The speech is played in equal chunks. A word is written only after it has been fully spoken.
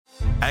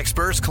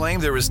Experts claim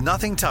there is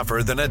nothing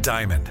tougher than a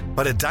diamond.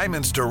 But at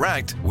Diamonds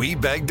Direct, we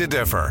beg to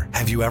differ.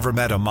 Have you ever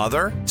met a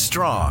mother?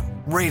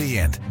 Strong,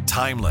 radiant,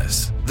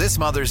 timeless. This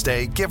Mother's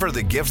Day, give her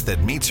the gift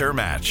that meets her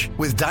match.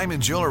 With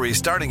diamond jewelry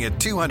starting at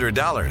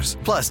 $200.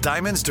 Plus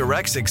Diamonds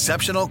Direct's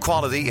exceptional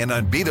quality and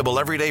unbeatable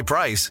everyday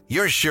price,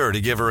 you're sure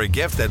to give her a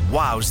gift that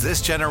wows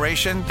this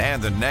generation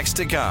and the next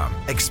to come.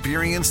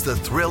 Experience the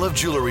thrill of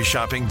jewelry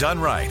shopping done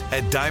right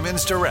at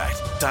Diamonds Direct.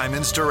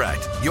 Diamonds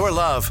Direct. Your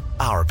love,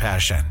 our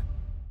passion.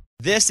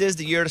 This is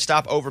the year to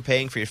stop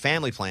overpaying for your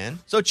family plan.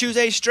 So choose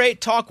a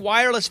Straight Talk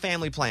Wireless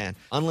family plan.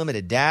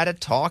 Unlimited data,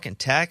 talk, and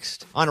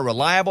text on a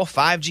reliable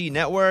 5G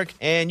network.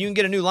 And you can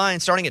get a new line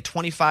starting at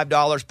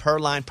 $25 per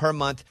line per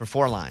month for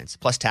 4 lines,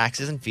 plus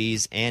taxes and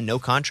fees and no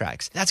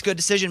contracts. That's good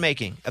decision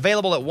making.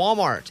 Available at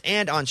Walmart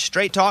and on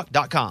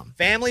straighttalk.com.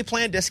 Family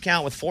plan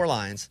discount with 4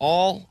 lines,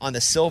 all on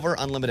the Silver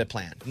Unlimited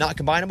plan. Not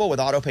combinable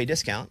with auto pay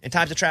discount. In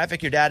times of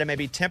traffic, your data may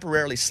be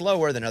temporarily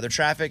slower than other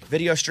traffic.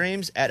 Video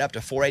streams at up to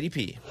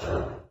 480p.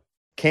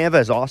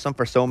 Canva is awesome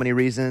for so many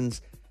reasons,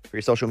 for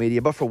your social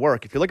media, but for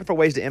work. If you're looking for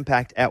ways to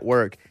impact at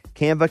work,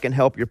 Canva can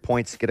help your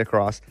points get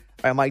across.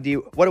 All right, Mike,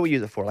 what do we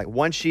use it for? Like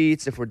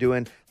one-sheets, if we're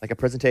doing like a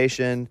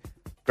presentation,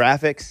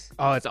 graphics?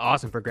 Oh, it's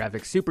awesome for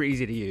graphics. Super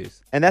easy to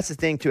use. And that's the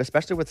thing, too,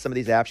 especially with some of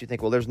these apps, you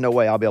think, well, there's no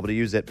way I'll be able to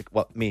use it,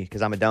 well, me,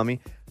 because I'm a dummy.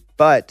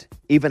 But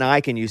even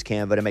I can use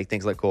Canva to make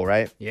things look cool,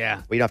 right? Yeah.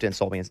 Well, you don't have to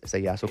insult me and say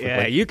yes so quickly.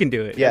 Yeah, you can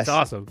do it. Yes. It's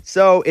awesome.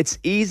 So it's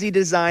easy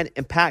design,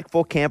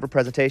 impactful Canva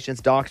presentations,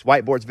 docs,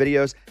 whiteboards,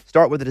 videos.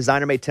 Start with a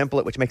designer-made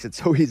template, which makes it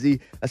so easy,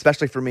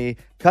 especially for me.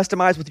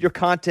 Customize with your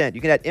content.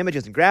 You can add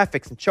images and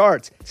graphics and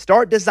charts.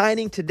 Start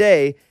designing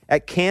today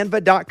at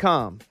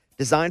canva.com.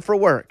 Design for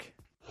work.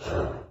 Here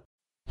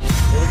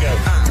we go.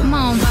 Come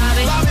on,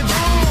 Bobby.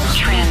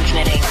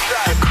 Transmitting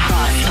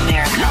across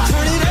America.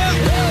 Turn it up.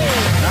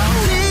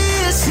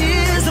 This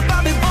is the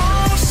Bobby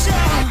Bones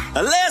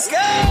Show. Let's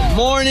go.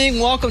 Morning.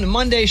 Welcome to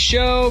Monday's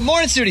show.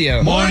 Morning,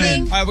 studio.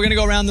 Morning. All right, we're going to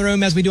go around the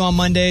room as we do on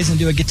Mondays and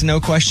do a get-to-know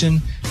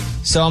question.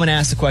 So I'm going to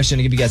ask the question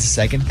and give you guys a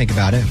second to think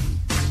about it.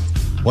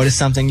 What is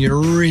something you're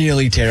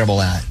really terrible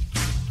at?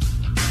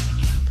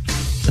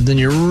 Something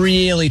you're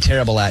really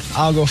terrible at.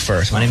 I'll go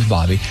first. My name's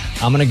Bobby.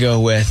 I'm going to go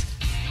with,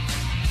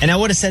 and I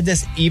would have said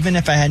this even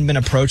if I hadn't been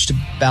approached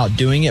about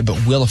doing it, but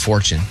Wheel of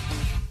Fortune.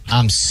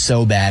 I'm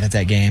so bad at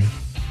that game.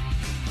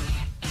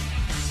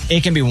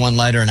 It can be one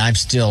letter and I'm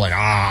still like,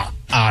 I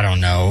don't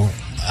know.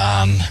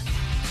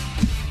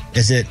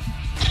 Is it,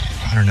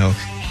 I don't know,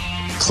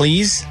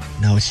 Cleese?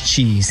 No, it's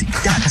cheese.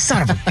 God,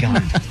 son of a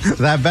gun.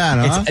 That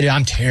bad, huh?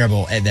 I'm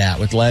terrible at that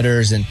with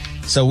letters. And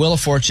so Wheel of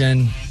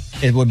Fortune,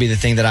 it would be the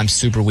thing that I'm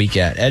super weak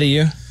at. Eddie,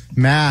 you?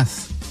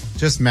 Math.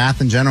 Just math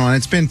in general. And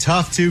it's been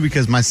tough, too,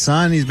 because my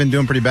son, he's been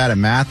doing pretty bad at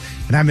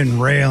math. And I've been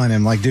railing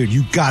him like, dude,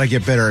 you got to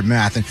get better at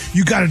math. And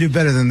you got to do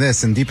better than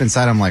this. And deep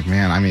inside, I'm like,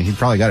 man, I mean, he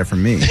probably got it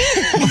from me.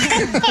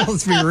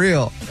 Let's be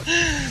real.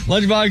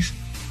 Lunchbox?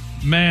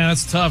 Man,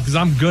 that's tough because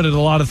I'm good at a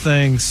lot of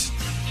things.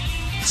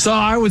 So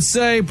I would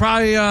say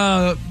probably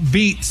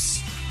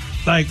beats,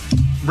 like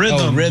rhythm.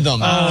 Oh,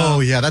 rhythm. Oh,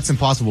 yeah, that's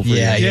impossible for you.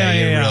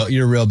 Yeah.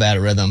 You're real bad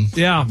at rhythm.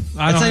 Yeah.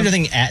 That's not even the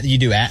thing you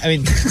do at. I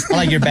mean, I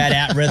like you're bad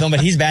at rhythm,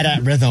 but he's bad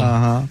at rhythm.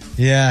 Uh-huh.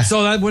 Yeah.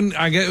 So that wouldn't,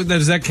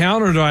 does that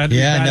count or do I have to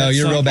be bad at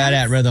you're real bad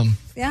at rhythm.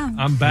 Yeah.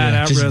 I'm bad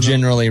at just rhythm.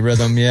 generally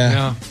rhythm,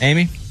 yeah.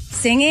 Amy?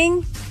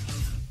 Singing?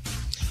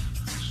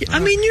 I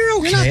mean, you're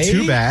okay. You're not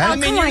too bad. Oh, I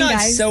mean, come you're on, not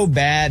guys. so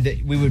bad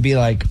that we would be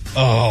like,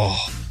 oh.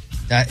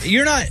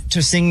 You're not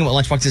to sing what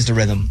Lunchbox is to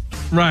rhythm.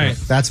 Right.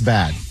 That's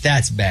bad.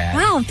 That's bad.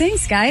 Wow,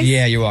 thanks, guys.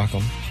 Yeah, you're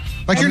welcome.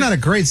 Like, you're not a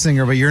great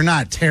singer, but you're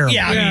not terrible.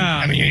 Yeah,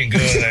 I mean, you ain't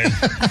good.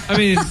 I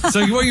mean, so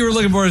what you were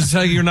looking for is to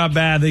tell you you're not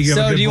bad. That you have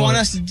a So good do you want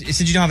voice. us to,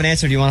 since you don't have an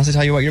answer, do you want us to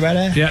tell you what you're bad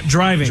at? Yeah,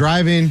 driving.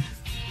 Driving.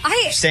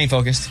 Staying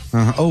focused.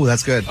 Oh,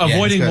 that's good.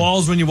 Avoiding that's good.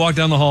 walls when you walk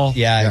down the hall.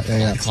 Yeah.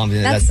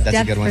 Clumsy. That's a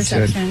depth good one, too.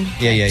 perception.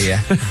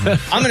 Yeah.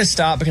 I'm going to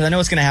stop because I know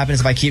what's going to happen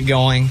is if I keep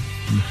going.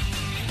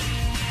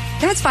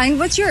 That's fine.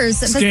 What's yours?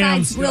 Besides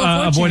Scams. Wheel of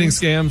Fortune? Avoiding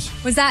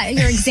scams. Was that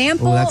your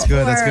example? Oh, that's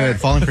good. or That's good.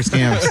 Falling for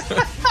scams.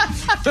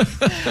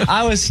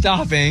 I was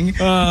stopping.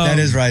 That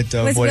is right,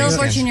 though. Was avoiding Wheel of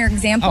scams. Fortune your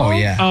example? Oh,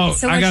 yeah. Oh,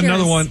 So I what's got another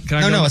yours? one. Can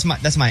I go? No,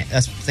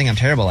 that's the thing I'm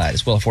terrible at.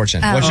 It's Wheel of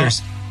Fortune. What's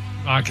yours?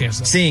 I can't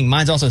say. Sing.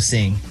 Mine's also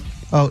sing.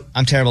 Oh,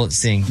 I'm terrible at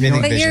sing. know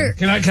Vivid But vision. you're-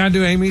 Can I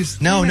do Amy's?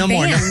 No more.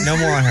 band. No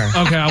more on her.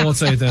 Okay, I won't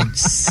say it then.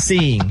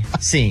 Sing.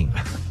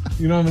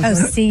 You know what I'm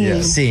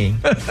saying? seeing. Seeing.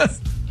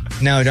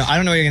 No, I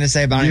don't know what you're going to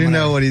say, but I don't you even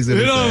know wanna, what he's going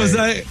You know what I'm to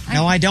say. saying?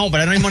 No, I don't,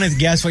 but I don't even want to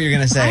guess what you're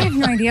going to say. I have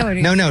no idea what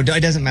it is. No,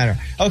 it doesn't matter.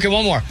 Okay,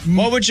 one more.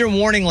 What would your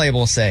warning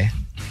label say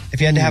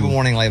if you had to have a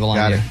warning label on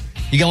got you? it.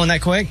 You going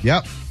that quick?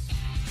 Yep.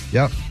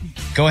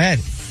 Go ahead.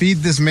 Feed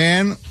this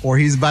man or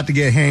he's about to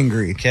get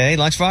hangry. Okay,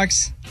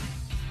 Lunchbox?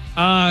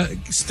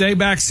 Stay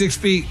back 6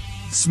 feet.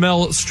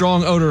 Smell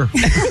strong odor.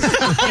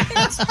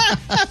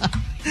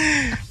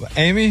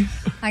 Amy?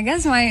 I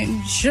guess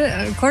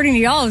according to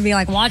y'all, it would be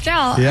like, watch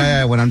out.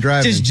 Yeah, when I'm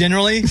driving. Just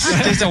generally?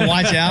 Just to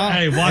watch out?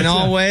 Hey, watch in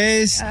all out.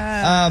 ways? Do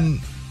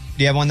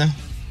you have one, though?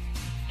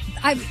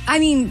 I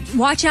mean,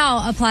 watch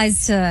out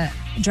applies to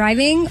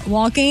driving,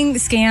 walking,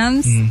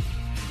 scams.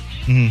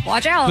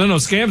 Watch out. No,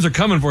 scams are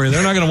coming for you.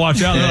 They're not going to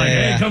watch out. They're like,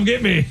 hey, come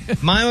get me.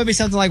 Mine would be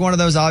something like one of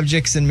those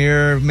objects and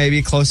mirror,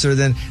 maybe closer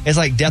than, it's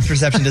like depth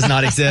perception does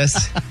not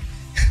exist.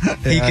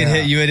 He could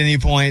hit you at any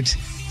point.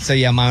 So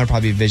yeah, mine would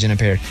probably be vision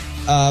impaired.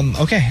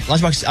 Okay,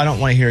 Lunchbox, I don't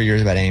want to hear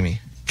yours about Amy.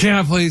 Can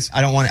I please?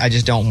 I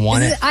just don't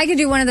want it. I could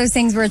do one of those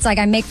things where it's like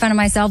I make fun of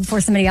myself before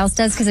somebody else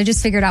does because I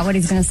just figured out what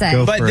he's going to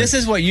say. But this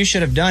is what you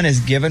should have done, is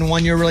given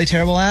one you're really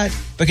terrible at,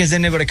 because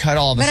then they would have cut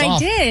all of us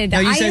off. But I did. No,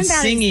 you said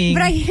singing.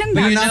 But I am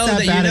But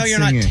bad. you know you're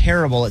not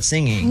terrible at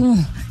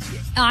singing.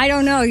 I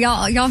don't know.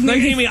 Y'all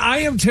Like, Amy, I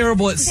am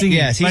terrible at singing.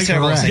 Yes, he's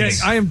terrible at singing.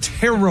 I am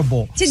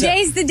terrible.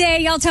 Today's the day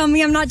y'all tell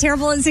me I'm not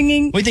terrible at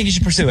singing. We think you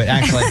should pursue it,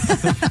 actually.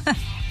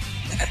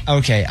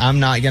 Okay, I'm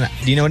not going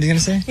to... Do you know what he's going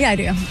to say? Yeah, I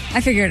do.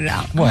 I figured it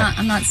out. What?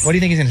 I'm not What do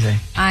you think he's going to say?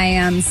 I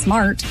am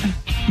smart.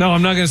 No,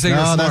 I'm not going to say you're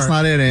smart. No, that's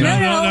not it, Amy. No,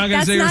 not going to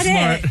that's say you're not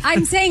smart. it.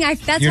 I'm saying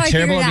that's You're why I figured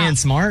terrible it at out. being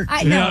smart?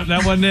 Yeah,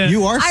 that wasn't it.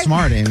 You are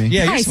smart, Amy.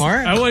 Yeah, you're Guys,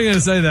 smart. I wasn't going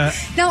to say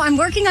that. No, I'm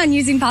working on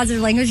using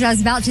positive language. I was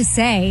about to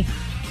say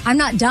I'm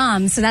not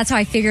dumb, so that's how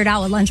I figured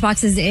out what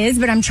Lunchboxes is,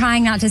 but I'm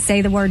trying not to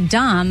say the word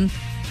dumb.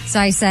 So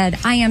I said,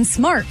 I am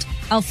smart.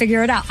 I'll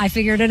figure it out. I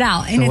figured it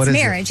out. And So what it's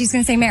is marriage. He's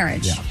going to say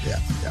marriage. Yeah.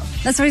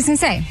 That's what he's going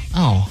to say.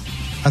 Oh.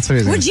 That's what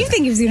he's What did you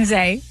think he was going to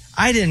say?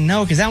 I didn't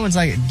know, because that one's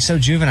like so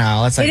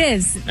juvenile. That's like, It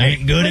is. I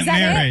ain't good Was at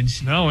that it?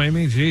 marriage. No,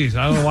 Amy, geez.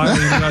 I don't know why you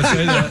guys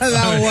say that.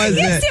 That was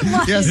Yes, it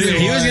was. Yes, it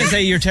He was going to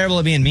say you're terrible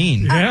at being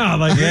mean. Yeah,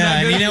 like,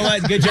 Yeah, and you know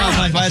what? Good job,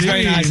 Lunchbox. That's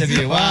very nice of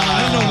you. Wow.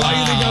 I don't know why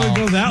you think I would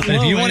go that But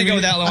low. if you want to Amy.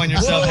 go that low on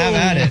yourself, have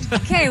at it.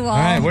 Okay, well. All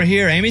right, we're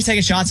here. Amy's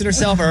taking shots at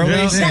herself early.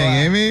 Yeah. So,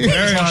 Dang, Amy.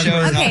 Very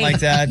show is okay, not like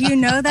that. You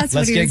know that's Let's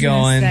what he get was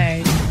going.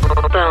 going to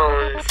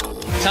say.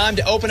 Time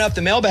to open up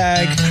the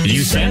mailbag.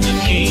 You send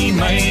an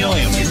email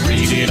and we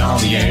read it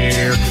on the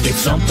air. It's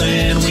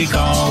something we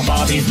call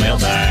Bobby's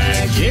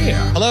mailbag.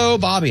 Yeah. Hello,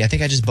 Bobby. I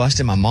think I just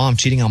busted my mom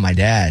cheating on my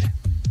dad.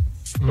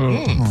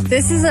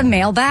 This is a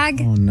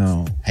mailbag? Oh,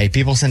 no. Hey,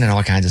 people sending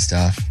all kinds of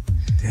stuff.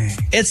 Dang.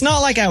 It's not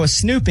like I was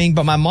snooping,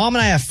 but my mom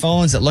and I have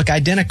phones that look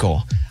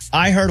identical.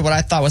 I heard what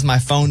I thought was my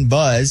phone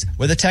buzz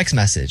with a text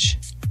message.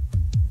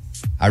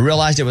 I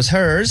realized it was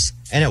hers,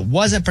 and it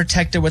wasn't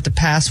protected with the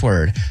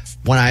password.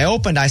 When I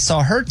opened, I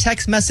saw her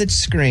text message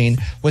screen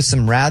with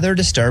some rather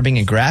disturbing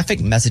and graphic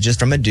messages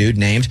from a dude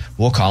named,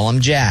 we'll call him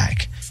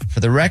Jack.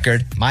 For the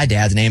record, my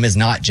dad's name is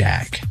not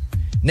Jack.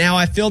 Now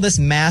I feel this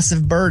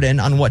massive burden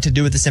on what to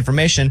do with this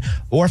information,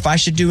 or if I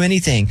should do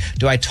anything.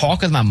 Do I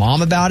talk with my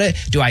mom about it?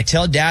 Do I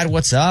tell dad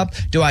what's up?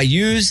 Do I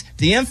use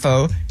the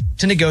info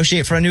to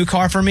negotiate for a new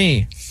car for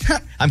me?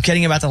 I'm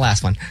kidding about the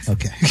last one.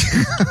 Okay.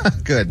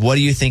 Good. What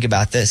do you think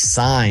about this?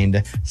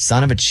 Signed,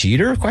 son of a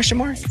cheater? Question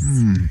mark.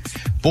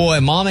 Boy,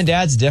 mom and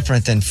dad's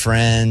different than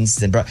friends.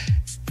 Than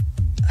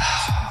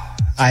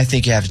I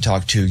think you have to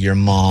talk to your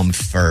mom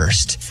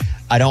first.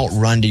 I don't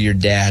run to your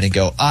dad and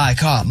go, I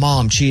caught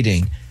mom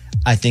cheating.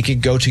 I think you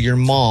go to your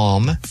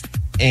mom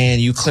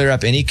and you clear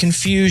up any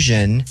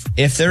confusion,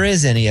 if there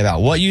is any,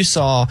 about what you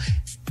saw,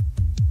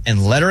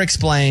 and let her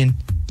explain.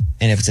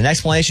 And if it's an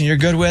explanation you're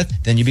good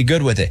with, then you be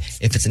good with it.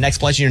 If it's an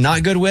explanation you're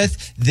not good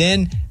with,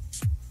 then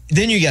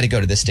you got to go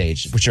to this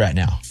stage, which you're at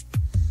now.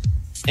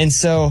 And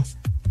so,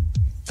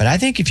 but I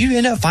think if you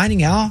end up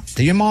finding out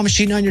that your mom is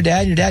cheating on your dad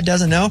and your dad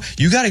doesn't know,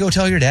 you got to go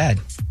tell your dad.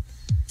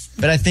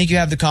 But I think you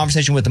have the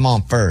conversation with the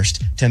mom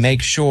first to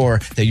make sure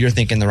that you're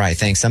thinking the right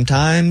thing.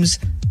 Sometimes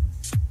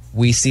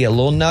we see a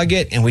little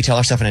nugget and we tell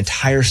ourselves an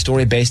entire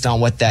story based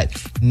on what that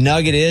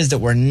nugget is that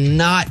we're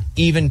not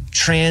even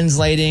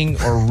translating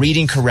or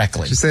reading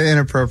correctly. Just say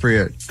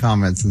inappropriate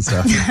comments and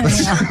stuff.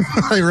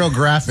 Like real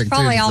graphic,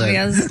 Probably too. to say.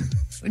 obvious.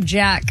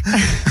 Jack.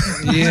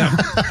 Yeah.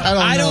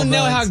 I don't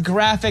know how Bugs.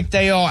 graphic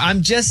they are.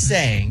 I'm just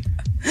saying.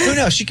 Who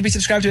knows? She could be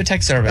subscribed to a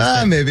text service.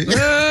 Maybe.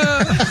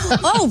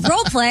 Oh,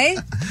 role play.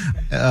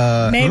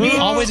 Maybe.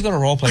 Always go to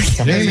role play for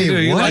some reason.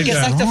 Amy, you what? like It's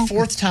that? like the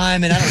fourth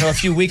time in, I don't know, a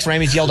few weeks where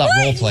Amy's yelled out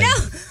role play. No.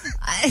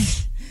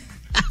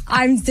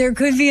 There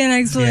could be an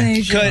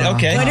explanation. Could,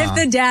 okay. What if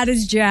the dad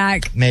is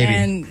Jack? Maybe.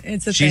 And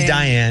it's a She's thing?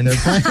 Diane.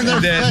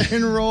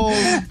 Enroll.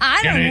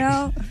 I don't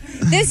know.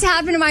 This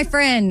happened to my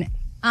friend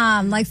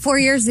like 4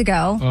 years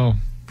ago. Oh.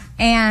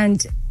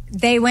 And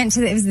they went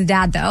to, it was the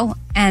dad though,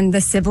 and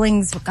the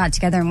siblings got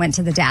together and went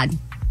to the dad.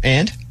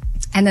 And?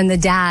 And then the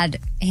dad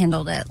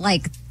handled it.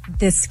 Like,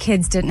 this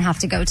kids didn't have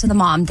to go to the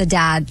mom. The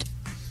dad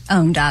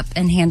owned up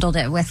and handled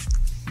it with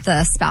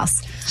the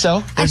spouse.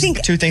 So, there's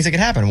two things that could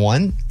happen.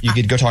 One, you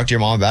could go talk to your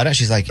mom about it.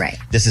 She's like, Right.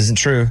 This isn't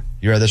true.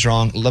 You read this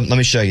wrong. Let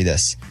me show you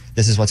this.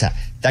 This is what's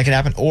happening. That could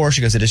happen. Or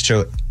she goes, it is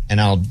true. And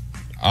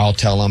I'll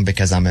tell them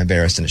because I'm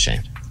embarrassed and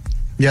ashamed.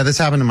 Yeah, this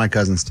happened to my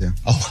cousins, too.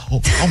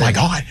 Oh my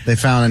God. They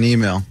found an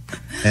email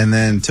and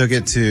then took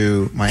it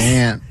to my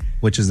aunt,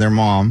 which is their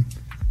mom,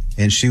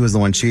 and she was the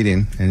one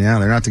cheating. And yeah,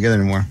 they're not together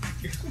anymore.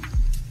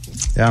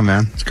 Yeah,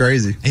 man. It's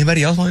crazy.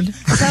 Anybody else wanted to?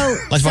 So,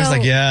 Lunchbox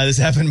like, yeah, this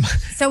happened.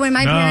 So when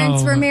my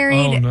parents were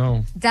married, Oh,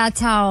 no. that's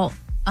how,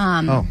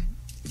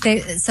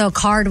 so a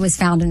card was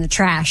found in the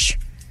trash.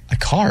 A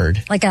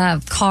card? Like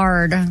a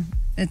card.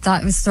 It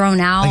thought it was thrown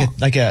out.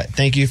 Like a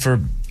thank you for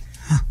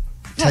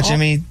touching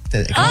me?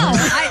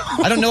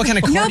 I don't know what kind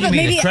of card you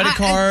mean. A credit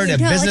card, a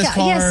business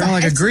card? Yes,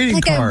 like a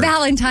greeting card. Like a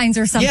Valentine's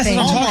or something. Yes, that's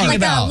what I'm talking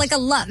about. Like a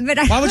love.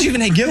 Why would you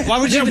even give? Why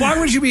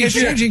would you be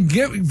exchanging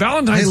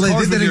Valentine's Hey,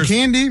 cards they did that in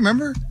candy,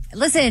 remember?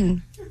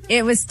 Listen,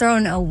 it was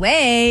thrown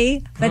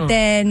away, but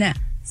then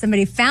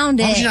somebody found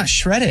it. Why would you not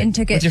shred it and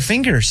took it with your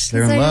fingers?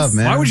 They're in love,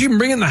 man. Why would you even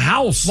bring it in the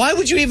house? Why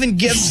would you even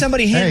give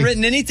somebody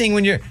handwritten anything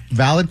when you're...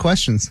 Valid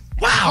questions.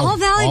 Wow. All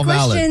valid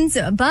questions,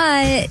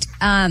 but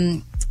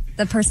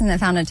the person that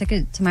found it took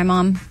it to my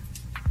mom.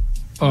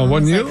 Oh,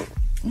 wasn't you?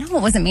 No,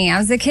 it wasn't me. I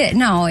was a kid.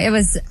 No, it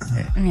was...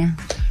 yeah.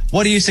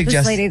 What do you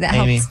suggest, This lady that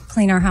Amy? helps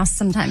clean our house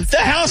sometimes. The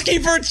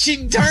housekeeper,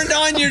 she turned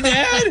on your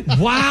dad?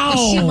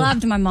 Wow. She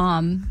loved my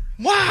mom.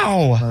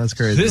 Wow. Oh, that's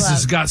crazy. This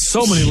has got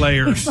so many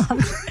layers.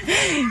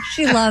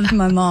 She loved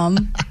my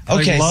mom.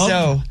 Okay,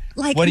 so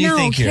Like, what do you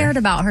think here? cared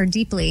about her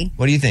deeply.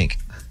 What do you think?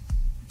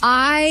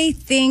 I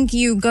think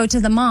you go to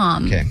the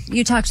mom. Okay.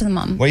 You talk to the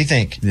mom. What do you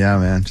think? Yeah,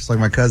 man. Just like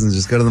my cousins,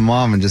 just go to the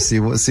mom and just see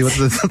what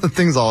the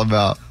thing's all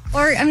about.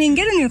 Or, I mean,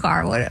 get a new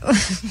car.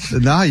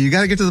 No, you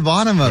got to get to the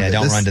bottom of it. Yeah,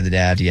 don't run to the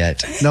dad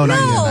yet. No,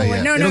 not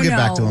yet. No, It'll get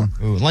back to him.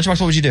 Ooh,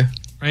 Lunchbox, what would you do?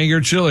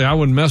 Anger chili, I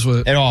wouldn't mess with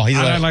it at all. He's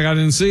like I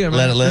didn't see it.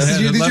 Let it live.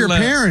 These are your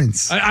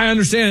parents. I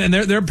understand,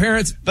 and their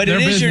parents. But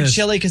it is your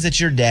chili because it's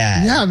your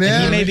dad. Yeah, man.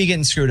 And he may be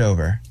getting screwed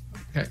over.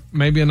 Okay,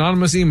 maybe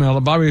anonymous email.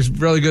 Bobby's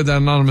really good at that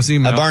anonymous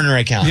email. A burner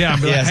account. Yeah,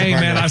 but Yes, a hey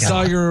burner man, I account.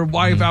 saw your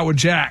wife out with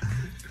Jack.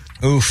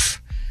 Oof.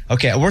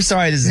 Okay, we're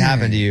sorry this has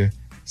happened to you,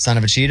 son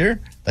of a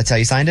cheater. That's how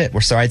you signed it.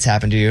 We're sorry it's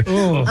happened to you.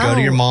 Oh. Go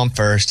to your mom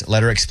first.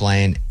 Let her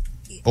explain,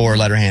 or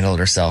let her handle it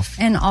herself.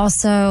 And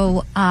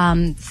also,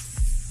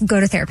 go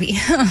to therapy.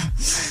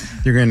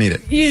 You're going to need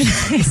it.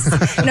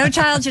 No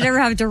child should ever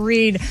have to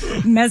read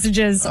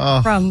messages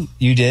from...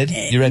 You did?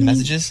 You read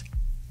messages?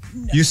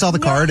 You saw the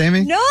card,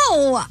 Amy?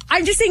 No,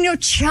 I'm just saying no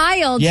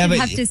child should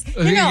have to...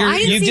 I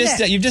didn't see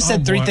that. You've just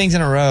said three things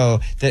in a row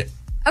that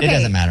it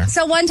doesn't matter.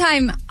 So one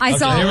time I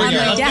saw on my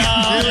dad.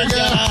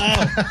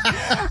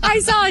 I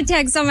saw a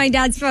text on my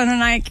dad's phone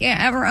and I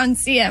can't ever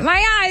unsee it.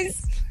 My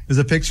eyes. Is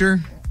it a picture?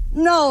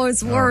 No,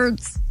 it's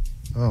words.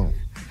 Oh.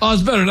 Oh,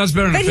 it's better. That's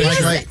better than But a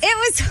picture. it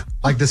was...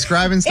 Like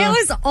describing stuff? It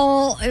was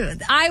all...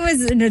 I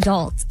was an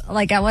adult.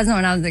 Like I wasn't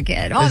when I was a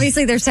kid.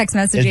 Obviously, there's text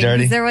messaging. It's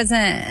dirty? There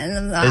wasn't...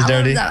 It's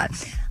dirty?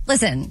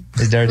 Listen.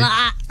 It's dirty?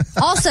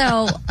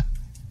 Also...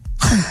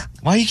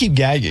 Why you keep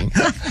gagging?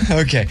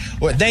 Okay.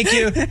 Well, thank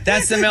you.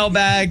 That's the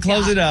mailbag.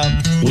 Close it up.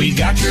 We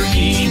got your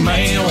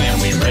email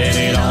and we read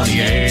it on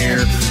the air.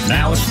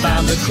 Now it's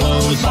time to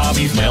close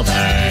Bobby's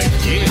mailbag.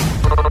 Yeah.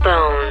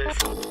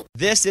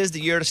 This is the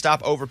year to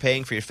stop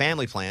overpaying for your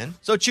family plan.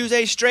 So choose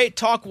a straight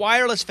talk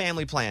wireless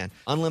family plan.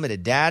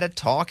 Unlimited data,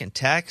 talk, and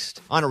text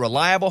on a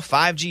reliable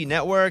 5G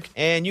network.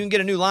 And you can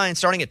get a new line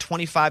starting at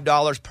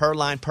 $25 per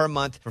line per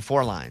month for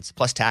 4 lines,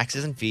 plus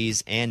taxes and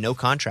fees and no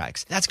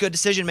contracts. That's good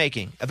decision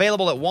making.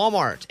 Available at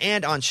Walmart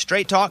and on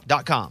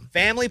straighttalk.com.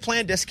 Family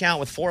plan discount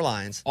with 4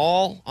 lines,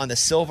 all on the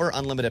Silver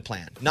Unlimited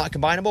plan. Not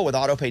combinable with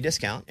auto pay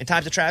discount. In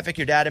times of traffic,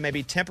 your data may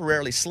be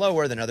temporarily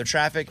slower than other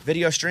traffic.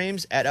 Video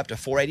streams at up to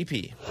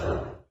 480p.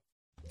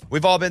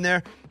 We've all been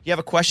there. You have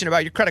a question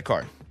about your credit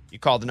card. You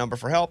call the number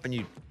for help and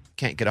you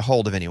can't get a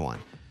hold of anyone.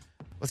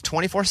 With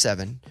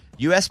 24/7,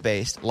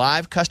 U.S.-based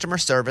live customer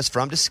service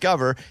from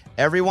Discover,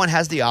 everyone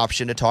has the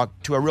option to talk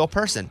to a real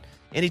person.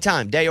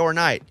 Anytime, day or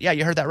night. Yeah,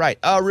 you heard that right.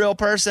 A real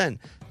person.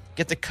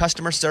 Get the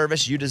customer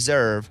service you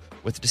deserve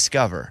with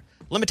Discover.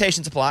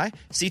 Limitations apply.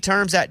 See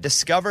terms at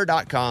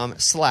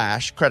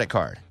discover.com/credit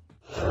card.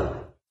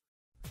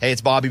 Hey,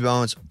 it's Bobby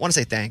Bones. Want to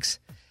say thanks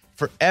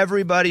for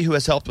everybody who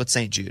has helped with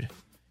St. Jude.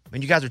 I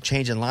mean, you guys are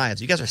changing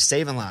lives. You guys are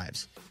saving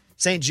lives.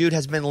 St. Jude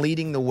has been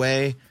leading the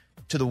way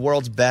to the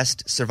world's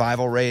best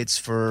survival rates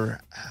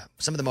for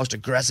some of the most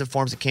aggressive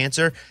forms of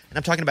cancer. And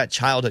I'm talking about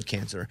childhood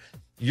cancer.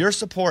 Your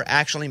support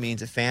actually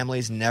means that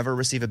families never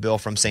receive a bill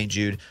from St.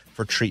 Jude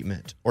for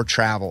treatment or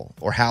travel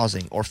or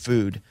housing or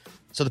food.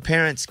 So the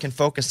parents can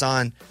focus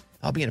on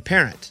being a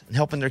parent and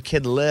helping their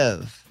kid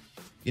live.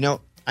 You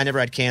know, I never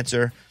had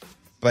cancer,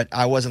 but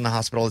I was in the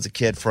hospital as a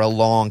kid for a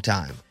long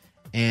time.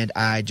 And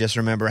I just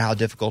remember how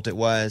difficult it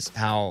was,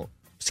 how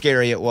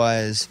scary it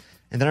was.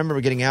 And then I remember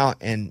getting out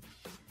and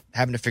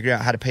having to figure out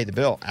how to pay the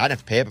bill. I didn't have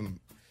to pay it,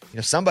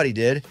 but somebody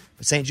did.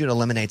 But St. Jude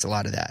eliminates a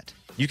lot of that.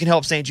 You can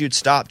help St. Jude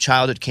stop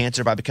childhood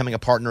cancer by becoming a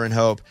partner in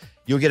hope.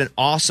 You'll get an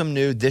awesome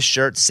new This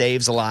Shirt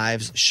Saves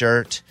Lives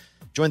shirt.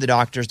 Join the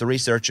doctors, the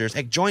researchers.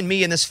 Hey, join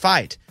me in this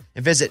fight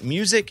and visit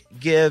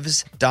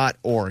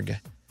musicgives.org.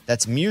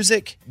 That's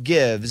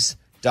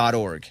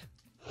musicgives.org.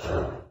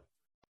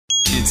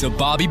 It's a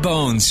Bobby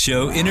Bones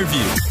Show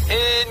interview.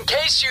 In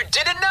case you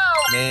didn't know.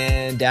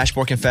 And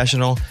Dashboard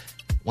Confessional,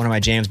 one of my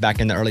jams back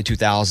in the early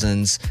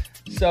 2000s.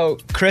 So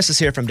Chris is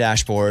here from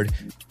Dashboard,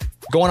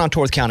 going on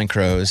tour with Counting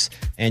Crows,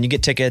 and you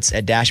get tickets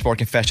at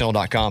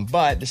dashboardconfessional.com.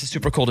 But this is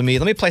super cool to me.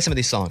 Let me play some of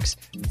these songs.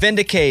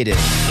 Vindicated.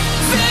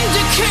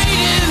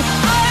 Vindicated,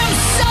 I am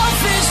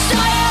selfish,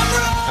 I am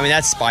wrong. I mean,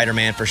 that's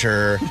Spider-Man for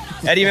sure.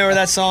 Eddie, you remember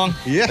that song?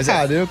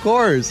 Yeah, dude, of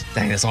course.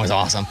 Dang, that song is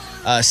awesome.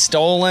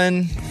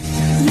 Stolen.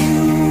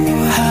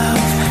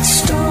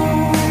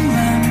 Stolen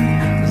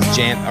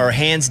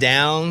Hands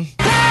Down.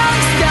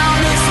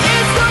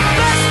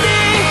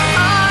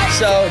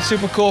 So it's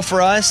super cool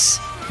for us.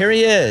 Here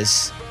he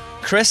is,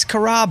 Chris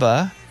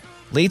Carrabba,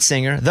 lead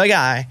singer, the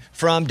guy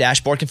from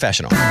Dashboard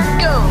Confessional.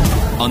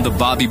 On the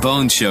Bobby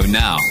Bones Show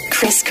now.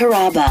 Chris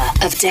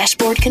Carrabba of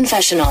Dashboard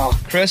Confessional.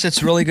 Chris,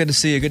 it's really good to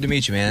see you. Good to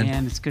meet you, man.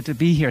 And it's good to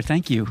be here.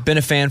 Thank you. Been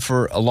a fan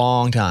for a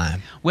long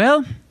time.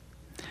 Well,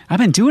 I've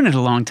been doing it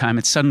a long time.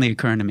 It's suddenly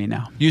occurring to me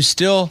now. You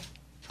still,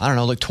 I don't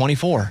know, look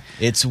 24.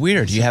 It's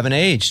weird. You haven't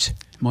aged.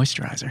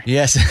 Moisturizer.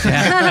 Yes.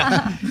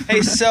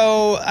 Hey,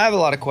 so I have a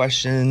lot of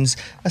questions,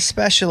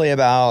 especially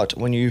about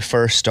when you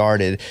first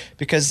started,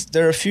 because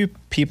there are a few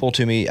people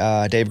to me.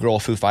 Dave Grohl,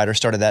 Foo Fighters,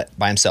 started that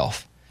by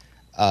himself.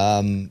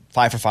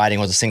 Five for Fighting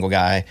was a single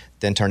guy,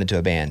 then turned into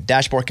a band.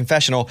 Dashboard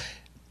Confessional,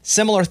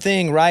 similar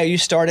thing, right? You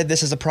started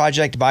this as a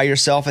project by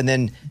yourself and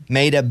then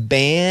made a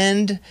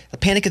band.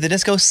 Panic at the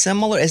Disco,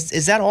 similar.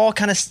 Is that all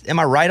kind of, am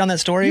I right on that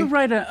story? You're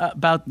right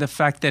about the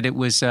fact that it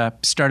was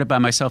started by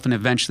myself and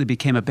eventually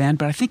became a band.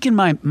 But I think in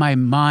my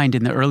mind,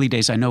 in the early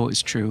days, I know it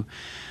was true.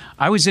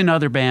 I was in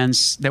other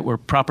bands that were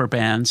proper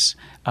bands.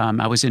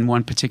 I was in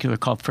one particular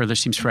called Further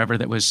Seems Forever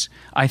that was,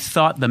 I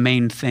thought, the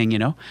main thing,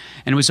 and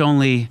it was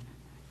only,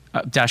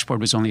 Dashboard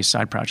was only a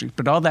side project.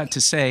 But all that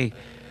to say,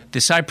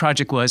 the side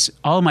project was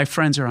all of my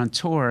friends are on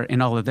tour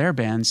in all of their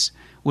bands.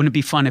 Wouldn't it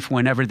be fun if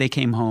whenever they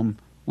came home,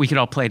 we could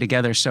all play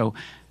together? So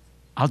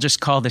I'll just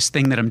call this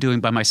thing that I'm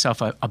doing by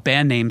myself a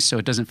band name so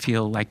it doesn't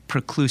feel like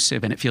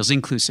preclusive and it feels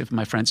inclusive.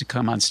 My friends would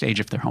come on stage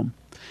if they're home.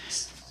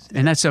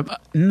 And that's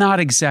not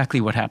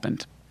exactly what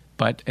happened,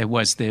 but it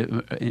was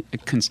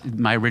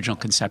my original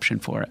conception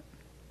for it.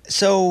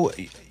 So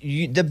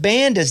the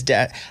band is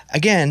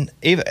again.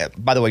 Even,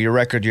 by the way, your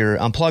record, your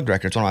Unplugged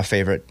record, is one of my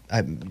favorite.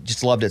 I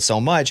just loved it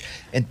so much.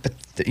 But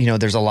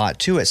there's a lot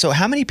to it. So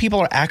how many people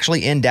are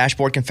actually in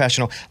Dashboard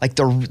Confessional? Like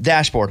the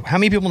Dashboard. How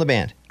many people in the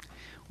band?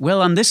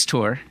 Well, on this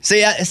tour,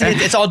 see,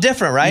 it's all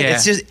different, right? Yeah.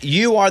 It's just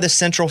you are the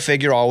central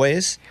figure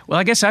always. Well,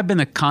 I guess I've been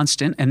a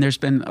constant, and there's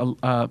been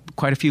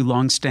quite a few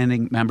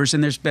long-standing members,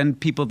 and there's been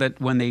people that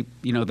when they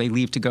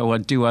leave to go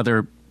do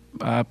other.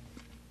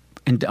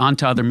 And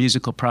onto other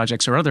musical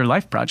projects or other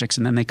life projects,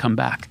 and then they come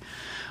back.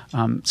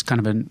 It's kind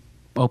of an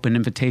open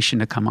invitation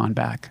to come on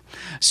back.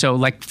 So,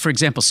 like, for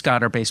example,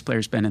 Scott, our bass player,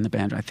 has been in the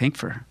band, I think,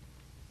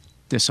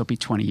 this will be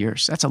 20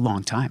 years. That's a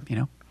long time,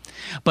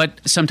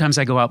 But sometimes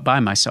I go out by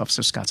myself,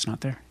 so Scott's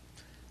not there.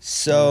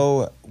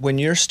 So when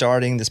you're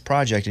starting this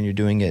project and you're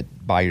doing it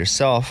by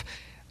yourself,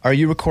 are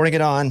you recording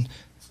it on,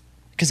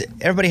 because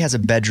everybody has a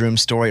bedroom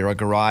story or a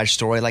garage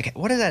story. Like,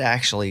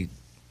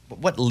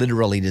 what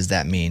literally does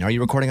that mean? Are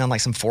you recording on like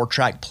some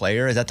 4-track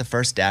player? Is that the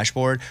first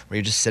Dashboard where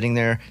you're just sitting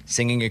there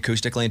singing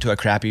acoustically into a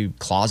crappy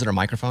closet or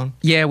microphone?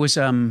 Yeah, it was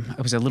a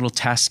little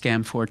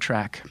Tascam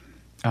 4-track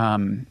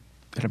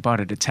that I bought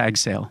at a tag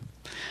sale.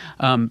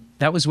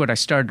 That was what I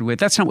started with.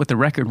 That's not what the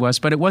record was,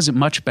 but it wasn't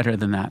much better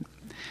than that.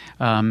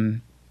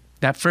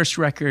 That first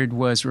record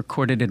was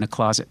recorded in a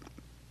closet.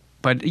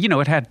 But,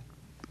 it had,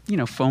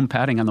 foam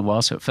padding on the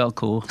wall, so it felt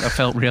cool. It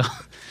felt real.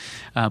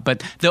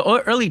 But the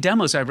early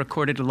demos, I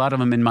recorded a lot of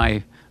them in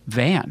my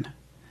van.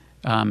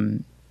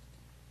 In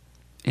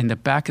the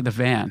back of the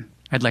van,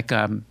 I had like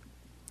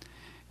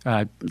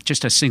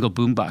just a single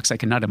boombox,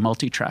 like not a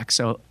multi-track.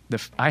 So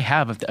I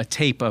have a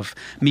tape of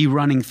me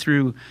running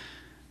through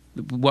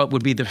what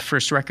would be the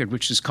first record,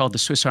 which is called The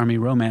Swiss Army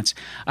Romance.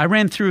 I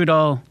ran through it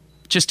all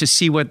just to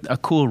see what a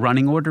cool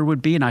running order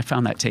would be, and I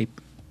found that tape,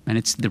 and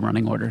it's the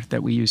running order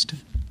that we used.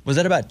 Was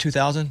that about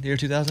 2000, the year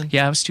 2000?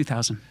 Yeah, it was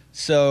 2000.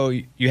 So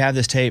you have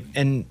this tape,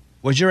 and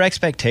was your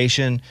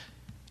expectation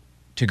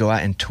to go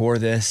out and tour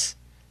this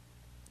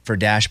for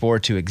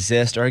Dashboard to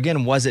exist? Or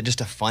again, was it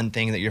just a fun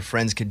thing that your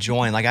friends could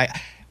join?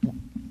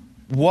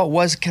 What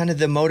was kind of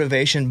the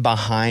motivation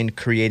behind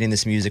creating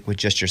this music with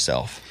just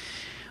yourself?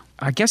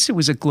 I guess it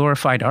was a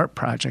glorified art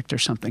project or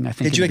something, I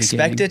think. Did you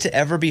expect it to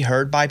ever be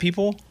heard by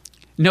people?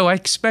 No, I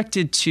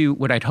expected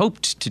what I'd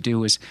hoped to do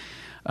was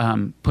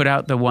put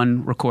out the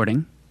one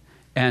recording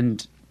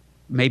and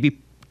maybe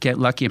get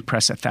lucky and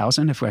press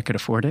 1,000 if I could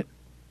afford it.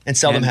 And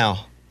sell them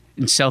how?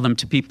 And sell them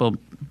to people.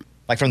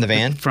 Like from the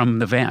van? From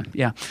the van,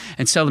 yeah.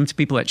 And sell them to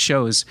people at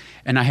shows.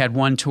 And I had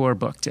one tour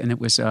booked, and it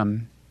was,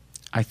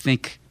 I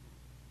think,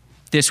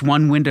 this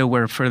one window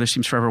where Further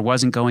Seems Forever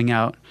wasn't going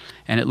out,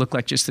 and it looked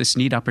like just this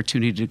neat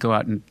opportunity to go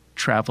out and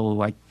travel,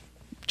 like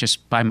just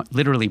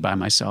literally by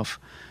myself.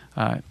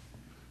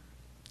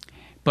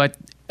 But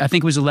I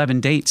think it was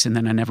 11 dates, and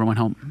then I never went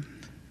home.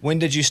 When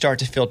did you start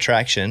to feel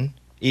traction,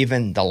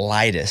 even the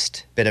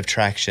lightest bit of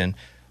traction,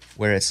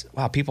 where it's,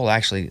 wow, people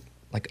actually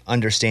like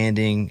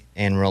understanding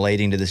and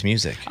relating to this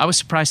music? I was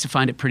surprised to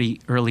find it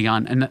pretty early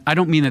on. And I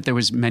don't mean that there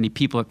was many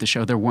people at the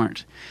show. There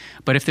weren't.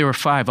 But if there were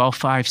 5, all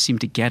 5 seemed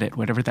to get it.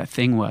 Whatever that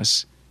thing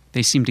was,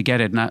 they seemed to get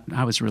it. And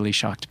I was really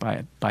shocked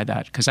by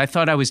that. Because I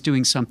thought I was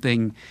doing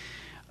something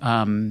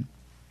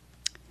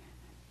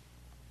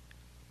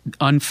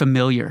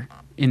unfamiliar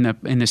in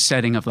the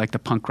setting of like the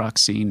punk rock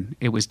scene.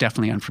 It was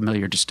definitely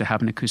unfamiliar just to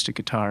have an acoustic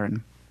guitar.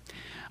 And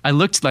I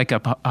looked like a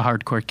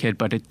hardcore kid,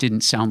 but it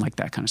didn't sound like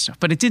that kind of stuff.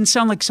 But it didn't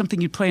sound like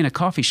something you'd play in a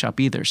coffee shop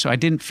either. So I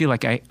didn't feel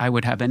like I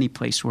would have any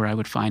place where I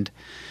would find.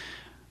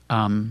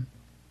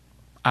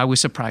 I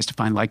was surprised to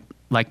find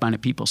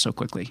like-minded people so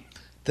quickly.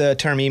 The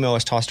term emo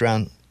is tossed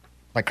around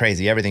like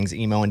crazy. Everything's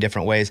emo in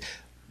different ways.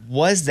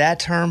 Was that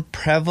term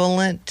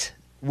prevalent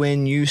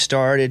when you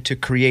started to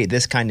create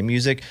this kind of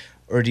music,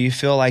 or do you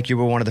feel like you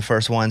were one of the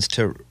first ones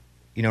to,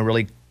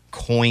 really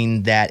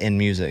coin that in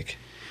music?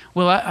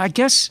 Well, I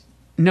guess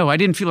no. I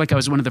didn't feel like I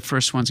was one of the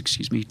first ones.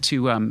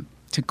 To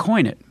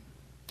coin it.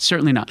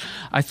 Certainly not.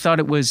 I thought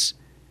it was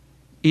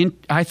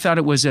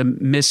a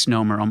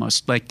misnomer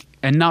almost,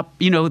 and not.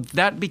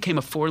 That became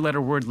a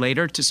 4-letter word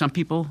later to some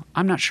people.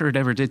 I'm not sure it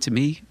ever did to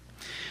me,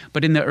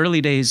 but in the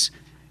early days,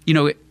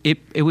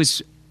 it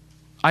was.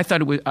 I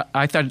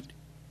thought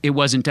it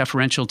wasn't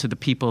deferential to the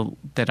people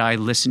that I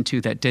listened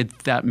to that did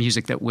that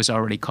music that was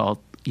already called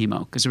emo,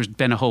 because there's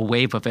been a whole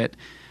wave of it,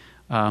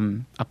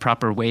 a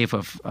proper wave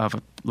of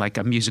like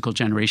a musical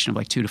generation of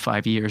like 2 to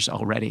 5 years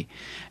already.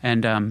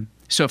 And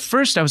so at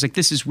first I was like,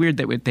 this is weird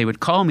that they would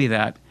call me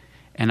that,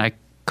 and I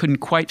couldn't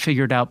quite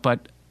figure it out,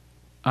 but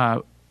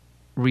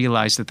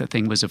realized that the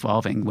thing was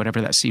evolving. Whatever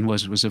that scene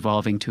was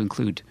evolving to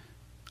include,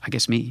 I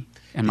guess, me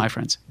and my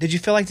friends. Did you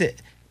feel like that?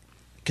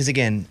 Because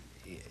again,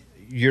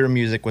 your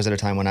music was at a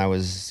time when I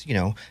was,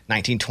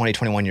 19, 20,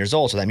 21 years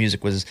old. So that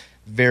music was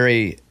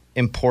very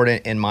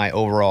important in my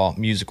overall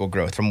musical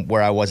growth from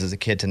where I was as a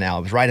kid to now.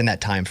 It was right in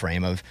that time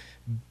frame of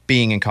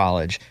being in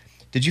college.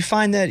 Did you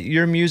find that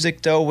your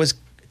music, though, was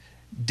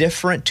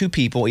different to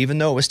people, even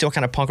though it was still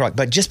kind of punk rock,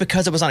 but just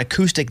because it was on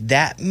acoustic,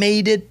 that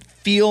made it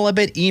feel a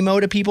bit emo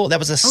to people? That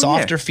was a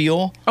softer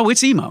feel? Oh,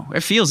 it's emo.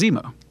 It feels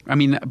emo. I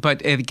mean,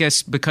 but I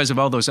guess because of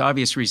all those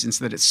obvious reasons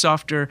that it's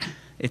softer,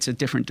 it's a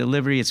different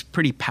delivery, it's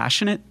pretty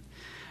passionate.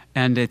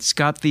 And it's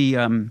got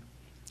the,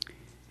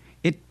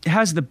 it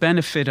has the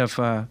benefit of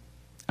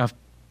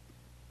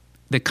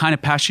the kind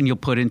of passion you'll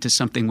put into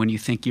something when you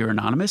think you're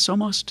anonymous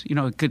almost.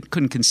 I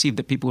couldn't conceive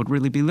that people would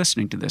really be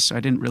listening to this. So I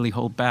didn't really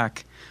hold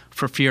back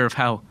for fear of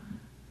how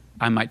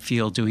I might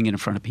feel doing it in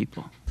front of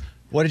people.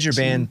 What did your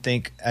band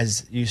think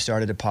as you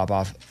started to pop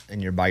off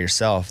and you're by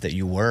yourself that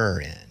you were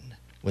in?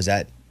 Was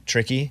that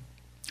tricky?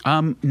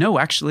 No,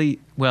 actually,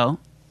 well,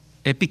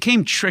 it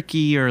became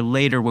trickier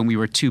later when we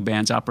were 2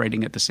 bands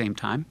operating at the same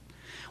time,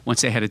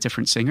 once they had a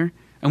different singer.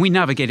 And we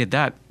navigated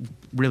that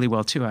really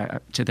well, too,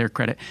 to their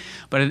credit.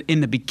 But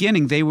in the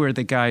beginning, they were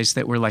the guys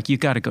that were like, you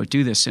got to go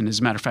do this. And as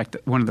a matter of fact,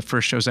 one of the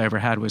first shows I ever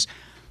had was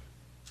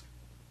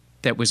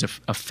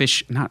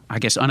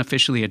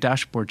unofficially a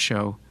dashboard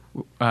show,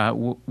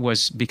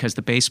 was because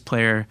the bass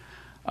player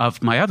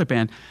of my other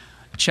band,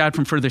 Chad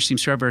from Further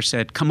Seems Forever,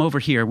 said, come over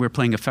here. We're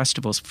playing a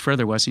festival.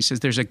 Further was. He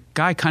says, there's a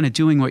guy kind of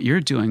doing what you're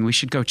doing. We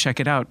should go check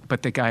it out.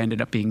 But the guy ended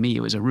up being me.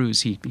 It was a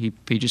ruse. He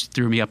just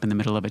threw me up in the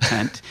middle of a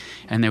tent.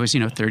 And there was,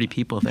 30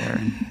 people there.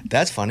 And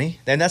that's funny.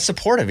 And that's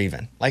supportive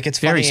even. Like it's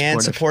funny and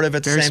supportive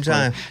at the same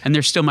time. And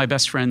they're still my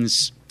best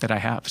friends that I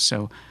have.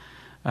 So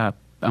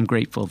I'm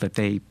grateful that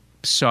they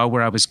saw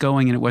where I was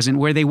going and it wasn't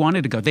where they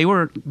wanted to go.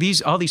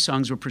 All these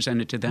songs were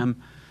presented to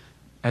them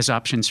as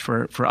options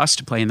for us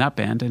to play in that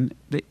band. And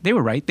they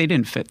were right. They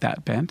didn't fit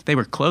that band. They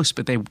were close,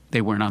 but they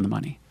weren't on the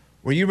money.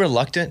 Were you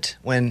reluctant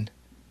when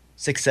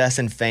success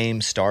and fame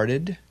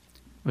started? I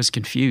was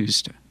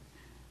confused.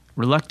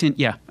 Reluctant,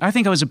 yeah. I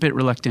think I was a bit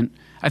reluctant.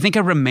 I think I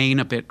remain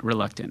a bit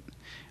reluctant.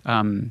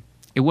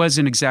 It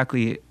wasn't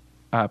exactly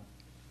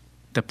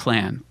the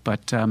plan,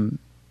 but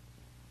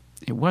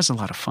it was a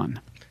lot of fun.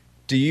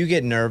 Do you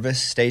get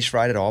nervous, stage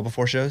fright at all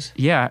before shows?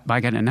 Yeah, I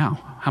got it now.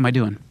 How am I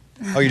doing?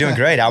 Oh, you're doing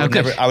great.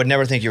 I would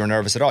never think you were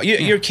nervous at all.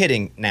 You're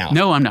kidding now.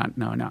 No, I'm not.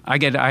 No. I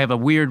have a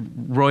weird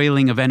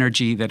roiling of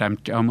energy that I'm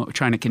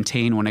trying to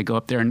contain when I go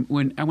up there. And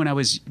when I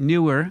was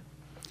newer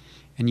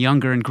and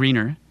younger and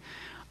greener,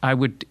 I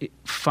would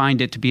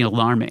find it to be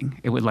alarming.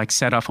 It would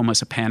set off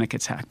almost a panic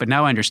attack. But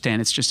now I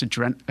understand it's just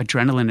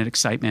adrenaline and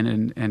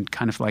excitement and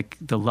kind of like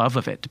the love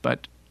of it.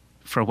 But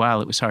for a while,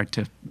 it was hard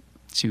to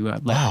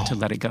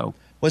let it go.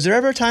 Was there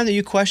ever a time that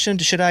you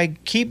questioned, should I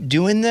keep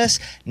doing this?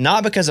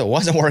 Not because it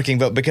wasn't working,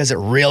 but because it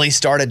really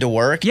started to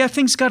work? Yeah,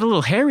 things got a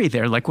little hairy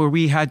there, where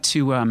we had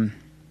to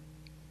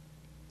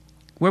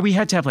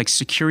have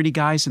security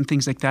guys and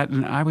things like that.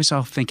 And I was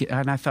all thinking,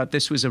 and I thought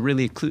this was a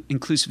really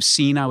inclusive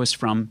scene I was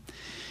from,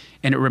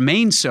 and it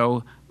remained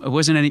so. It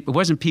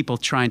wasn't people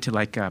trying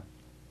to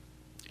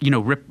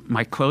rip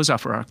my clothes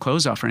off or our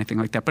clothes off or anything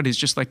like that. But it's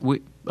just a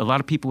lot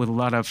of people with a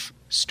lot of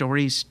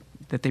stories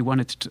that they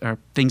wanted to, or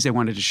things they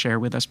wanted to share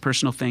with us,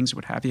 personal things,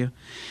 what have you.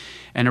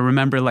 And I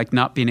remember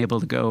not being able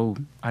to go,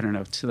 I don't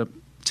know, to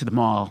the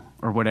mall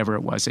or whatever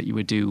it was that you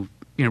would do.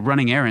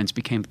 Running errands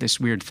became this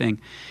weird thing,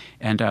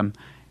 and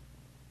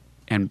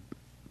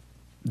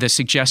the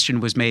suggestion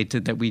was made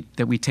that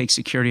we take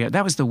security out.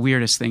 That was the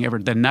weirdest thing ever.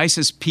 The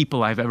nicest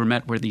people I've ever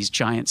met were these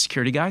giant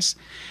security guys,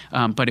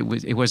 but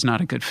it was not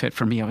a good fit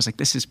for me. I was like,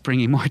 this is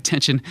bringing more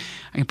attention.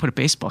 I can put a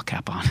baseball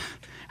cap on.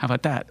 How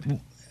about that?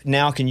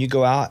 Now, can you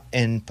go out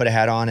and put a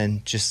hat on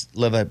and just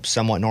live a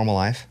somewhat normal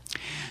life?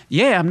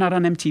 Yeah, I'm not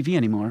on MTV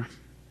anymore.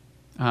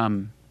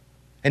 And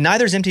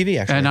neither's MTV,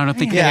 actually. And I don't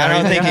think. Yeah,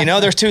 I don't think.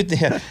 There's two.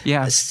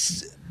 Yeah.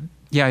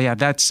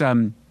 That's.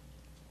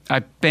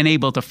 I've been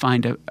able to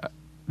find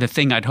the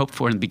thing I'd hoped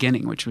for in the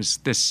beginning, which was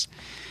this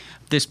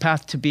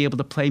path to be able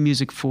to play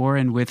music for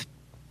and with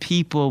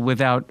people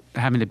without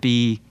having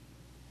to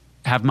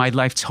have my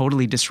life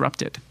totally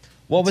disrupted.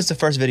 What was the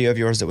first video of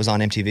yours that was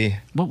on MTV?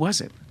 What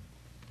was it?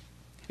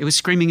 It was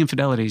Screaming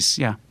Infidelities.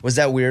 Yeah. Was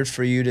that weird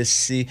for you to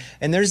see?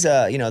 And there's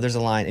a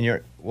line,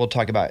 and we'll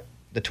talk about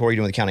the tour you're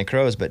doing with the Counting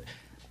Crows, but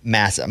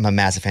I'm a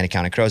massive fan of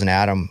Counting Crows, and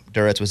Adam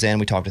Duritz was in.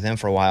 We talked with him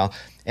for a while.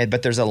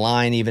 But there's a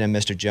line even in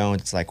Mr.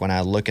 Jones. It's like, when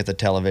I look at the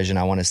television,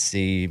 I want to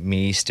see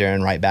me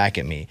staring right back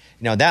at me.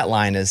 That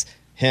line is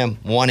him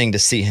wanting to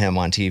see him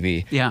on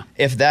TV. Yeah.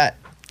 Is that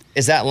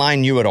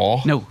line you at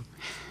all? No,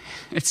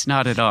 it's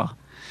not at all.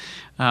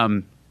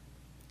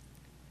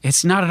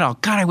 It's not at all.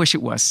 God, I wish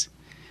it was.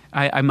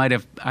 I might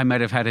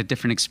have had a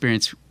different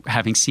experience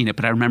having seen it,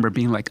 but I remember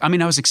being like,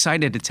 I was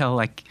excited to tell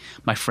like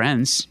my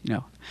friends,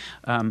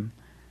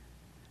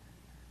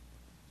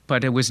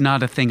 but it was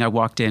not a thing I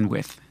walked in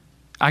with.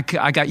 I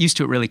got used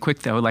to it really quick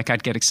though. Like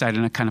I'd get excited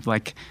and I'd kind of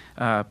like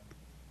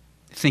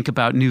think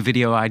about new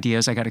video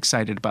ideas. I got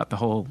excited about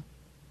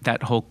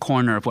that whole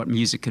corner of what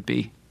music could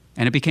be,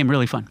 and it became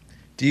really fun.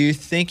 Do you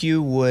think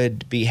you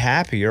would be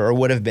happier, or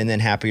would have been then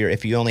happier,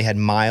 if you only had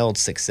mild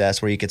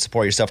success where you could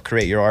support yourself,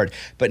 create your art,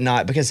 but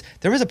not, because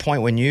there was a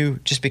point when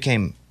you just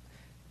became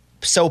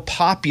so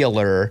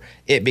popular,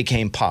 it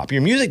became pop.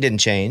 Your music didn't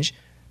change,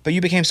 but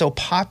you became so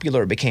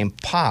popular, it became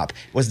pop.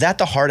 Was that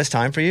the hardest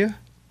time for you?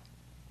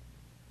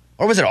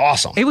 Or was it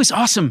awesome? It was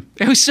awesome.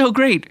 It was so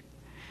great.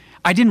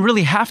 I didn't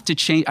really have to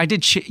change. I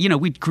did,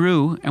 we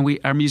grew and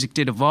our music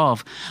did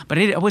evolve, but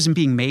I wasn't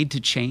being made to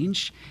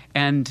change.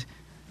 And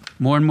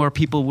more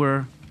people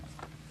were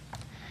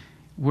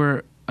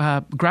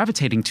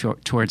gravitating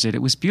towards it.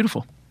 It was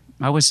beautiful.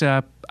 I was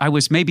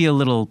maybe a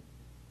little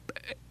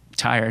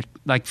tired,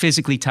 like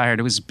physically tired.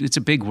 It's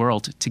a big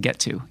world to get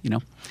to,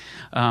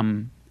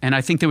 and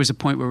I think there was a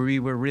point where we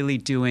were really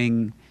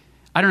doing,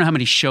 I don't know how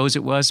many shows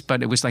it was,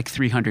 but it was like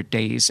 300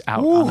 days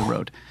out on the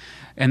road.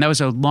 And that was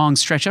a long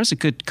stretch. That was a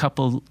good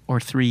couple or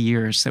 3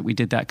 years that we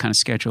did that kind of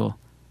schedule.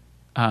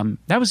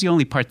 That was the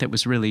only part that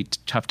was really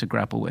tough to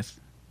grapple with.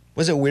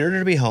 Was it weirder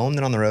to be home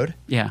than on the road?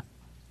 Yeah.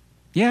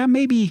 Yeah,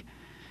 maybe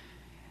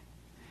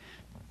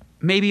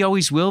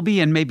always will be,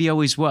 and maybe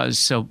always was.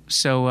 So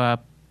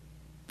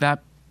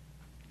that's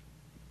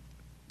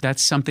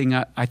something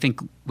I think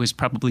was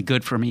probably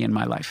good for me in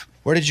my life.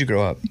 Where did you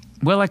grow up?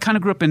 Well, I kind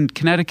of grew up in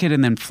Connecticut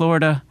and then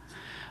Florida,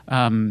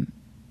 and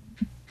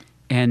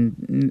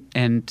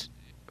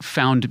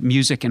found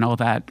music and all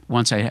that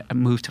once I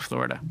moved to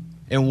Florida.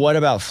 And what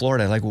about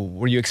Florida? Like,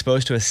 were you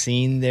exposed to a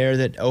scene there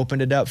that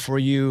opened it up for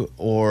you,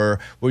 or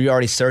were you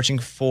already searching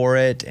for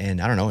it? And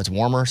I don't know, it's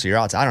warmer, so you're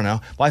out. I don't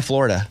know. Why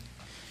Florida?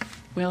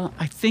 Well,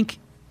 I think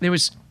there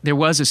was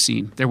a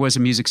scene. There was a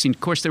music scene.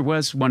 Of course, there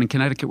was one in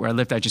Connecticut where I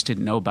lived. I just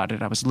didn't know about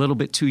it. I was a little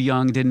bit too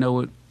young. Didn't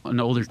know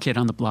an older kid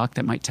on the block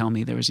that might tell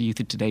me there was a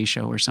Youth of Today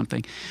show or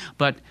something.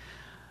 But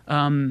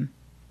when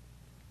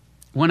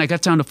I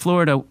got down to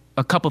Florida,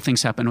 a couple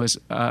things happened.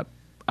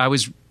 I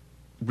was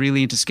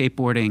really into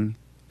skateboarding.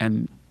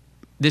 And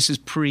this is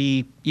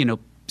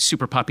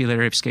super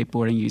popularity of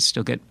skateboarding. You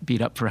still get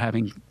beat up for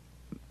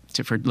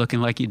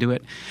looking like you do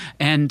it.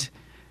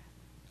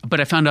 But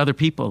I found other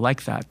people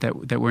like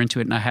that were into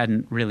it, and I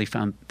hadn't really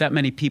found that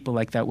many people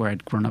like that where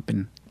I'd grown up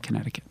in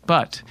Connecticut.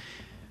 But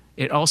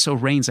it also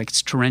rains, like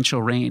it's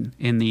torrential rain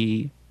in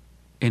the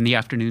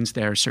afternoons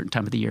there a certain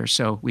time of the year.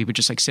 So we would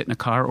just like sit in a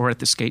car or at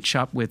the skate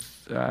shop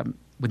with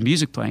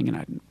music playing, and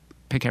I'd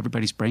pick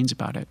everybody's brains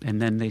about it.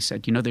 And then they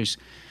said,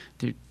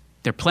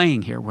 they're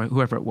playing here,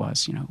 whoever it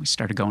was. We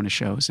started going to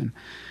shows. And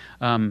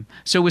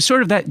so it was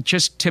sort of that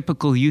just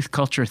typical youth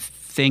culture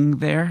thing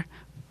there,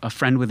 a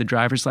friend with a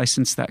driver's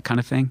license, that kind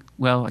of thing.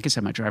 Well, I guess I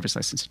had my driver's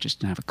license, I just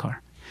didn't have a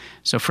car.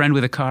 So friend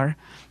with a car.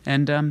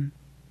 And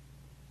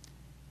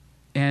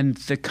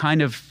the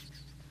kind of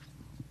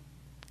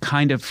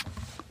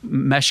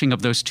meshing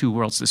of those two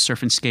worlds, the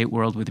surf and skate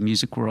world with the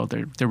music world,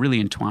 they're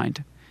really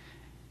entwined.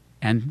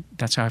 And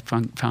that's how I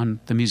found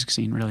the music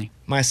scene, really.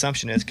 My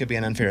assumption is, could be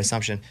an unfair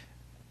assumption,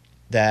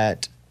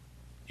 that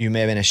you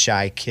may have been a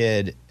shy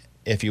kid.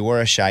 If you were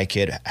a shy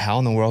kid, how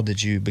in the world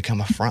did you become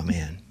a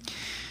frontman?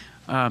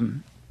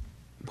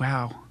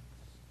 Wow.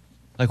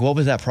 Like, what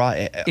was that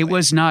It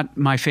was not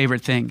my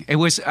favorite thing. It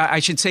was, I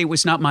should say, it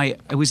was not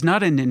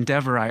an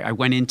endeavor I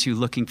went into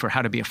looking for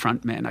how to be a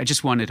frontman. I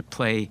just wanted to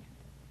play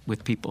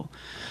with people.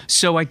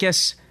 So I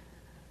guess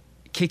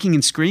kicking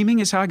and screaming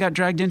is how I got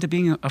dragged into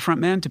being a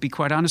frontman, to be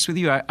quite honest with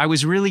you. I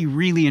was really,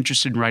 really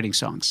interested in writing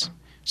songs.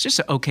 I was just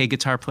an okay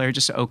guitar player,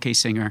 just an okay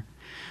singer.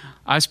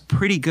 I was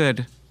pretty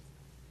good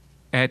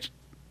at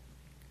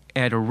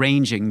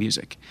arranging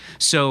music.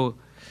 So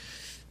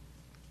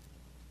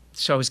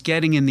I was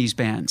getting in these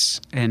bands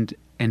and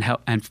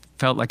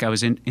felt like I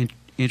was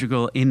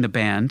integral in the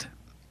band,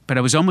 but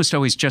I was almost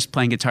always just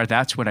playing guitar.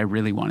 That's what I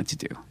really wanted to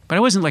do. But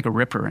I wasn't like a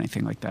ripper or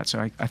anything like that. So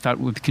I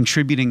thought with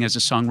contributing as a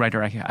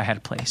songwriter, I had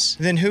a place.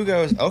 Then who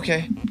goes,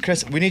 okay,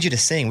 Chris, we need you to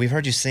sing. We've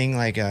heard you sing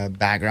like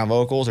background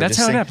vocals. Or That's just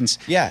how sing. it happens.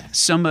 Yeah.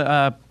 Some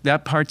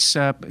that part's.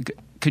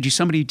 Could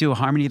somebody do a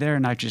harmony there,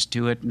 and I just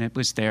do it, and it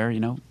was there,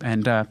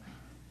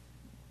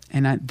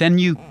 then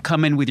you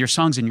come in with your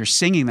songs and you're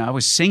singing them. I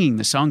was singing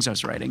the songs I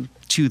was writing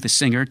to the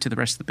singer, to the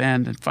rest of the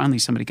band, and finally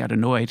somebody got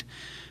annoyed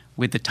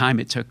with the time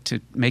it took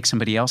to make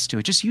somebody else do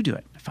it. Just you do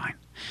it, fine.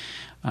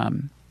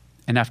 And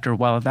after a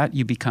while of that,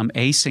 you become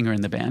a singer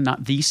in the band,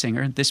 not the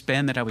singer. This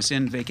band that I was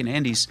in, Vacant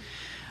Andy's,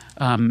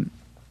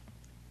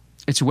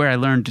 it's where I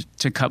learned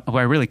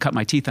where I really cut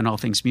my teeth on all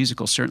things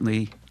musical,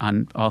 certainly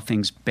on all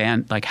things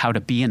band, like how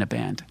to be in a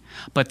band.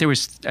 But there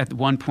was at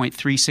one point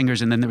 3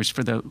 singers, and then there was,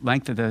 for the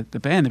length of the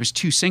band, there was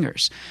 2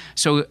 singers.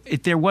 So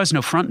there was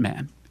no front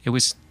man.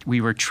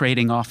 We were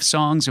trading off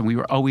songs, and we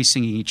were always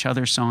singing on each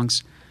other's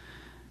songs,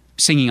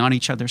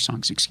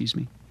 excuse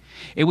me.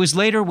 It was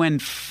later when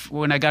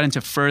I got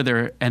into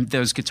Further, and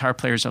those guitar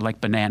players are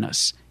like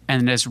bananas.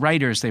 And as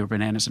writers, they were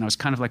bananas. And I was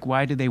kind of like,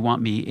 why do they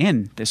want me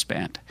in this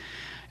band?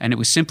 And it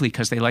was simply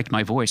because they liked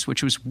my voice,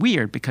 which was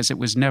weird because it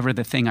was never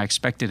the thing I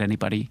expected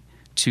anybody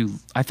to.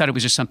 I thought it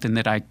was just something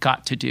that I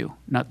got to do,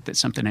 not that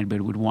something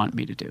anybody would want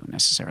me to do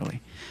necessarily.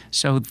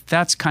 So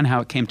that's kind of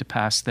how it came to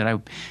pass that I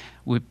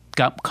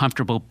got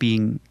comfortable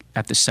being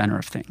at the center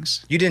of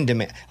things. You didn't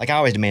demand, like I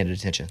always demanded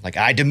attention. Like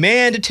I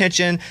demand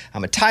attention.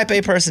 I'm a type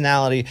A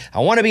personality.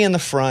 I want to be in the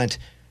front.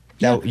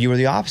 You were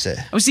the opposite.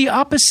 I was the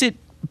opposite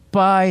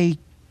by...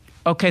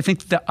 Okay, I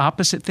think the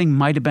opposite thing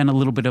might have been a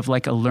little bit of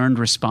like a learned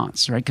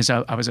response, right? Because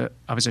I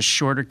was a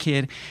shorter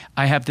kid.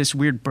 I have this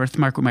weird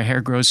birthmark where my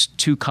hair grows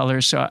 2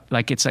 colors, so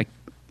it's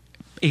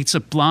a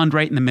blonde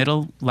right in the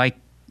middle,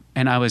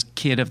 and I was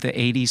kid of the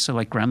 80s, so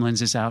like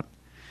Gremlins is out.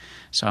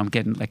 So I'm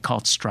getting like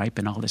called Stripe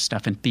and all this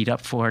stuff and beat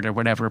up for it or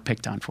whatever,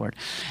 picked on for it.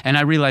 And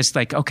I realized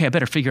like, okay, I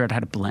better figure out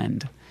how to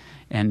blend.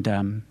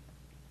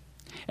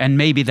 And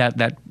maybe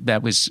that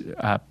was,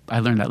 I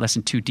learned that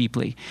lesson too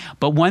deeply.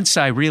 But once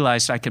I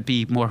realized I could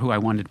be more who I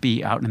wanted to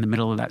be out in the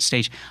middle of that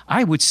stage,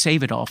 I would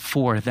save it all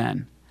for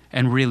then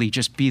and really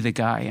just be the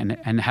guy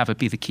and have it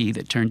be the key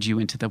that turned you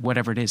into the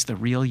whatever it is, the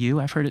real you.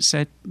 I've heard it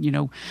said,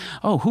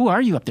 oh, who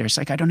are you up there? It's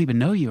like, I don't even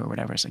know you or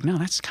whatever. It's like, no,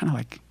 that's kind of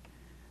like,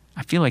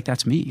 I feel like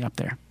that's me up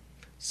there.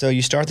 So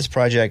you start this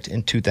project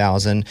in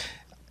 2000.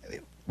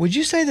 Would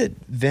you say that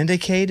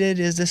Vindicated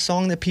is the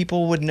song that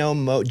people would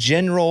know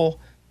general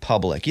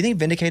public? You think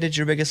Vindicated is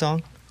your biggest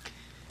song?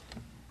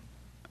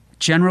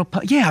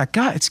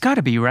 It's got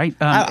to be, right?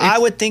 I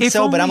would think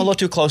so, but I'm a little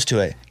too close to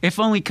it. If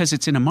only because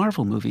it's in a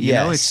Marvel movie.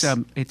 Yes.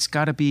 It's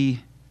got to be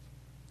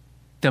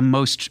the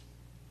most.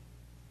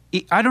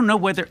 I don't know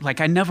whether,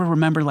 I never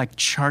remember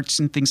charts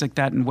and things like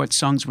that and what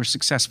songs were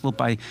successful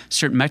by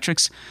certain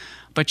metrics,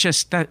 but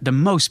just that the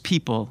most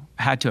people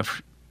had to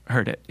have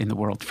heard it in the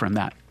world from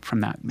that.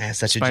 Man,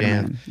 such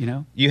Spider-Man, a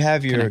jam. You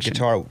have your connection.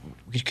 guitar.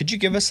 Could you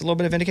give us a little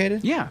bit of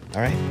Vindicated? Yeah.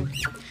 All right.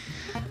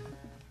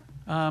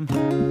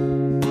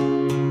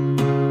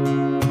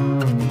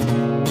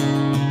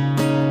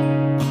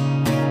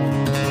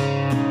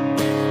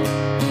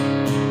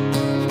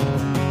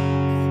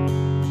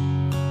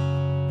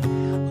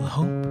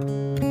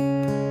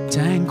 Hope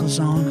dangles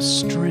on a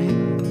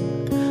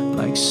string,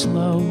 like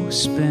slow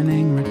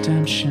spinning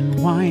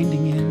redemption,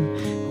 winding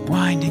in,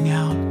 winding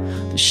out.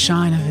 The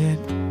shine of it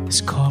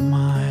has caught my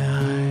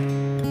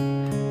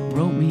eye,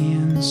 wrote me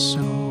in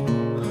so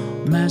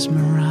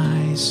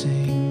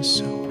mesmerizing,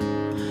 so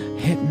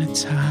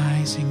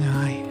hypnotizing.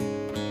 I am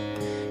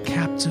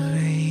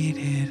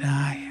captivated.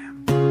 I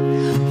am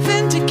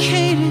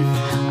vindicated.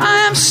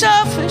 I am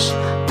selfish.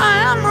 I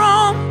am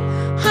wrong.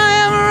 I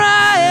am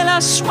right. I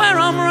swear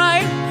I'm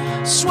right.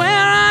 Swear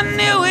I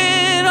knew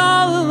it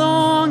all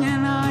along.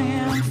 And I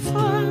am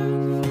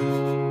flawed,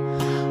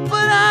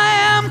 but I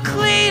am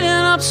cleaning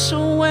up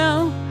so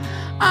well.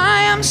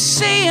 I am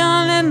seeing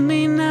in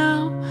me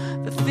now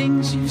the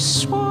things you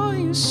swore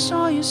you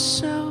saw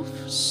yourself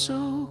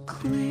so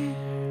clear.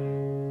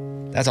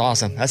 That's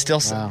awesome. That's still.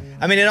 Wow.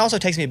 I mean, it also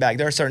takes me back.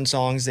 There are certain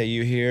songs that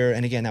you hear,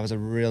 and again, that was a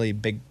really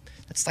big.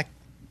 That's like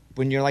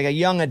when you're like a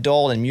young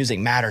adult and music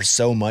matters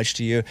so much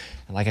to you.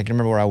 And I can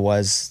remember where I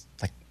was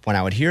when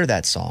I would hear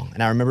that song,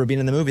 and I remember being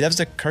in the movie. That was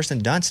the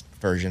Kirsten Dunst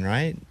version,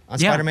 right? On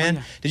Spider-Man.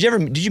 Yeah.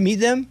 Did you meet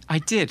them? I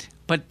did,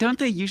 but don't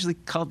they usually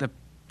call the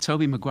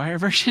Tobey Maguire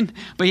version?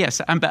 But yes,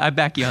 I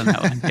back you on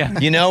that one. Yeah.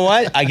 You know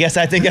what? I guess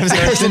I think that was the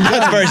Kirsten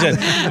Dunst version.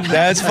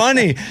 That's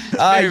funny.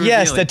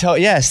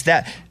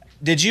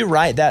 Did you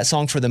write that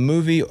song for the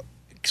movie?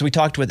 Because we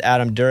talked with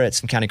Adam Duritz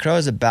from Counting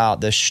Crows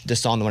about the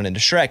song that went into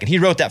Shrek, and he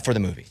wrote that for the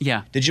movie.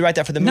 Yeah. Did you write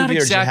that for the movie? Not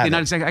exactly.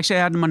 Not exactly. Actually,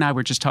 Adam and I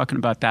were just talking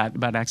about that,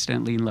 about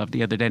Accidentally in Love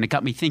the other day, and it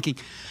got me thinking.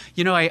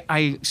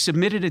 I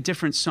submitted a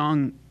different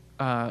song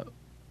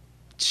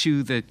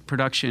to the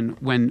production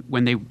when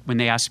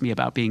they asked me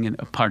about being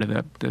a part of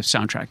the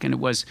soundtrack, and it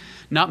was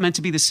not meant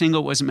to be the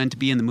single. It wasn't meant to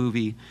be in the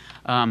movie,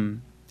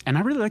 and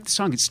I really liked the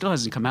song. It still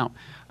hasn't come out.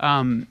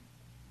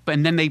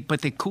 But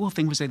the cool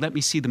thing was they let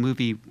me see the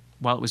movie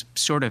while it was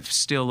sort of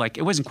still like,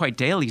 it wasn't quite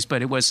dailies,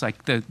 but it was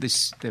like the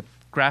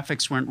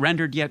graphics weren't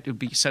rendered yet. It would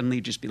be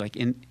suddenly just be like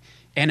in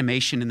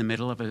animation in the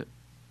middle of a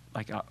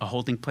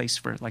holding place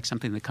for like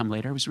something to come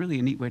later. It was really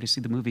a neat way to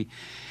see the movie.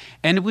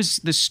 And it was,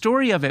 the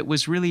story of it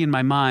was really in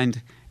my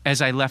mind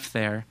as I left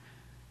there.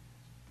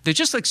 They're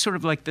just like sort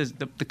of like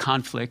the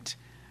conflict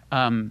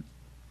of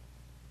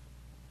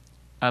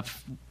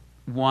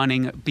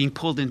being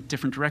pulled in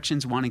different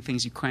directions, wanting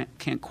things you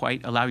can't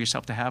quite allow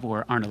yourself to have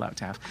or aren't allowed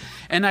to have.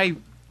 And I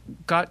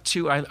got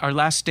to, our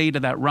last day to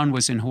that run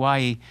was in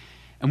Hawaii,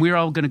 and we were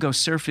all going to go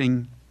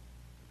surfing,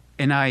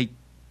 and I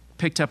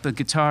picked up the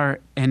guitar,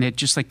 and it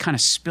just like kind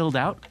of spilled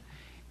out.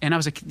 And I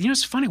was like,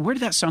 it's funny, where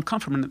did that song come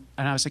from? And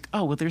I was like,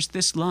 oh, well, there's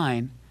this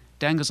line,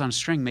 dangles on a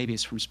string, maybe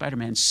it's from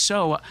Spider-Man.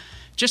 So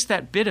just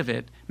that bit of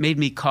it made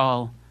me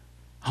call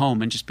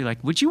home and just be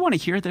like, would you want to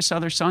hear this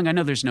other song? I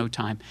know there's no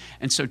time.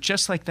 And so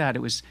just like that,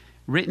 it was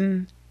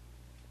written.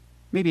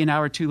 Maybe an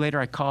hour or two later,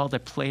 I called. I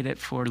played it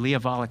for Leah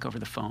Volek over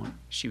the phone.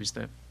 She was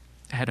the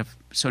head of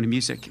Sony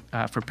Music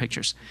for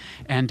pictures.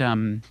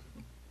 And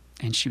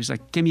she was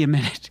like, give me a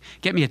minute.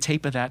 Get me a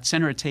tape of that.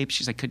 Send her a tape.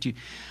 She's like, could you?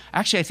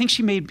 Actually, I think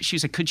she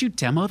was like, could you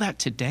demo that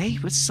today?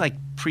 This is like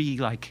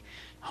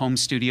home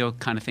studio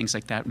kind of things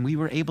like that. And we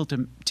were able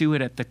to do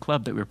it at the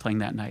club that we were playing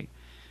that night.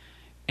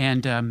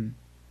 And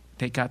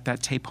they got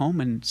that tape home,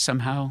 and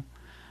somehow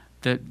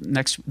they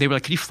were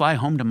like, could you fly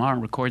home tomorrow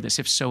and record this?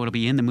 If so, it'll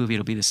be in the movie.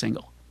 It'll be the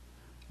single.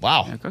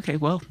 Wow. Like, okay,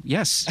 well,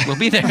 yes, we'll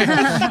be there.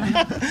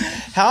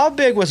 How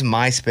big was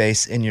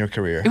MySpace in your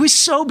career? It was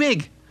so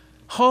big.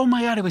 Oh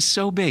my God, it was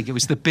so big. It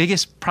was the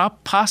biggest,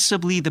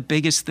 possibly the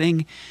biggest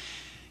thing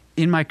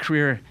in my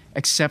career,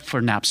 except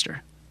for Napster.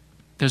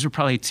 Those were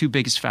probably two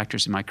biggest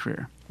factors in my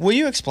career. Will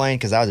you explain,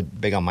 because I was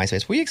big on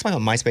MySpace, will you explain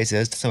what MySpace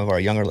is to some of our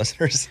younger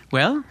listeners?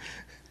 Well,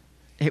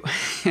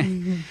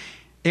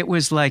 it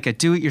was like a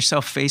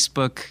do-it-yourself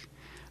Facebook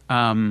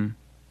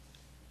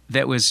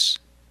that was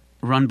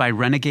run by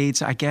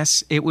renegades, I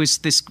guess. It's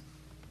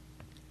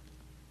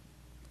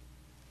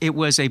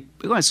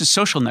a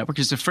social network.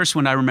 It's the first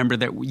one I remember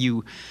that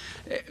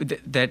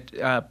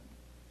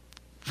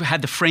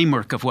had the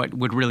framework of what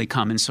would really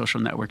come in social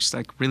networks.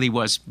 Like really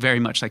was very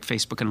much like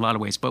Facebook in a lot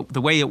of ways. But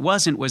the way it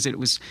wasn't was it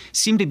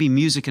seemed to be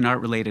music and art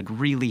related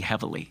really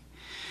heavily.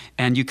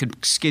 And you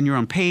could skin your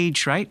own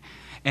page, right?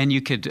 And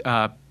you could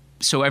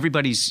so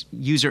everybody's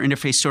user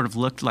interface sort of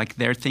looked like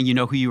their thing. You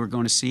know who you were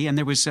going to see. And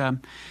there was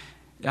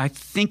I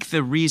think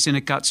the reason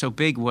it got so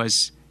big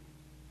was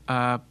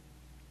that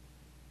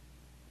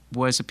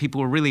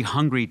people were really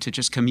hungry to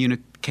just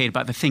communicate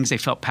about the things they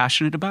felt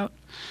passionate about,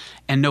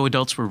 and no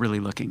adults were really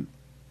looking.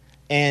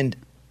 And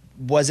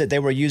was it they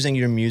were using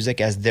your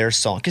music as their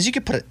song? Because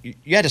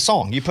you had a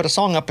song. You put a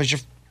song up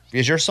as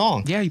your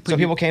song. Yeah. So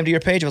people came to your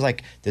page. It was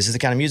like, this is the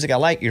kind of music I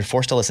like. You're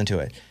forced to listen to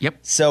it. Yep.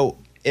 So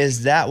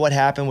is that what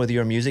happened with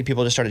your music?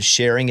 People just started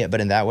sharing it,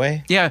 but in that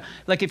way? Yeah.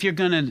 Like if we're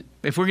gonna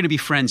be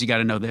friends, you got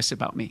to know this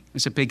about me.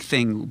 It's a big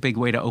thing, big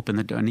way to open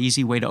the door, an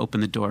easy way to open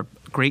the door.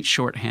 Great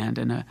shorthand,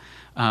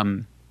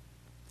 and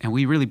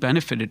we really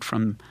benefited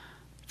from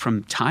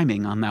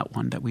timing on that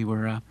one.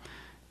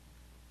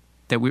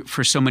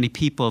 For so many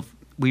people,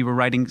 we were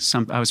writing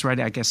I was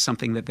writing, I guess,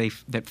 something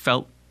that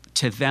felt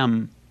to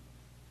them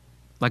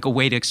like a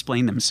way to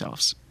explain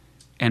themselves.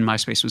 And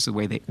MySpace was the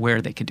way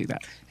where they could do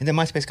that. And then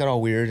MySpace got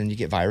all weird, and you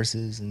get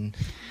viruses, and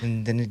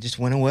then it just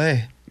went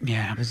away.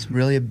 Yeah. It was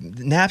really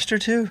Napster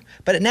too.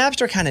 But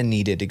Napster kind of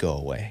needed to go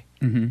away.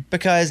 Mm-hmm.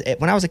 Because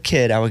when I was a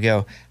kid, I would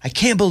go, I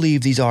can't believe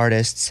these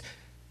artists,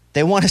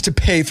 they want us to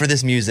pay for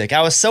this music.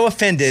 I was so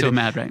offended. So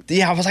mad, right?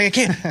 Yeah, I was like,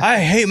 I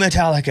hate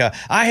Metallica.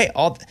 I hate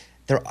all.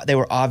 They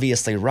were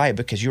obviously right,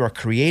 because you are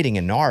creating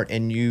an art,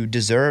 and you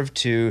deserve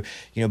to,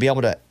 be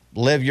able to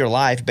live your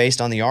life based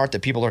on the art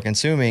that people are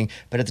consuming.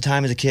 But at the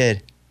time as a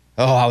kid,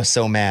 I was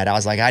so mad. I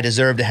was like, I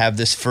deserve to have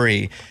this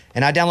free.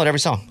 And I download every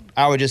song.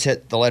 I would just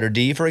hit the letter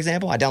D, for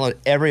example. I download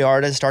every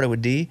artist started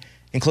with D,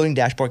 including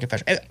Dashboard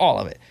Confessional, all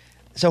of it.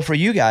 So for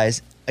you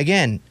guys,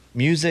 again,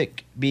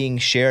 music being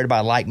shared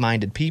by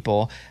like-minded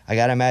people, I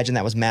got to imagine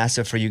that was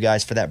massive for you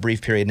guys for that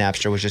brief period.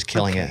 Napster was just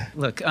killing it.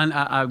 Look,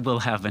 I will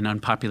have an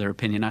unpopular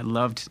opinion. I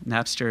loved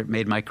Napster. It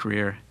made my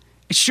career.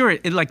 Sure,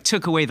 it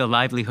took away the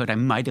livelihood I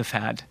might have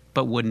had,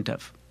 but wouldn't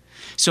have.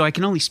 So I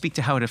can only speak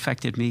to how it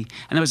affected me.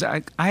 And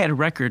I had a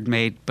record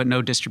made, but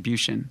no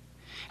distribution.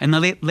 And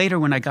later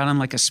when I got on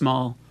like a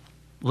small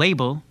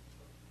label,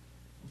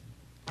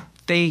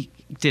 they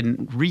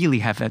didn't really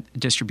have that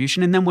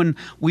distribution. And then when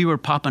we were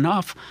popping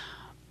off,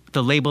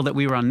 the label that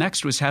we were on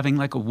next was having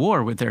like a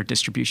war with their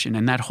distribution.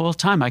 And that whole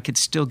time I could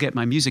still get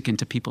my music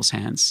into people's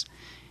hands.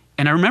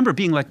 And I remember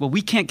being like, well,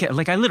 we can't get,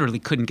 I literally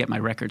couldn't get my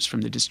records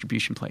from the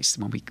distribution place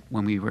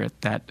when we were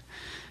at that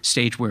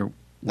stage where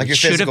we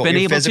should have been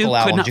able to,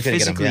 could not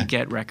physically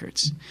get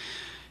records.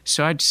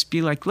 So I'd just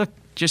be like, look,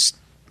 just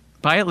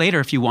buy it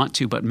later if you want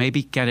to, but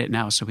maybe get it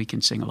now so we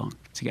can sing along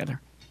together.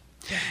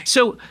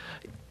 So,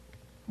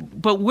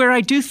 but where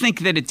I do think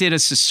that it did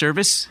us a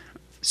service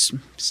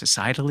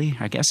societally,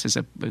 I guess,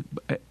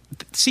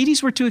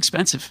 CDs were too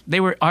expensive. They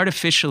were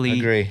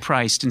artificially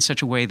priced in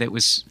such a way that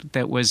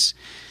was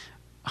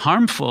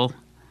harmful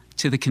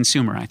to the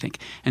consumer, I think.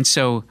 And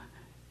so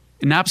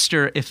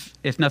Napster,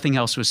 if nothing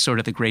else, was sort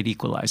of the great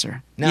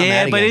equalizer.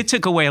 But it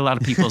took away a lot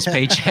of people's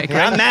paycheck.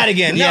 Right? I'm mad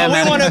again. We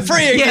want it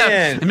free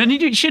again. I mean,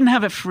 you shouldn't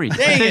have it free.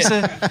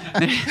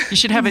 You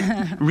should have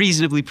it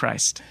reasonably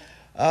priced.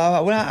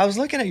 When I was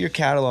looking at your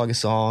catalog of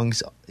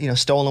songs,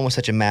 Stolen was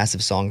such a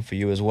massive song for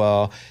you as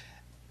well.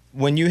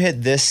 When you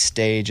hit this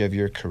stage of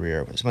your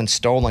career, was when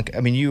Stolen,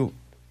 I mean,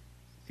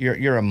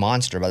 you're a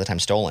monster by the time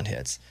Stolen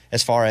hits,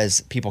 as far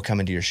as people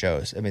coming to your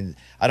shows. I mean,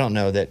 I don't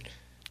know that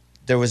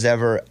there was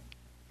ever,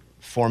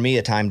 for me,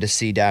 a time to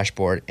see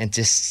Dashboard and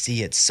just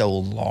see it so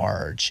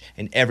large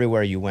and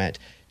everywhere you went.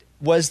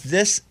 Was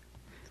this,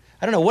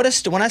 I don't know,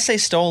 when I say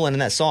Stolen in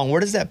that song,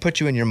 where does that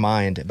put you in your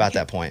mind about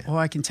that point? Oh,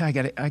 I can tell.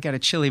 I got a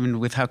chill even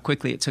with how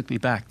quickly it took me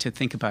back to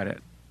think about it.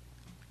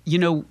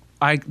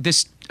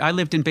 I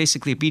lived in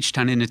basically a beach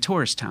town, in a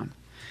tourist town.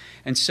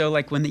 And so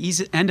like when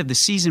the end of the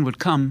season would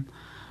come,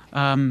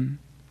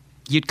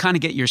 you'd kind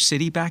of get your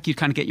city back, you'd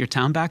kind of get your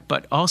town back,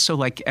 but also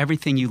like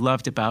everything you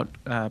loved about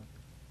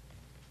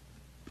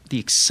the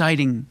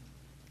exciting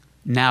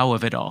now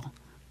of it all,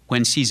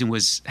 when season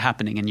was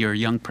happening and you're a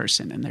young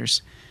person and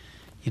there's,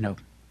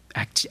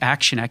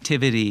 action,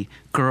 activity,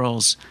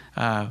 girls,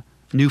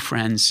 new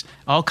friends,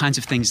 all kinds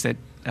of things that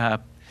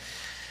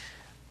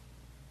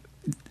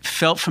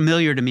felt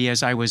familiar to me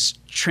as I was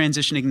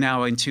transitioning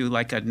now into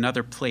like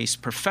another place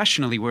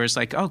professionally, where it's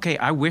like, okay,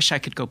 I wish I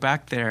could go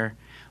back there,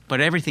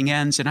 but everything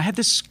ends. And I had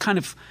this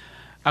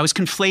I was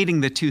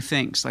conflating the two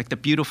things, like the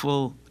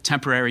beautiful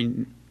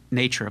temporary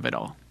nature of it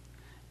all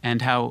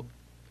and how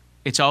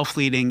it's all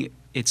fleeting,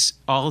 it's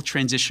all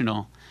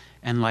transitional.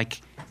 And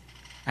like,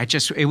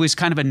 it was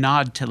kind of a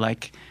nod to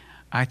like,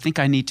 I think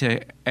I need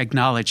to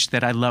acknowledge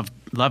that I love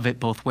it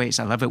both ways.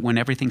 I love it when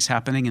everything's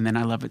happening, and then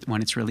I love it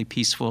when it's really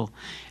peaceful.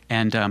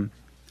 And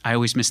I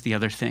always miss the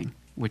other thing.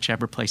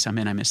 Whichever place I'm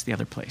in, I miss the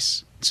other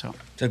place. So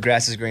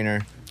grass is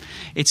greener.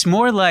 It's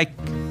more like,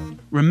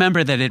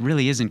 remember that it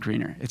really isn't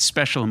greener. It's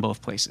special in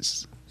both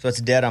places. So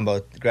it's dead on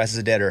both. The grass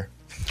is deader.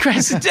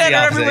 Grass is dead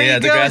everywhere you go.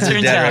 The grass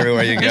is dead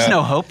everywhere you go. There's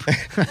no hope.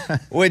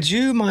 Would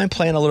you mind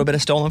playing a little bit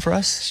of Stolen for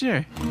us?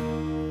 Sure.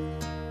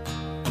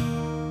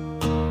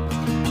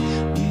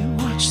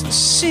 The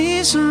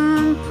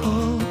season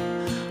pull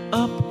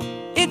up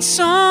its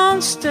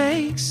own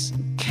stakes,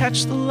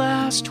 catch the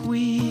last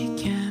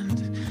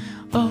weekend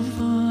of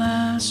the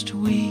last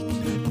week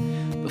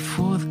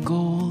before the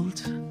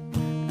gold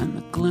and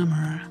the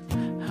glimmer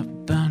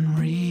have been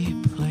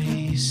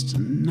replaced.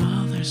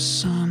 Another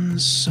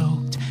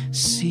sun-soaked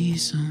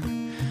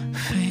season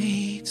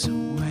fades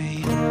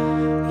away.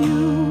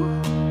 You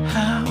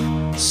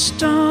have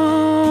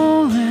stolen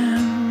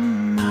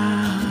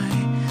my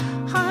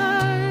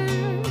heart.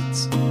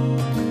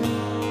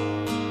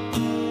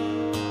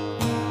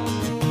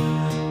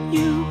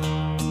 You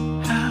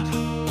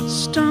have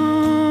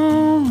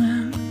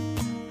stolen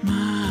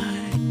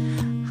my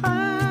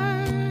heart.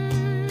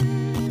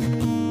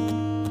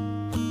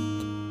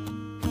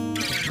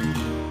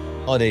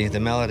 The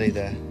melody,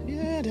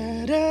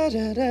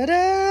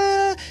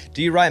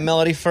 Do you write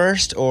melody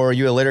first, or are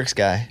you a lyrics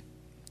guy? I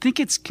think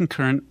it's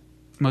concurrent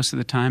most of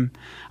the time.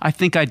 I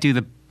think I do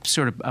the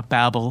sort of a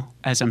babble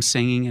as I'm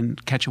singing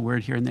and catch a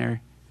word here and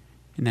there,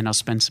 and then I'll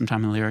spend some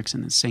time in lyrics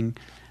and then sing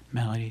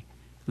melody,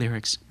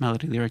 lyrics.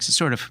 It's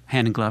sort of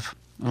hand in glove.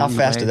 How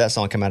fast did that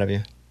song come out of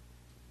you?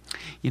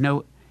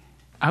 I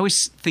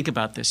always think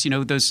about this.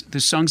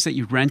 Those songs that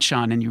you wrench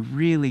on and you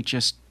really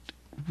just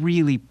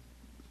really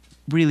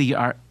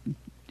are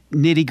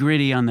nitty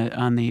gritty on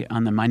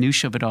the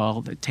minutia of it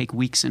all, that take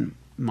weeks and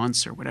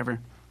months or whatever.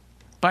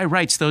 By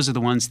rights, those are the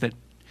ones that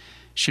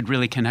should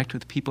really connect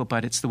with people,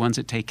 but it's the ones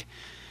that take,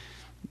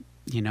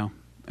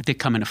 they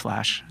come in a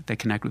flash. They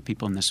connect with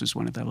people, and this was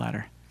one of the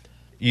latter.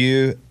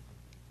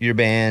 Your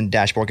band,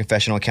 Dashboard,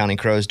 Confessional, Counting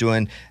Crows,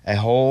 doing a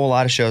whole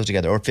lot of shows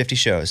together, or 50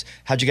 shows.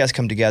 How'd you guys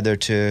come together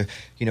to,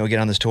 get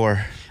on this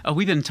tour? Oh,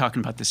 we've been talking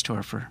about this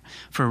tour for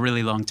a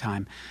really long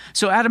time.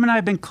 So Adam and I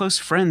have been close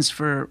friends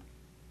for,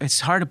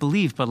 it's hard to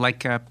believe, but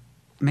like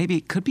maybe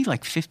it could be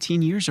like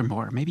 15 years or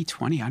more, maybe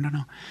 20, I don't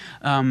know.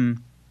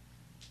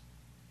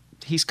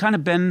 He's kind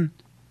of been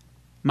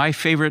my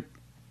favorite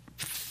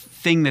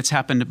thing that's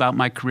happened about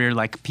my career,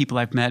 like people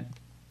I've met,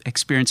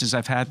 experiences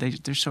I've had,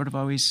 they're sort of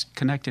always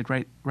connected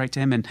right to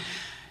him.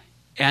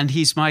 And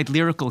he's my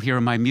lyrical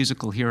hero, my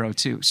musical hero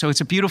too. So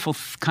it's a beautiful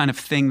kind of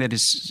thing that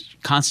is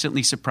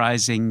constantly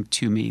surprising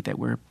to me that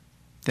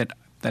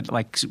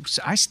like,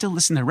 I still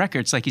listen to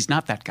records like he's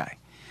not that guy.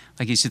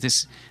 Like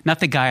he's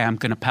not the guy I'm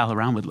going to pal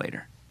around with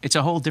later. It's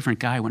a whole different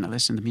guy when I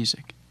listen to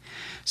music.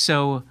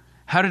 So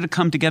how did it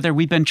come together?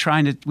 We've been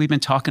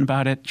talking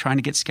about it, trying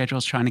to get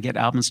schedules, trying to get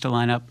albums to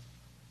line up.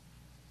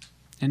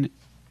 And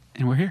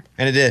we're here.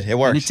 And it did. It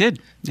worked. And it did.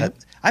 Yep.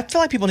 I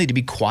feel like people need to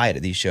be quiet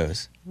at these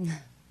shows.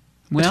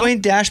 Well, between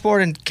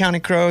Dashboard and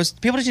Counting Crows,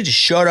 people just need to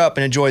shut up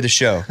and enjoy the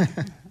show.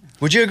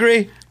 Would you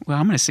agree? Well,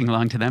 I'm going to sing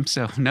along to them,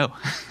 so no.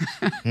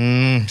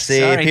 See,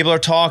 Sorry. people are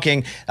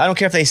talking. I don't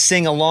care if they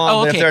sing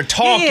along, but if they're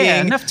talking.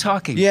 Yeah, enough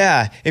talking.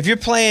 Yeah, if you're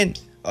playing,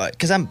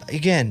 because I'm,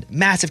 again,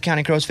 massive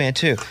Counting Crows fan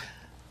too.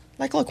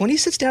 Like, look, when he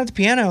sits down at the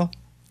piano.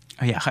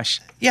 Oh, yeah,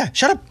 hush. Yeah,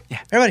 shut up. Yeah.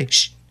 Everybody,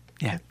 shh.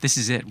 Yeah, this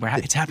is it.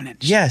 It's happening.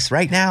 Yes,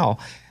 right now.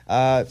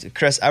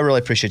 Chris, I really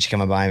appreciate you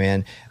coming by,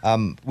 man.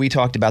 We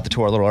talked about the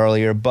tour a little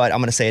earlier, but I'm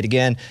going to say it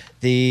again.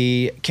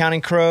 The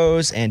Counting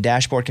Crows and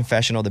Dashboard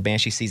Confessional, the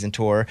Banshee Season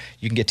Tour,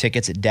 you can get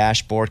tickets at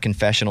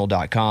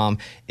dashboardconfessional.com.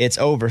 It's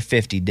over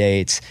 50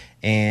 dates,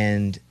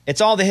 and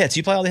it's all the hits.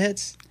 You play all the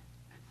hits?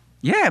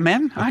 Yeah,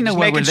 man. I know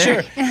why we're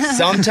there. Sure.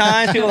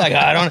 Sometimes people are like,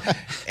 I don't.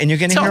 And you're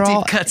going to hear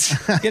all cuts.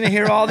 You're going to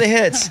hear all the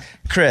hits.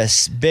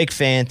 Chris, big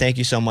fan. Thank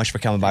you so much for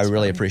coming by. We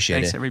really appreciate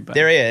it. Thanks, everybody.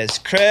 There he is.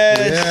 Chris.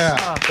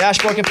 Yeah.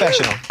 Dashboard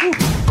Confessional.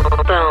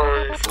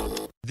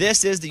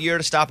 This is the year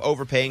to stop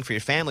overpaying for your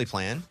family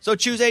plan. So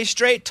choose a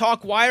straight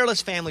talk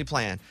wireless family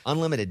plan.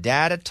 Unlimited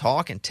data,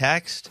 talk, and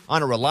text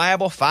on a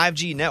reliable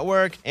 5G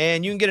network.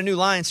 And you can get a new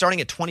line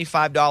starting at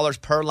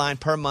 $25 per line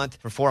per month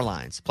for 4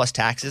 lines, plus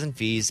taxes and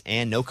fees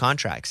and no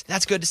contracts.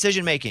 That's good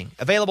decision making.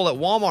 Available at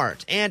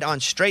Walmart and on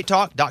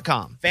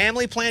straighttalk.com.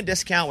 Family plan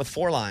discount with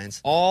 4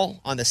 lines, all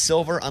on the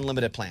Silver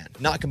Unlimited plan.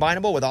 Not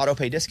combinable with auto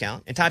pay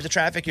discount. In times of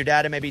traffic, your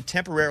data may be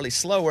temporarily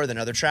slower than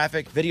other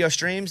traffic. Video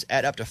streams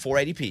at up to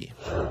 480p.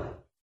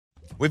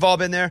 We've all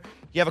been there.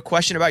 You have a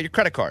question about your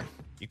credit card.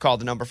 You call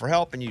the number for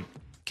help and you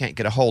can't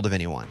get a hold of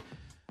anyone.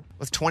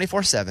 With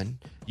 24/7,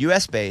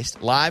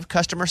 U.S.-based live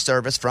customer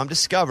service from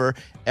Discover,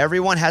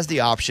 everyone has the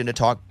option to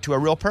talk to a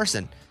real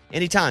person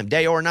anytime,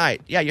 day or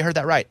night. Yeah, you heard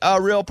that right.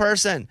 A real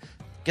person.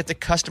 Get the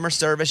customer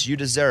service you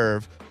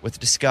deserve with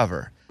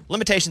Discover.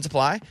 Limitations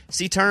apply.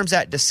 See terms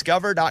at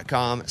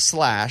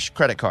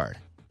discover.com/credit card.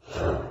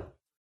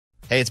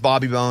 Hey, it's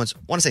Bobby Bones.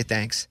 Want to say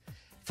thanks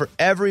for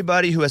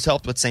everybody who has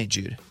helped with St.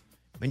 Jude.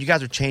 I mean, you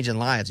guys are changing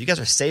lives. You guys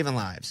are saving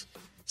lives.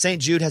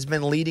 St. Jude has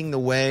been leading the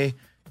way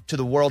to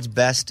the world's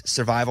best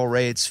survival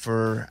rates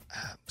for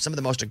some of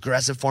the most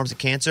aggressive forms of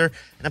cancer.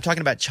 And I'm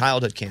talking about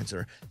childhood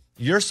cancer.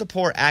 Your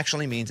support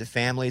actually means that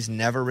families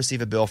never receive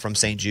a bill from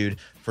St. Jude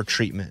for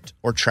treatment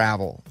or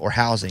travel or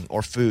housing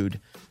or food.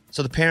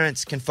 So the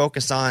parents can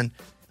focus on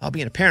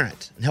being a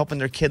parent and helping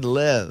their kid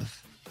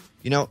live.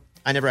 You know,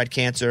 I never had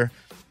cancer,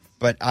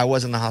 but I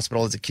was in the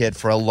hospital as a kid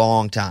for a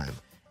long time.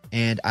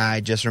 And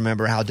I just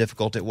remember how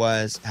difficult it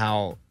was,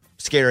 how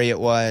scary it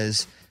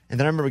was. And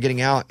then I remember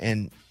getting out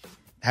and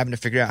having to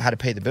figure out how to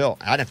pay the bill.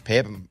 I didn't have to pay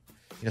it,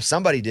 but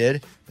somebody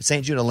did. But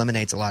St. Jude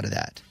eliminates a lot of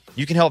that.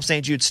 You can help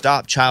St. Jude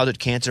stop childhood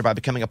cancer by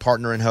becoming a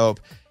partner in hope.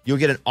 You'll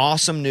get an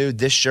awesome new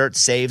This Shirt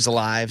Saves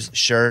Lives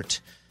shirt.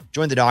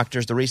 Join the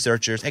doctors, the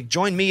researchers. Hey,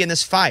 join me in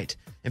this fight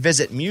and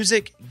visit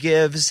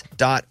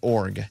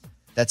musicgives.org.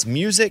 That's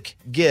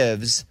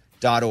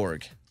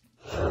musicgives.org.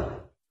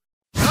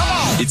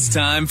 It's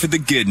time for the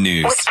good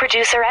news. With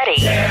producer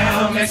Eddie.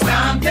 Tell me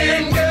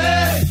something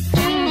good.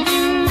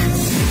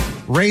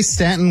 Ray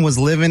Stanton was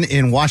living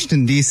in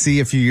Washington, D.C.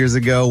 a few years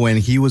ago when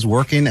he was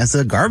working as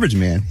a garbage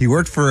man. He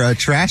worked for a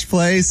trash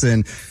place,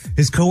 and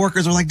his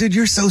coworkers were like, dude,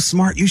 you're so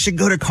smart. You should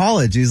go to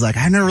college. He's like,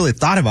 I never really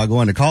thought about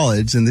going to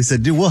college. And they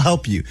said, dude, we'll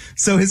help you.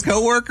 So his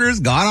coworkers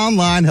got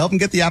online, helped him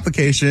get the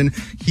application.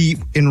 He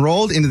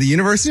enrolled into the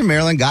University of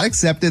Maryland, got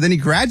accepted. Then he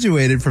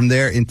graduated from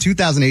there in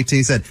 2018.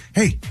 He said,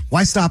 hey,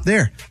 why stop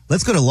there?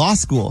 Let's go to law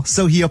school.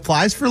 So he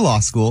applies for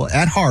law school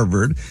at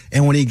Harvard.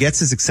 And when he gets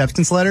his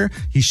acceptance letter,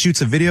 he shoots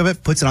a video of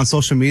it, puts it on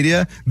social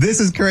media. This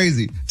is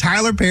crazy.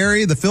 Tyler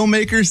Perry, the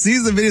filmmaker,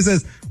 sees the video and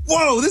says,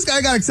 whoa, this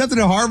guy got accepted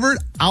to Harvard.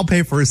 I'll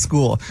pay for his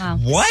school. Wow.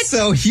 What?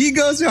 So he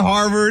goes to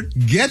Harvard,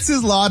 gets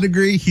his law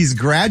degree. He's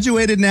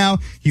graduated now.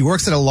 He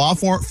works at a law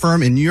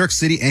firm in New York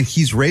City, and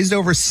he's raised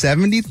over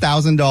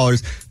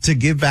 $70,000 to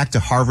give back to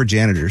Harvard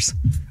janitors.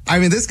 I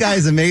mean, this guy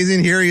is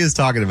amazing. Here he is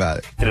talking about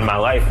it. In my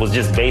life was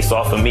just based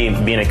off of me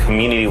being a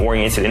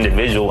community-oriented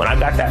individual, and I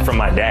got that from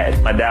my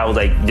dad. My dad was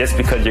like, just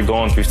because you're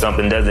going through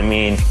something doesn't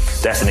mean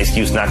that's an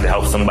excuse not to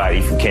help somebody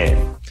if you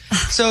can.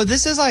 So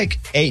this is like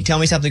 8 Tell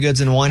Me Something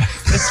Goods in one.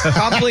 This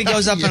probably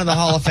goes up into the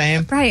Hall of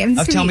Fame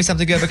of Tell Me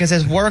Something Good, because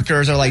his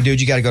workers are like,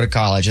 dude, you got to go to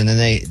college. And then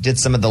they did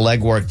some of the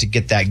legwork to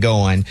get that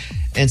going.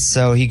 And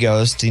so he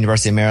goes to the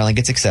University of Maryland,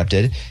 gets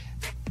accepted,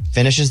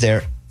 finishes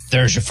there.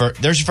 There's your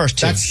first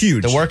 2. That's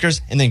huge. The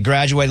workers, and then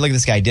graduated. Look at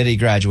this guy. He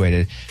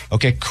graduated.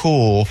 Okay,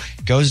 cool.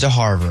 Goes to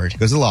Harvard.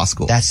 Goes to law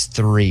school. That's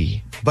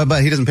 3. But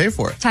he doesn't pay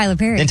for it. Tyler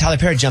Perry. Then Tyler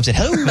Perry jumps in.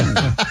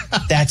 Oh,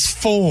 that's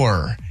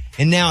 4.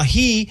 And now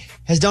he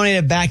has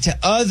donated back to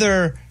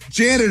other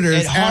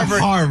janitors at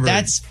Harvard.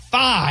 That's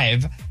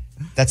 5.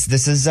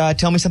 This is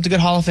Tell Me Something Good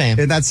Hall of Fame.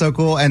 And that's so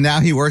cool. And now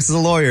he works as a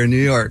lawyer in New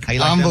York. How you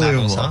like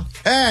Unbelievable. them apples,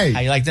 huh? Hey.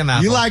 How you like them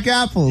apples? You like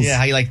apples. Yeah,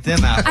 how you like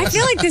them apples? I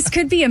feel like this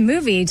could be a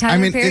movie.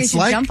 Tyler Perry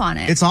should jump on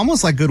it. It's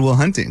almost like Good Will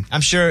Hunting.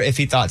 I'm sure if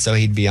he thought so,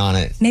 he'd be on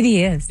it. Maybe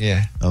he is.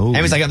 Yeah. Oh. And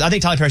he's like, I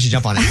think Tyler Perry should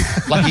jump on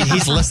it. Like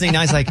he's listening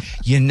now. He's like,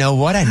 you know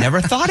what? I never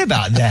thought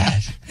about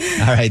that.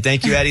 All right.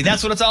 Thank you, Eddie.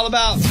 That's what it's all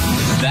about.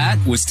 That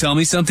was Tell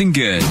Me Something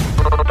Good.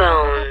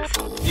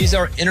 These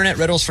are internet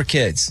riddles for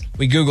kids.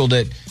 We Googled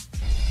it.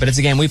 but it's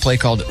a game we play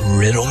called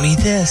Riddle Me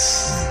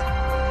This.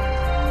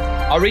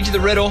 I'll read you the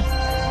riddle.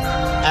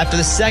 After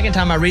the second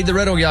time I read the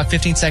riddle, you'll have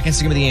 15 seconds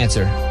to give me the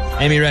answer.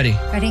 Amy, ready?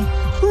 Ready?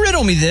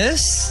 Riddle me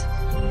this.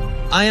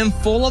 I am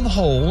full of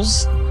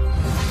holes,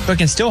 but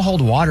can still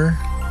hold water.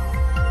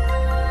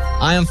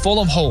 I am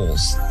full of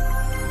holes,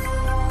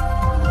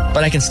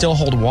 but I can still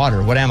hold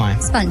water. What am I?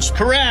 Sponge.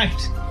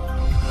 Correct.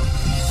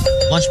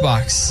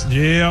 Lunchbox.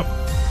 Yep.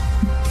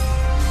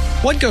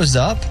 What goes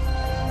up,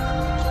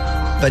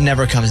 but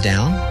never comes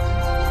down?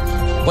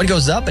 What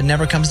goes up, but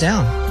never comes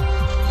down?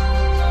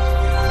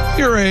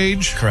 Your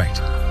age. Correct.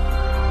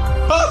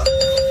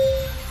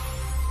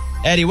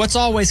 Eddie, what's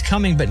always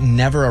coming but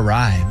never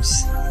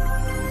arrives?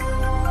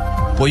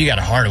 Well, you got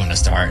a hard one to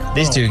start.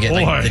 These two get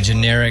like the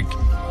generic.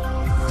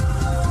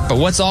 But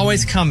what's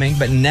always coming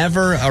but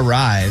never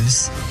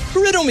arrives?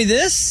 Riddle me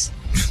this.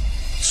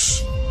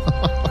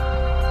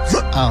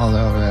 I don't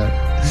know, man.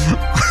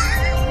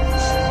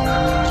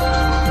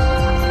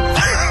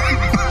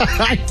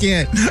 I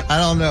can't. I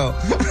don't know.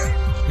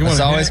 What's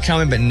always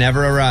coming but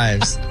never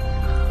arrives?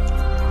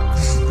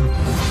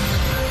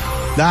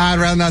 Nah, I'd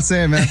rather not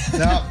say it, man.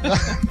 No.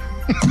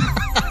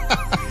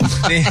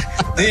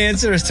 The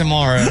answer is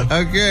tomorrow.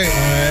 Okay.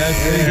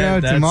 There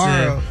you go,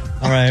 tomorrow.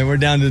 All right, we're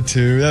down to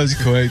 2. That was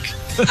quick.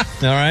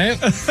 All right.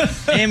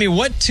 Amy,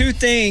 what 2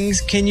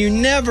 things can you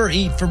never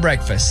eat for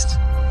breakfast?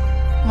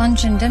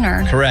 Lunch and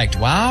dinner. Correct.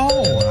 Wow.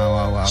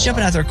 Wow.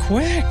 Jumping out there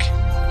quick.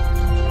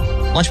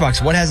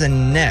 Lunchbox, what has a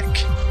neck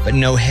but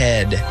no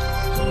head?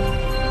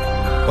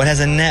 What has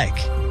a neck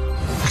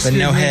but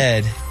no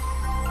head?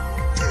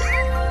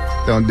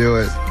 Don't do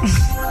it.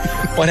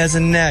 What has a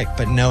neck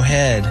but no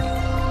head?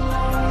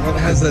 What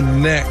has a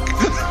neck?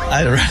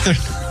 I'd rather.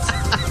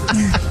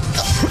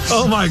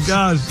 Oh my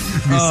gosh.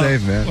 Be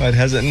safe, man. What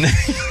has a neck?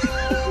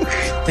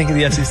 Think of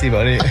the FCC,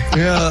 buddy.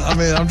 Yeah, I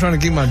mean, I'm trying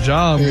to keep my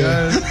job,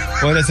 guys.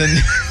 What is a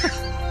neck?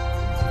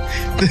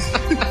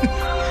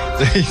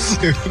 3,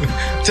 2,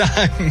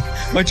 time.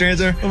 What's your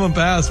answer? I'm a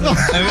pass, man.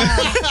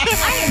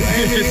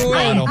 It's a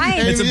bottle.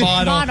 It's a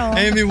bottle.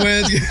 Amy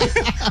wins. Good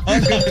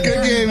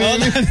game,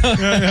 Amy. Good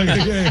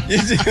game.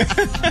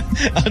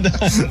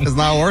 It's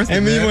not worth it,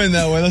 Amy, man. you win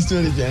that one. Let's do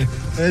it again.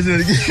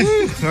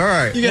 All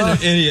right. You guys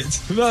are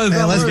idiots. No,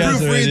 Hey, let's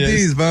proofread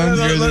these,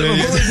 Bones. Before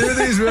we do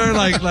these, we're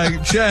like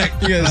check.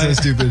 You guys are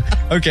so stupid.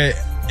 Okay,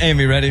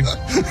 Amy, ready?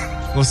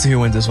 We'll see who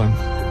wins this one.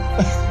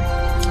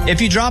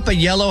 If you drop a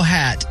yellow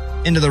hat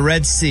into the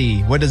Red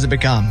Sea, what does it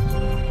become?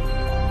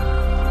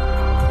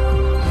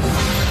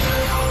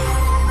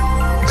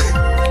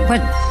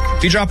 What?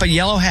 If you drop a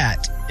yellow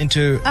hat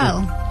into...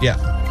 Oh. Yeah.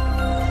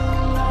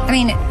 I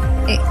mean,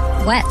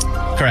 wet.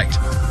 Correct.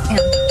 Yeah.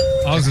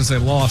 I was going to say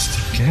lost.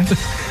 Okay.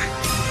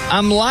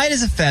 I'm light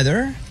as a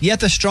feather, yet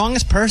the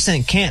strongest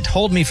person can't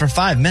hold me for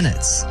 5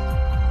 minutes.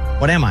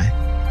 What am I?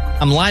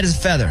 I'm light as a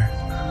feather,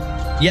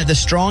 yet the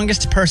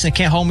strongest person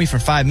can't hold me for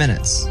 5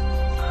 minutes.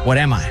 What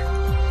am I?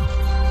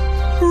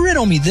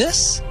 Riddle me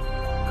this.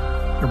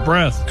 Your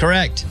breath.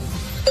 Correct.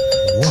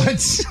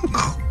 What?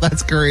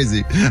 That's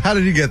crazy. How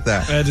did you get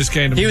that? That just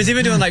came to me. He was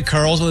even doing like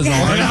curls with his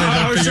arms.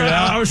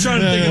 I was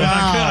trying to think of what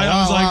I could.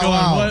 I was like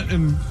going, what?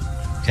 And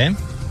Okay.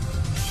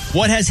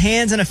 What has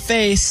hands and a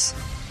face,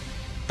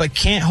 but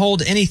can't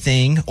hold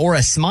anything or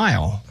a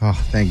smile? Oh,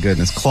 thank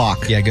goodness.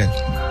 Clock. Yeah, good.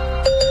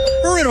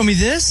 Riddle me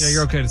this. yeah,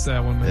 you're okay to say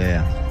that one, man.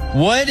 Yeah.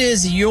 What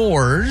is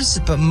yours,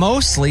 but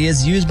mostly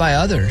is used by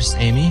others,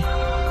 Amy?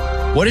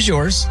 What is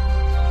yours,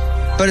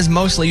 but is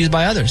mostly used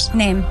by others?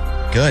 Name.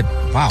 Good.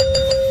 Wow.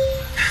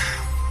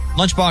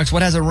 Lunchbox,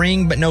 what has a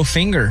ring but no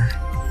finger?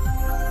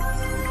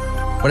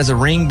 What has a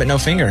ring but no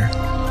finger?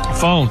 A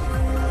phone.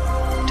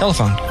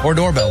 Telephone or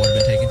doorbell would have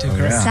been taken too,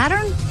 correct? yeah.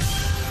 Saturn?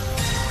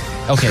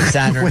 Okay,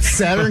 Saturn. Would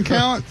Saturn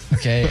count?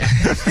 Okay.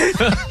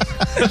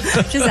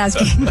 Just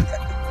asking.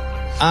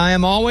 I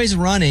am always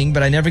running,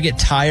 but I never get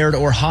tired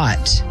or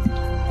hot.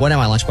 What am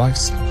I,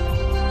 Lunchbox?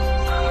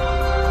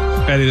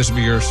 Eddie, this would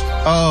be yours.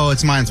 Oh,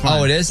 it's mine. It's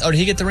mine. Oh, it is? Oh, did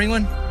he get the ring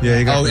one? Yeah,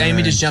 you got Oh, the Amy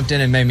ring. just jumped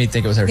in and made me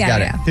think it was hers. Yeah,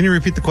 Got yeah. it. Can you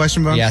repeat the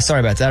question, Bones? Yeah, sorry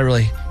about that. I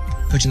really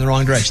put you in the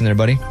wrong direction there,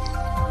 buddy.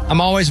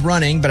 I'm always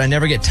running, but I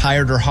never get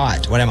tired or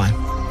hot. What am I?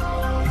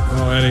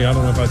 Oh, Eddie, I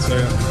don't know if I'd say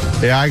it.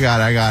 Yeah, I got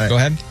it. Go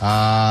ahead.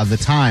 The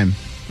time.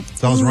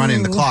 So I was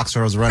running. The clock, so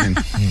I was running.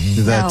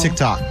 The No.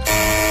 TikTok.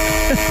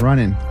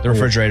 Running. The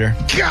refrigerator.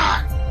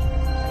 God.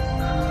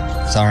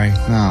 Sorry.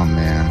 Oh,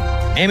 man.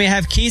 Amy, I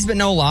have keys but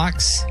no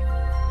locks.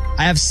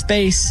 I have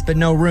space but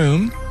no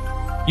room.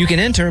 You can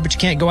enter, but you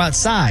can't go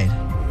outside.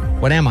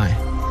 What am I?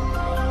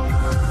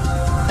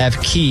 I have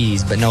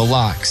keys but no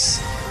locks.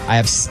 I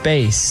have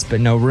space but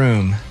no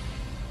room.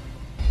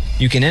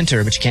 You can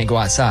enter, but you can't go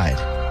outside.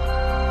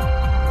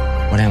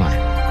 What am I?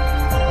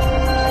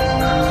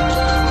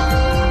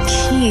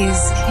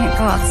 Keys. Can't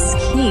go out.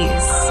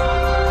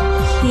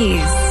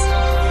 Keys.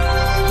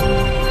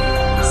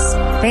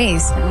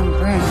 Space, but no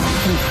room.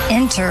 You can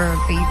enter,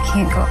 but you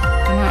can't go.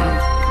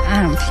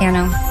 I don't know.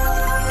 Piano.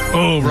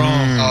 Oh,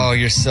 wrong. Oh,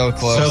 you're so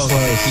close. So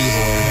close.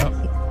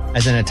 Keyboard.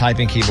 As in a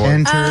typing keyboard.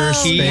 Enter,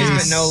 Keys,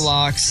 space. but no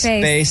locks.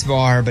 Space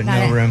bar, but Got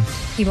no it. room.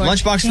 Keyboard.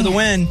 Lunchbox for the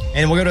win.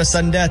 And we'll go to a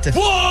sudden death.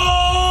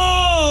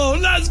 Whoa!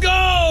 Let's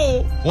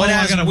go! What I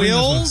has gotta win this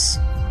wheels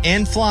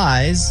and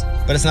flies,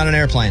 but it's not an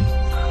airplane?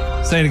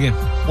 Say it again.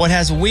 What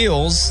has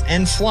wheels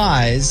and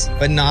flies,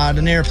 but not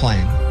an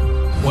airplane?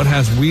 What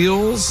has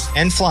wheels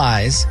and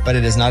flies, but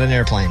it is not an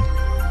airplane?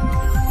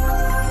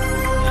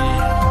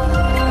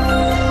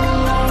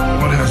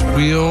 What has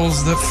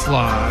wheels that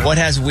fly? What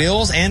has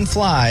wheels and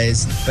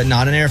flies, but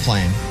not an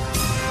airplane?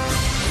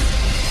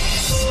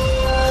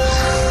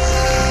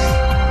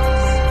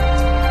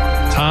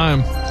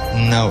 Time.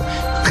 No.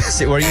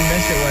 See, where you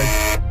missed it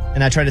was,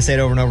 and I tried to say it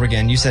over and over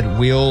again. You said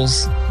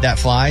wheels that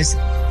flies.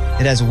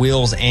 It has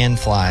wheels and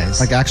flies.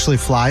 Like actually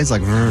flies?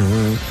 Like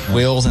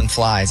wheels and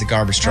flies, a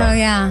garbage truck. Oh,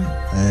 yeah.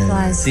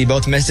 Flies. See, you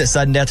both missed it.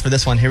 Sudden death for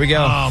this one. Here we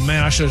go. Oh,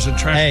 man, I should have said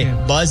trash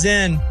can. Buzz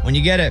in when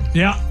you get it.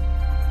 Yeah.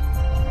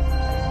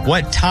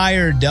 What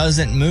tire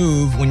doesn't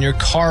move when your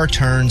car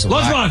turns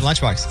Lunchbox.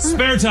 Lunchbox.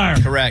 Spare tire.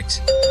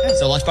 Correct.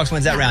 So Lunchbox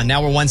wins that round.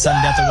 Now we're one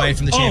sudden death away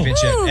from the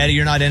championship. Woo. Eddie,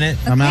 you're not in it.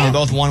 I'm out. We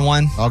both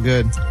 1-1. All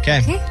good.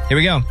 Okay. Here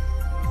we go.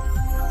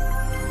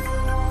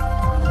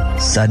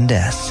 Sudden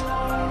death.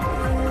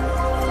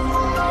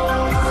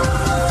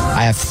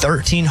 I have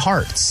 13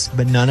 hearts,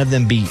 but none of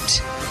them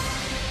beat.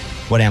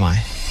 What am I?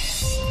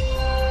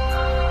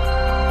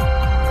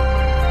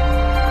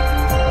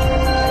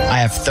 I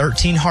have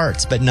 13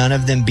 hearts, but none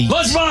of them beat.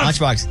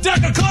 Lunchbox. Deck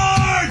of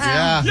cards.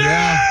 Yeah.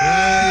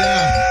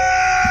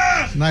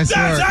 Nice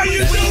That's work. how you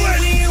do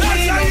it.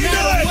 That's how you do it.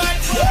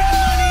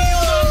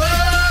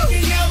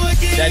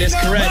 That is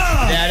correct.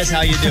 That is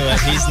how you do it.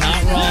 He's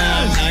not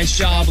wrong. Nice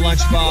job,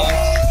 Lunchbox.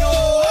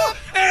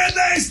 And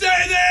they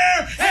stay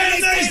there.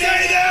 And they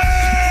stay there.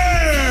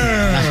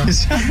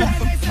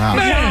 Wow.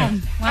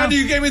 Man, after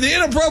you gave me the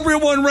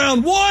inappropriate one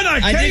round one, I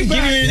I came didn't give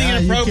you back. anything Yeah,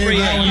 you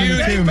inappropriate. came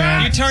back too,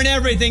 man. You turn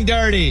everything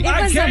dirty. It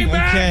I was came a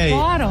back. Okay.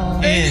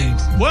 bottle. End.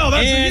 Well,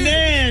 that's End.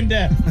 End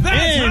End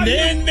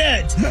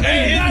it.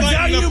 Hey, that's Button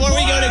how you before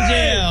we go to play.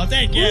 jail.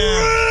 Thank you.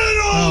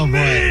 Oh,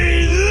 boy.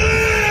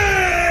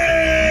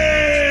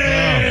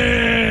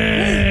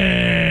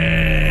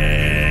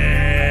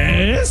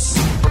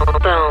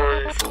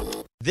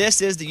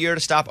 This is the year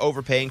to stop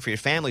overpaying for your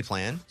family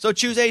plan. So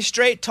choose a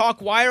straight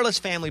talk wireless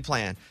family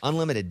plan.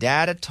 Unlimited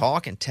data,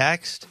 talk, and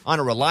text on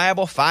a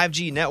reliable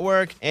 5G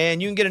network.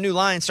 And you can get a new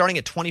line starting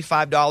at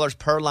 $25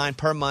 per line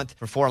per month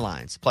for 4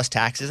 lines, plus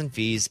taxes and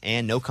fees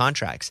and no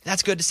contracts.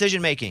 That's good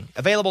decision making.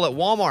 Available at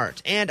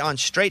Walmart and on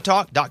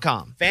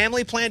straighttalk.com.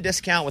 Family plan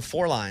discount with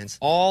 4 lines,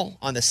 all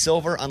on the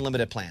Silver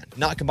Unlimited plan.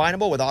 Not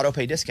combinable with auto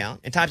pay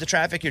discount. In times of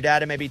traffic, your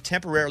data may be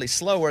temporarily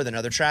slower than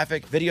other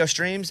traffic. Video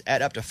streams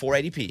at up to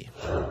 480p.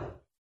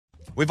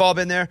 We've all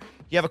been there.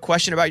 You have a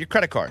question about your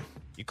credit card.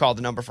 You call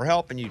the number for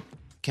help and you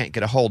can't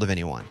get a hold of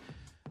anyone.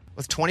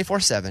 With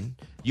 24/7,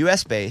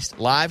 US-based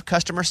live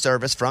customer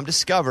service from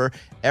Discover,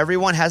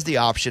 everyone has the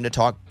option to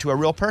talk to a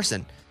real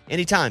person.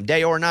 Anytime,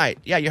 day or night.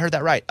 Yeah, you heard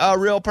that right. A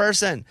real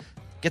person.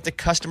 Get the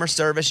customer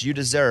service you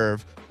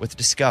deserve with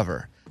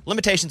Discover.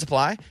 Limitations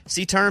apply.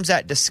 See terms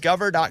at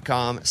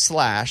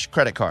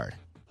discover.com/credit card.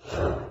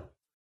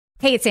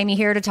 Hey, it's Amy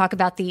here to talk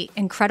about the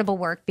incredible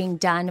work being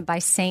done by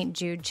St.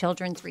 Jude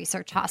Children's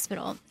Research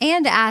Hospital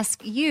and to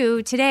ask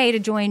you today to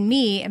join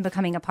me in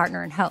becoming a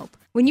partner in hope.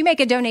 When you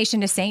make a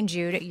donation to St.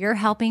 Jude, you're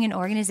helping an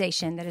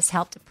organization that has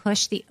helped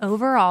push the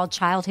overall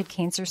childhood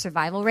cancer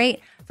survival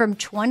rate from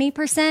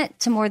 20%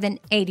 to more than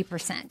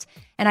 80%.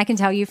 And I can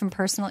tell you from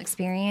personal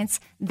experience,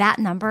 that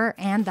number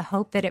and the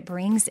hope that it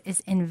brings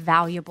is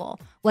invaluable.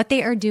 What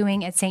they are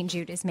doing at St.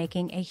 Jude is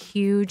making a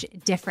huge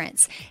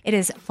difference. It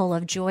is full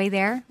of joy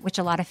there, which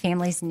a lot of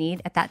families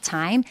need at that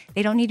time.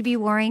 They don't need to be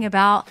worrying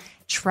about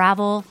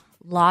travel,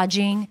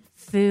 lodging,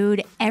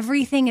 food.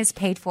 Everything is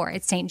paid for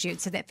at St.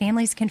 Jude so that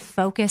families can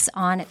focus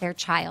on their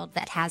child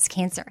that has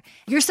cancer.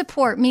 Your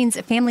support means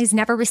families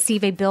never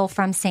receive a bill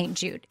from St.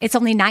 Jude. It's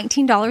only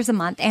 $19 a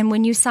month, and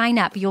when you sign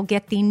up, you'll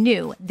get the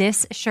new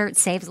This Shirt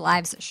Saves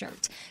Lives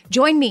shirt.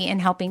 Join me in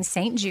helping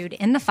St. Jude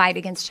in the fight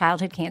against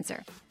childhood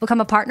cancer.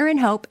 Become a partner in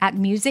hope at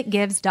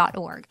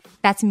musicgives.org.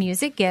 That's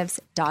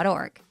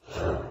musicgives.org.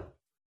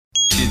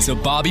 It's a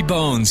Bobby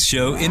Bones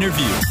Show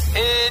interview.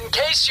 In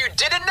case you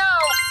didn't know,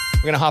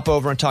 we're going to hop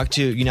over and talk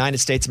to United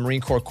States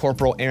Marine Corps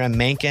Corporal Aaron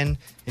Mankin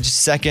in just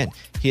a second.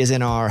 He is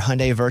in our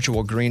Hyundai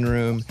virtual green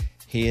room.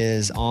 He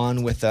is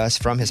on with us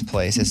from his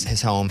place,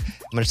 his home. I'm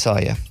going to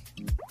tell you,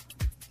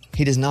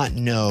 he does not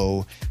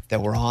know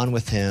that we're on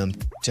with him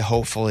to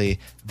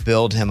hopefully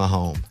build him a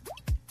home.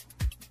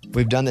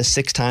 We've done this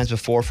 6 times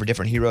before for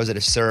different heroes that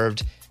have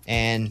served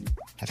and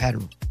have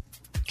had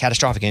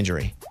catastrophic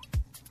injury.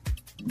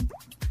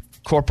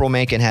 Corporal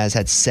Mankin has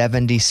had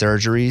 70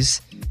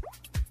 surgeries.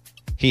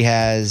 He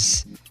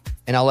has,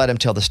 and I'll let him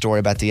tell the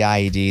story about the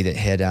IED that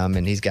hit him,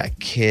 and he's got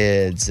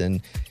kids, and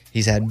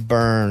he's had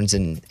burns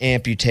and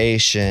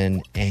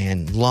amputation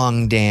and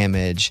lung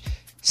damage,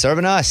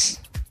 serving us,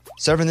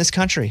 serving this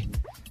country.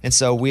 And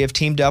so we have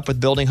teamed up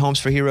with Building Homes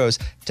for Heroes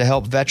to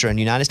help veteran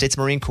United States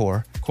Marine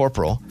Corps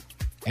Corporal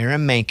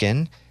Aaron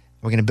Mankin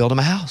We're going to build him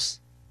a house.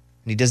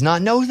 And he does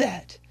not know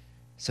that.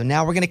 So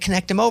now we're going to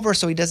connect him over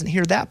so he doesn't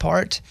hear that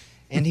part.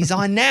 And he's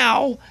on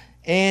now.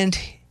 And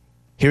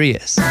here he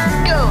is.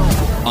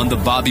 On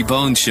the Bobby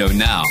Bones Show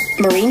now.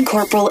 Marine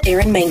Corporal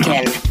Aaron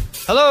Mankin.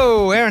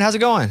 Hello, Aaron. How's it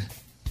going?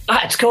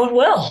 It's going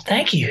well.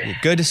 Thank you.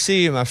 Good to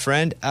see you, my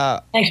friend.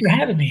 Thanks for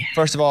having me.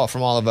 First of all,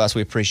 from all of us,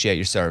 we appreciate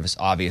your service,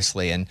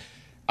 obviously. And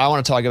I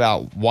want to talk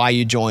about why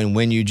you joined,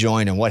 when you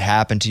joined, and what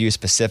happened to you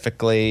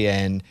specifically.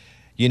 And,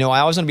 you know,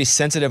 I always want to be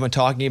sensitive when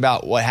talking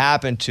about what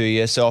happened to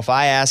you. So if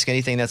I ask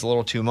anything that's a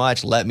little too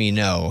much, let me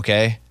know,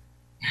 okay?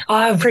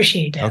 I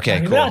appreciate that. Okay,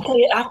 cool. But I'll tell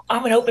you,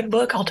 I'm an open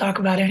book. I'll talk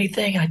about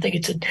anything. I think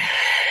it's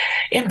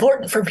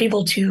important for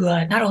people to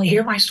not only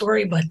hear my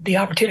story, but the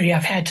opportunity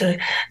I've had to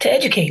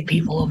educate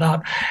people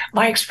about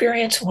my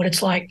experience and what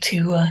it's like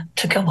to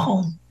come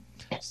home.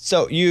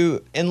 So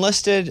you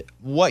enlisted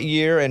what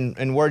year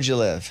and where'd you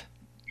live?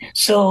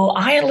 So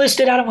I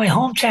enlisted out of my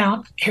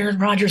hometown here in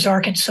Rogers,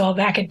 Arkansas,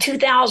 back in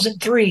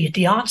 2003 at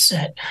the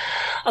onset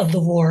of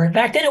the war. And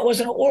back then it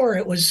wasn't a war.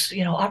 It was,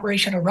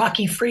 Operation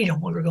Iraqi Freedom.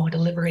 We were going to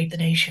liberate the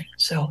nation.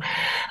 So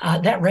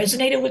that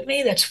resonated with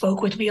me. That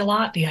spoke with me a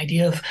lot. The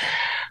idea of,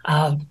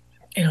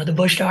 the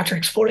Bush doctrine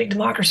exporting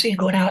democracy and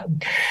going out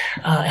and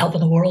helping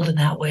the world in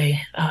that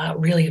way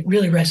really,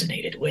 really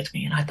resonated with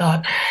me. And I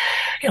thought,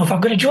 if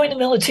I'm going to join the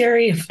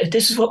military, if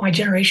this is what my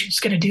generation's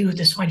going to do, if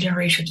this is my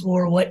generation's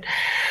war, what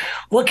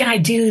can I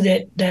do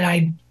that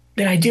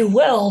I do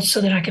well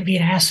so that I can be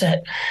an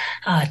asset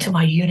to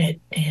my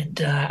unit? And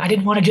I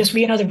didn't want to just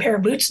be another pair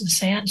of boots in the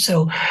sand.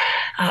 So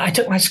I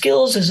took my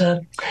skills as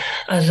a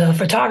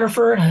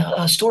photographer and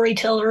a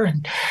storyteller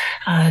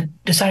and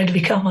decided to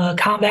become a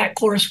combat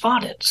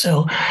correspondent.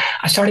 So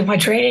I started my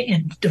training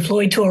and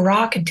deployed to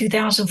Iraq in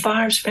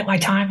 2005, spent my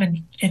time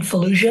in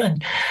Fallujah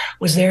and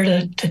was there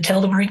to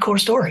tell the Marine Corps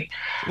story.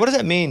 What does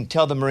that mean,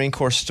 tell the Marine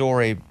Corps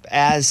story,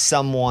 as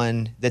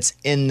someone that's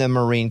in the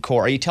Marine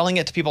Corps? Are you telling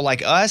it to people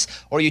like us,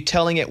 or are you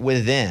telling it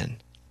within?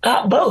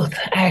 Both,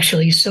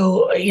 actually.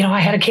 So, I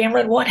had a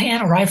camera in one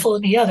hand, a rifle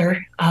in the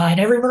other, and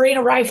every Marine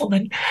a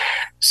rifleman.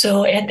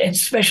 So, and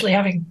especially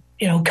having,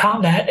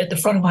 combat at the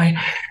front of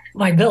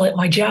my billet,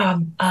 my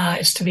job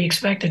is to be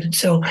expected. And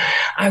so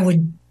I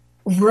would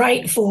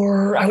write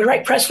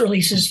press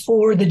releases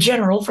for the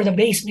General, for the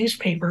base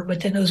newspaper,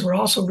 but then those were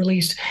also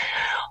released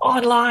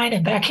online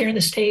and back here in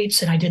the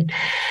States. And I did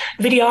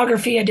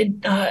videography. I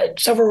did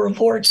several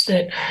reports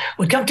that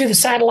would come through the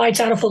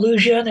satellites out of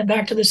Fallujah and then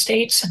back to the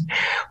States and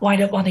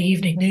wind up on the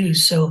evening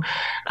news. So,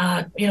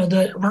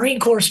 the Marine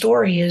Corps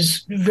story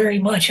is very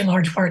much in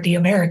large part the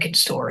American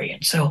story.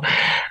 And so,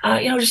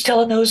 just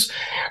telling those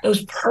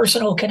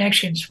personal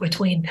connections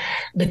between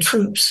the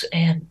troops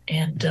and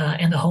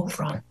the home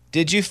front.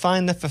 Did you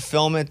find the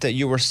fulfillment that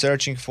you were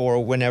searching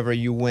for whenever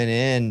you went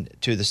in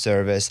to the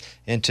service,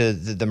 into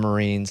the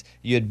Marines?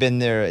 You had been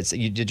there,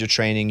 you did your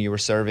training, you were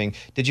serving.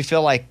 Did you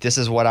feel like this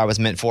is what I was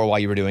meant for while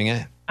you were doing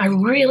it? I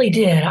really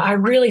did. I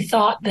really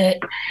thought that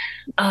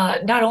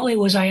not only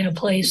was I in a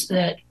place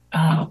that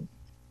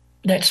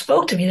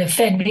spoke to me, that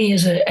fed me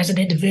as an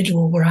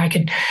individual, where I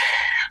could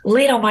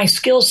lean on my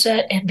skill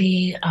set and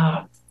be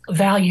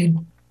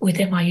valued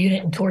within my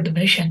unit and toward the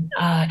mission.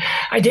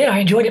 I did. I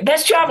enjoyed it.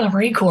 Best job in the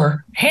Marine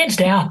Corps, hands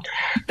down.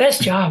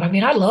 Best job. I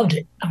mean, I loved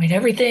it. I mean,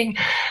 everything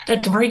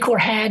that the Marine Corps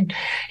had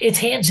its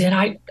hands in,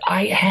 I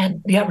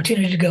had the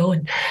opportunity to go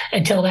and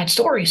tell that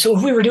story. So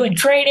if we were doing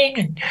training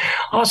and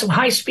awesome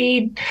high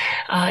speed,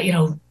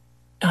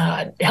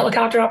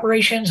 helicopter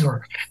operations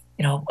or,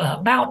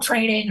 mount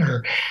training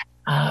or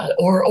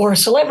a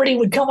celebrity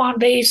would come on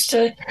base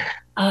to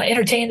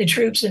entertain the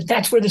troops, if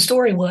that's where the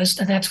story was,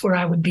 then that's where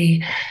I would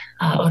be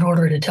in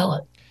order to tell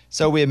it.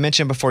 So we had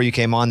mentioned before you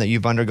came on that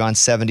you've undergone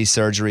 70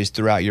 surgeries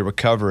throughout your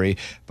recovery,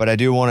 but I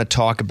do want to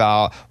talk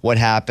about what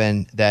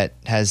happened that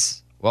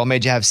has,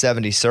 made you have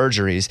 70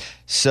 surgeries.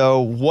 So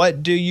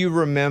what do you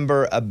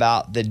remember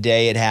about the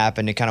day it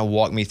happened, and kind of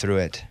walk me through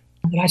it?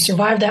 When I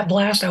survived that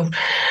blast, I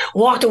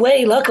walked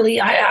away.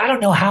 Luckily, I don't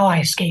know how I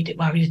escaped it,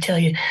 Bobby, to tell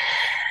you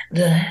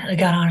the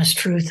God honest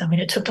truth. I mean,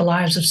 it took the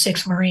lives of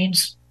 6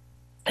 Marines.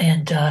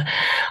 And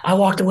I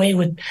walked away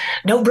with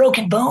no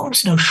broken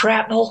bones, no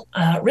shrapnel,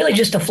 really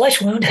just a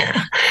flesh wound.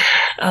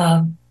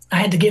 I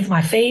had to give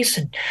my face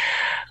and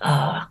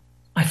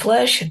my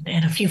flesh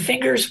and a few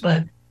fingers,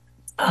 but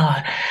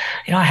I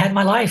had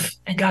my life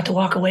and got to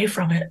walk away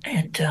from it.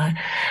 And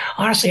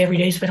honestly, every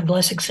day's been a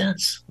blessing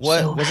since.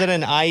 Was it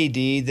an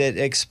IED that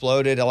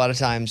exploded? A lot of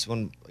times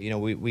when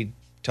we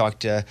talk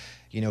to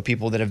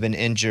people that have been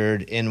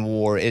injured in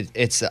war,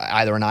 it's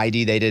either an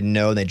IED they didn't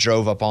know they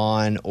drove up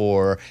on,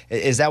 or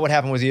is that what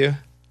happened with you?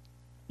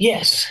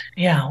 Yes.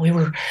 Yeah. We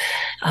were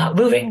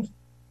moving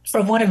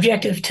from one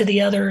objective to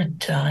the other,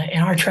 and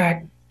our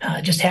track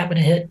just happened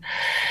to hit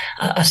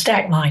a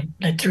stack mine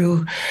that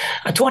threw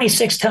a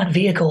 26-ton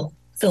vehicle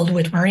filled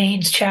with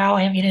Marines, chow,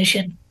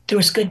 ammunition, threw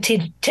us good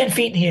 10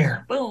 feet in the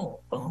air. Boom,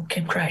 boom,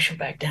 came crashing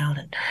back down.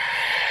 And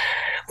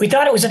we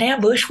thought it was an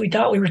ambush. We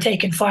thought we were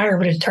taking fire,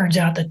 but it turns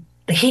out that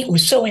the heat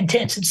was so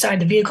intense inside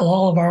the vehicle,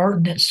 all of our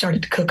ordnance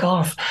started to cook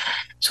off.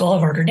 So all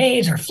of our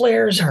grenades, our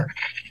flares, our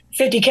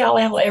 50 cal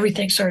ammo,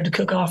 everything started to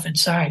cook off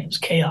inside. It was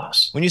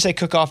chaos. When you say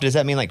cook off, does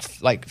that mean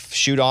like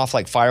shoot off,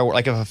 like firework,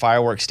 like if a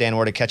fireworks stand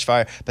were to catch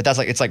fire? But that's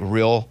like, it's like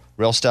real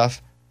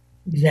stuff?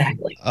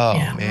 Exactly. Oh,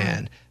 yeah.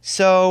 man.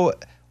 So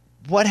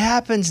what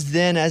happens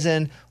then, as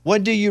in,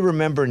 what do you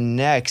remember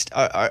next?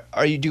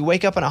 Do you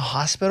wake up in a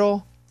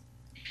hospital?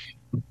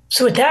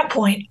 So at that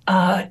point,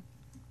 I'm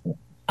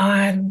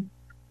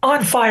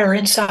on fire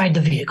inside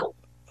the vehicle.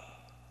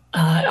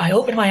 I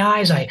open my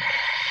eyes.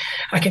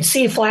 I can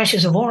see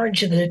flashes of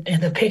orange in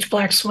the pitch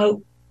black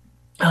smoke.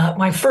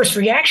 My first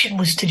reaction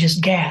was to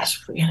just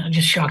gasp,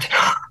 just shocked.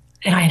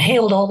 And I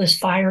inhaled all this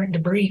fire and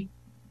debris.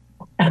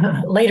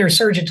 Later,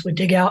 surgeons would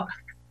dig out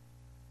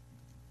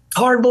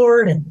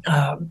cardboard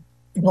and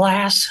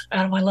glass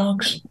out of my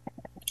lungs.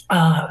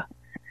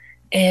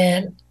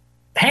 And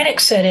panic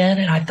set in,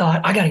 and I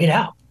thought, I got to get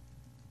out.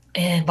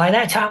 And by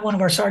that time, one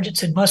of our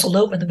sergeants had muscled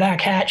open the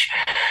back hatch,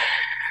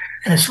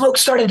 and the smoke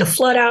started to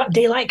flood out.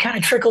 Daylight kind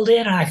of trickled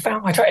in, and I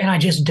found my truck, and I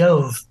just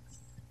dove.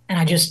 And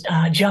I just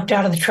jumped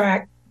out of the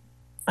track.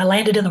 I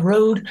landed in the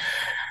road.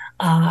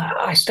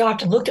 I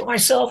stopped and looked at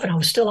myself, and I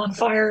was still on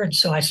fire. And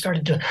so I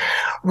started to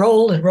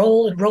roll and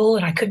roll and roll,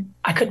 and I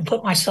couldn't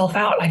put myself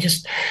out. I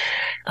just,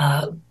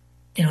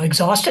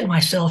 exhausted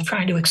myself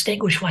trying to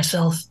extinguish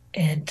myself.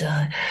 And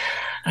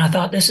I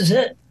thought, this is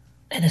it.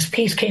 And this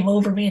peace came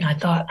over me, and I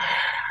thought,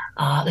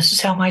 this is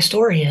how my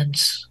story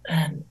ends.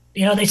 And,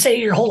 they say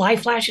your whole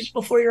life flashes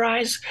before your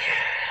eyes.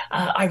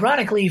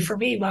 Ironically, for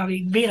me,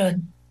 Bobby,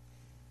 being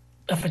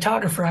a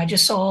photographer, I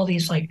just saw all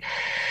these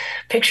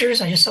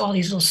pictures. I just saw all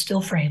these little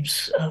still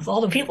frames of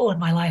all the people in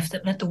my life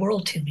that meant the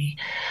world to me.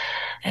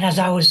 And as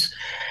I was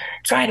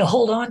trying to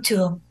hold on to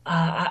them,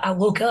 I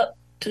woke up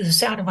to the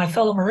sound of my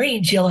fellow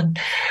Marines yelling,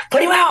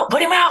 "Put him out,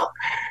 put him out."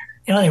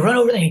 They run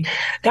over, they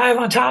dive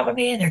on top of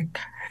me, and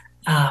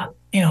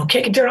they're,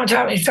 kicking dirt on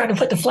top of me, trying to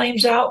put the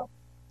flames out.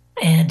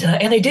 And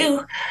they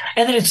do.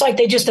 And then it's like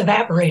they just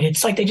evaporate.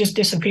 It's like they just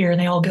disappear, and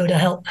they all go to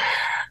help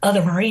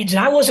other Marines.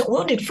 And I wasn't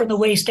wounded from the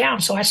waist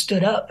down, so I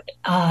stood up.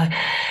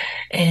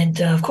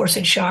 Of course,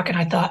 in shock. And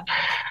I thought,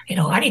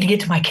 I need to get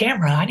to my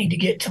camera. I need to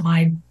get to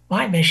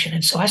my mission.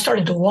 And so I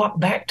started to walk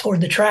back toward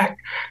the track.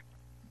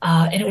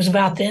 And it was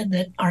about then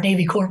that our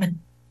Navy corpsman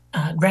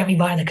grabbed me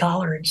by the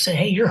collar and said,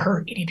 "Hey, you're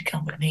hurt. You need to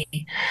come with me."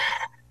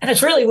 And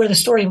that's really where the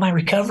story of my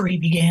recovery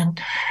began.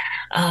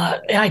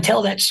 And I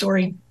tell that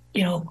story,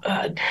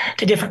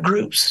 to different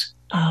groups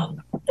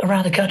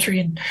around the country.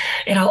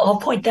 And I'll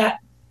point that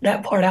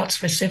part out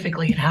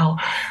specifically, and how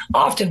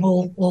often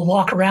we'll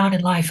walk around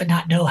in life and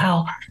not know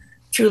how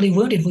truly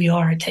wounded we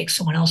are. It takes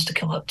someone else to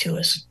come up to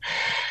us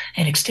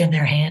and extend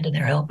their hand and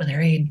their help and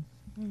their aid.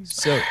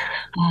 So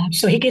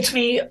he gets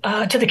me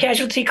to the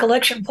casualty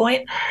collection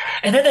point,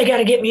 and then they got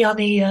to get me on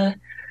the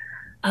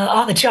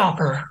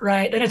chopper,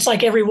 right? Then it's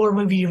like every war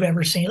movie you've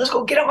ever seen. Let's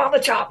go get them on the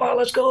chopper.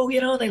 Let's go,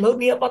 they load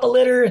me up on the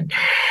litter, and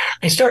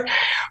they start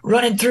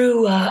running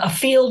through a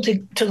field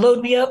to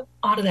load me up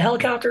onto the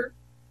helicopter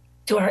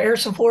to our air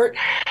support.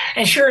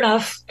 And sure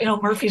enough,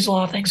 Murphy's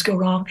Law, things go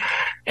wrong.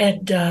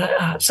 And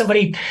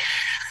somebody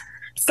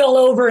fell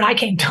over, and I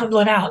came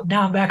tumbling out.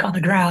 Now I'm back on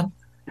the ground.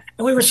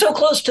 And we were so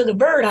close to the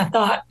bird, I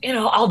thought,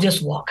 I'll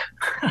just walk.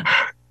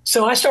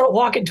 So I start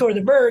walking toward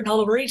the bird, and all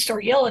the Marines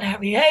start yelling at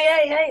me,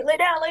 hey, lay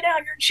down,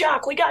 you're in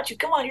shock. We got you.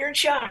 Come on, you're in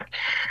shock.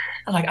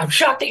 I'm like, I'm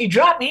shocked that you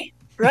dropped me,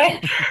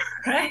 right?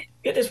 Right?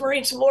 Get this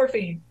Marine some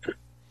morphine.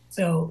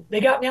 So they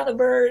got me on the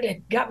bird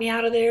and got me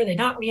out of there. They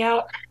knocked me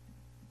out.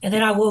 And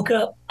then I woke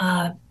up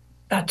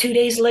about 2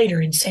 days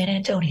later in San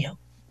Antonio.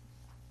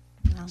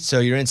 So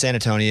you're in San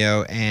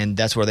Antonio, and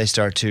that's where they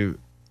start to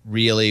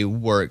really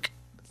work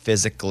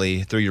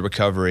physically through your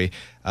recovery.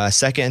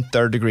 Second and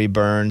third degree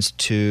burns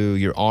to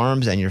your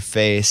arms and your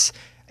face,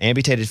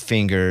 amputated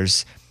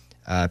fingers,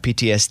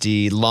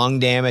 PTSD, lung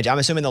damage. I'm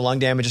assuming the lung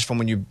damage is from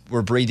when you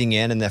were breathing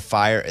in and the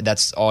fire,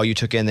 that's all you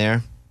took in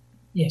there?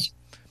 Yes.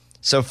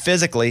 So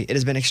physically, it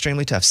has been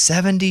extremely tough.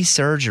 70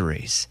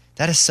 surgeries.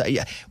 That is so,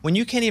 yeah. When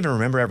you can't even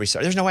remember every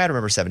surgery, there's no way I'd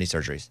remember 70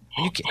 surgeries.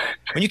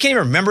 When you can't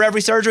even remember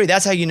every surgery,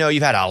 that's how you know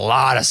you've had a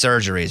lot of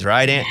surgeries,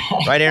 right?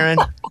 Right, Aaron?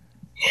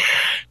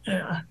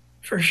 Yeah,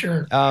 for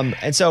sure.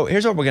 And so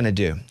here's what we're going to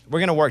do. We're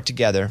going to work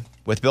together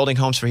with Building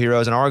Homes for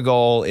Heroes, and our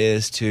goal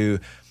is to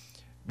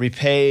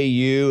repay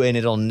you, and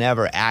it'll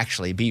never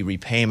actually be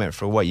repayment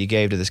for what you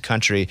gave to this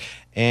country.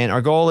 And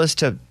our goal is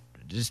to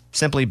just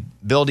simply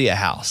build you a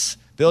house.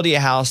 Build you a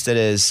house that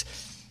is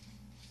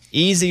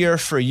easier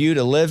for you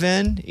to live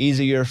in,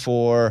 easier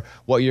for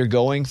what you're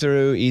going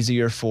through,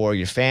 easier for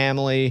your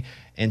family.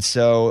 And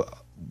so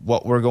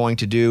what we're going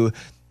to do,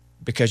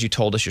 because you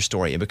told us your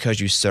story and because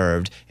you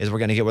served, is we're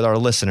going to get with our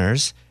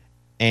listeners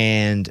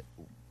and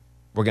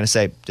we're going to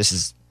say, this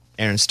is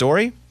Aaron's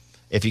story.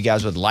 If you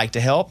guys would like to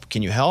help,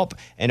 can you help?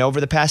 And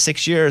over the past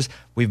 6 years,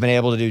 we've been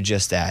able to do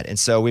just that. And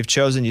so we've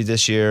chosen you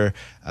this year,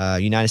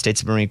 United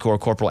States Marine Corps,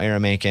 Corporal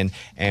Aaron Mankin,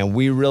 and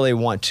we really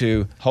want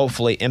to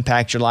hopefully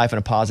impact your life in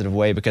a positive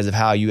way because of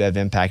how you have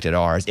impacted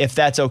ours, if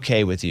that's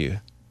okay with you.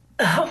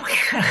 Oh,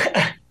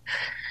 my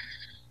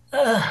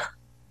God.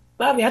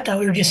 Bobby, I thought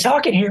we were just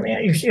talking here,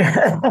 man.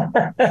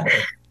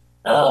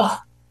 Wow.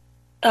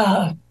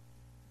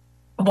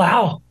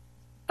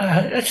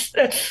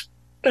 That's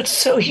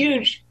so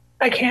huge.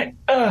 I can't.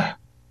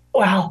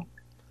 Wow.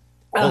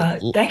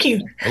 Thank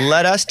you.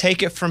 Let us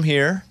take it from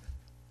here.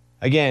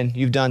 Again,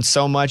 you've done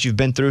so much. You've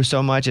been through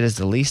so much. It is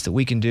the least that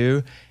we can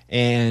do.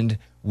 And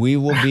we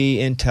will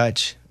be in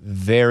touch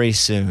very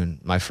soon,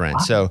 my friend.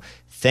 Wow. So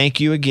thank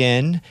you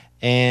again.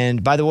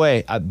 And by the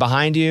way,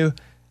 behind you,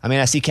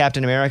 I see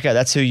Captain America.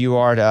 That's who you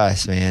are to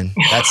us, man.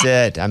 That's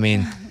it.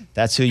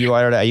 That's who you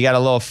are. You got a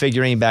little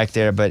figurine back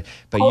there, but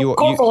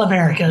Corporal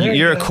America.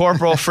 You're a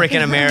Corporal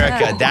freaking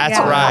America. That's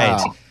right.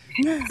 Wow.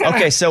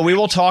 Okay, so we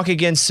will talk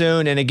again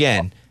soon. And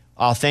again,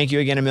 I'll thank you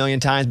again a million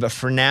times. But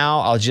for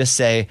now, I'll just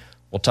say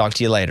we'll talk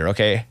to you later,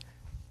 okay?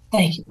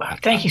 Thank you,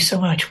 Bob. Thank you so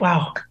much.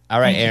 Wow. All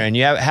right, Aaron.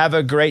 You have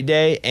a great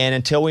day. And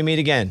until we meet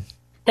again.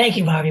 Thank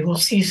you, Bobby. We'll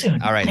see you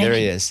soon. All right, there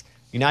he is.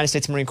 United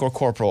States Marine Corps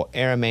Corporal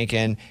Aaron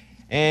Mankin.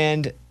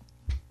 And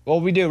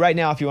what we do right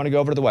now, if you want to go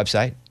over to the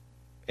website,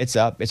 it's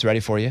up. It's ready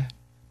for you.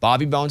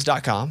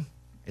 BobbyBones.com.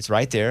 It's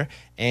right there.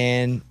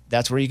 And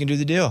that's where you can do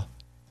the deal.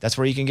 That's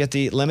where you can get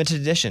the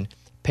limited edition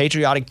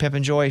Patriotic Pimp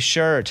and Joy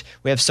shirt.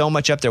 We have so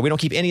much up there. We don't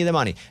keep any of the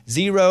money.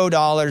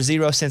 $0,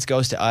 0 cents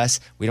goes to us.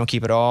 We don't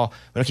keep it all.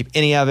 We don't keep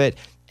any of it.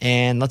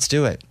 And let's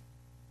do it.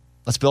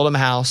 Let's build him a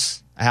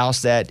house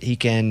that he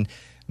can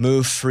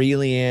move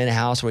freely in, a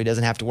house where he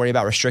doesn't have to worry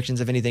about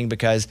restrictions of anything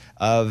because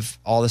of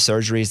all the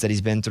surgeries that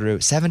he's been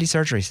through. 70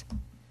 surgeries.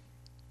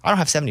 I don't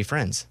have 70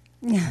 friends.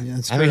 Yeah,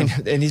 that's true.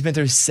 And he's been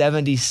through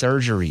 70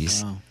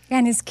 surgeries. Wow. Yeah,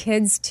 and his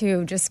kids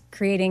too, just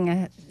creating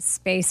a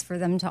space for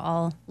them to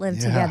all live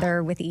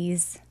together with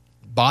ease.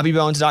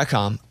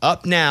 BobbyBones.com.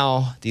 Up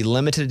now, the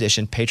limited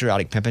edition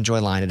Patriotic Pimp and Joy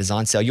line. It is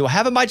on sale. You will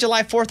have it by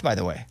July 4th, by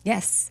the way.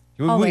 Yes,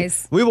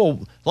 always. We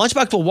will.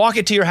 Lunchbox will walk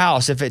it to your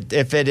house if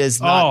it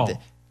is not.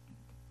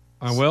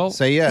 I will.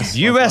 Say yes.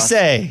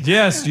 USA.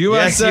 Yes,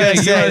 USA.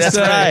 Yes, USA. That's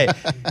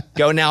right.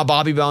 Go now,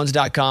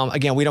 BobbyBones.com.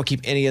 Again, we don't keep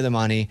any of the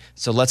money,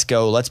 so let's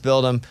go. Let's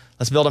build him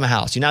a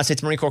house. United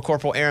States Marine Corps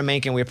Corporal Aaron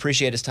Mankin. We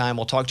appreciate his time.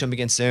 We'll talk to him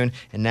again soon.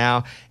 And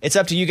now it's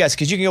up to you guys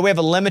because you can go. We have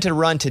a limited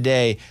run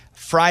today.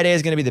 Friday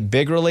is going to be the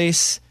big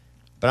release,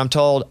 but I'm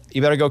told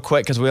you better go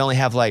quick because we only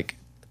have like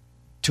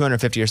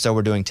 250 or so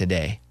we're doing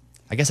today.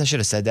 I guess I should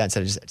have said that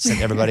instead of just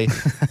said everybody.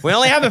 We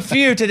only have a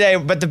few today,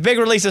 but the big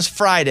release is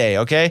Friday,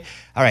 okay?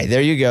 All right,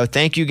 there you go.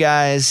 Thank you,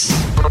 guys.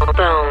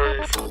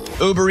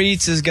 Uber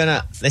Eats is going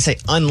to, they say,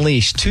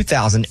 unleash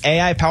 2,000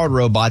 AI-powered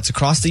robots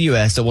across the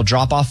U.S. that will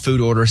drop off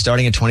food orders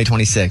starting in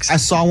 2026. I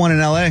saw one in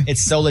L.A.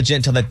 It's so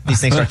legit until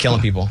these things start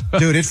killing people.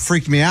 Dude, it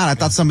freaked me out. I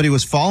thought somebody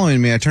was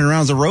following me. I turned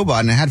around as a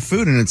robot, and it had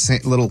food in its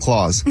little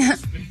claws.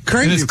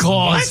 Crazy. In its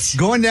claws. What?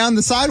 Going down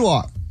the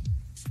sidewalk.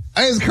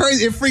 It was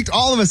crazy. It freaked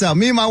all of us out.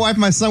 Me and my wife and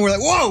my son were like,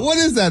 whoa, what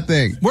is that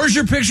thing? Where's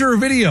your picture or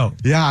video?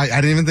 Yeah, I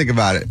didn't even think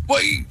about it. Well,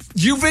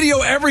 you video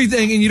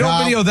everything and you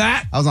don't video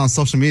that? I was on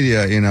social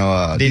media,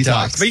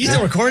 detox. But you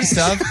still record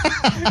stuff.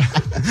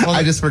 Well,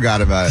 I just forgot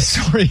about it. The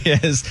story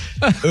is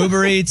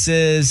Uber Eats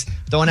is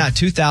throwing out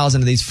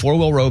 2,000 of these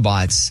four-wheel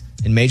robots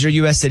in major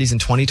U.S. cities in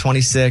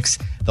 2026.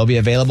 They'll be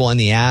available in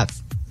the app.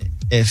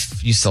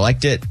 If you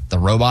select it, the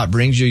robot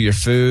brings you your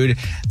food.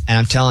 And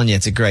I'm telling you,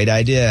 it's a great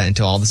idea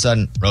until all of a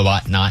sudden,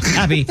 robot not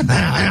happy.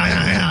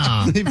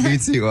 He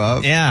beats you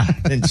up. Yeah.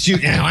 And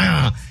shoot.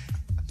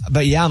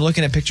 But yeah, I'm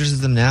looking at pictures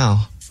of them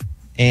now.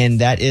 And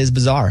that is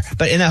bizarre.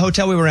 But in that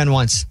hotel we were in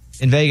once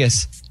in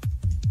Vegas,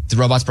 the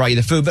robots brought you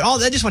the food. But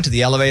they just went to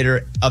the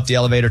elevator, up the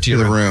elevator to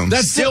your room.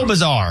 That's still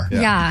bizarre.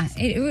 Yeah.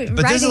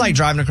 But this is like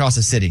driving across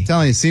the city. I'm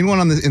telling you, seeing one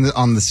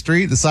on the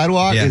street, the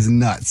sidewalk is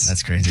nuts.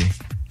 That's crazy.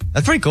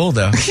 That's pretty cool,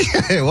 though.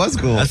 Yeah, it was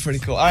cool. That's pretty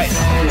cool. All right.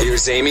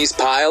 Here's Amy's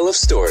pile of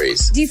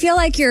stories. Do you feel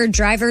like your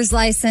driver's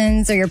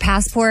license or your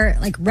passport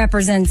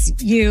represents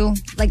you?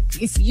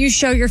 Like if you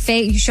show your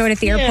face, you show it at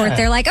the airport,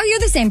 they're like, oh, you're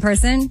the same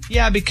person.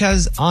 Yeah,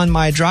 because on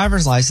my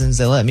driver's license,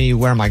 they let me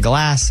wear my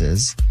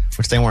glasses,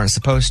 which they weren't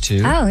supposed to.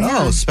 Oh, yeah.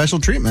 Oh, special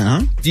treatment,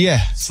 huh? Yeah.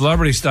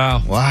 Celebrity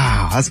style.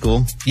 Wow, that's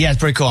cool. Yeah, it's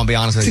pretty cool, I'll be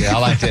honest with you. I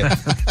liked it.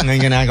 I'm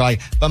going to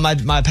act but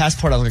my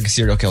passport, I look like a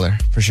serial killer,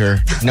 for sure.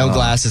 No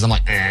glasses. I'm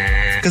like,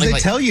 because they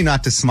tell you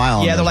not to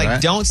smile. Yeah, they're like,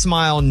 right? Don't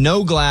smile,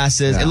 no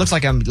glasses. Yeah. It looks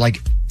like I'm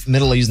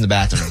middle of using the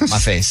bathroom, my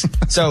face.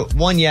 So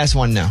one yes,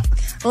 one no.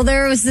 Well,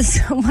 there was this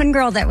one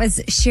girl that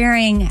was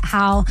sharing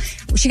how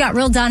she got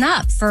real done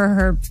up for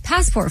her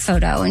passport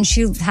photo, and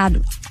she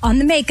had on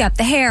the makeup,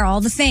 the hair,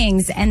 all the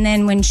things. And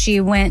then when she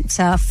went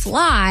to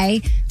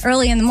fly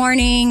early in the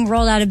morning,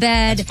 rolled out of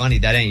bed. That's funny.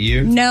 That ain't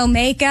you. No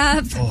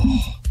makeup.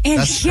 Oh,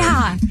 and she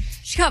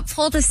got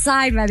pulled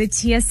aside by the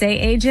TSA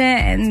agent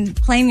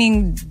and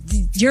claiming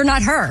you're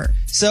not her.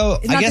 So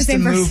I guess the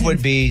move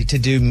would be to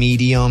do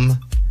medium.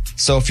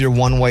 So if you're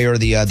one way or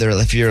the other,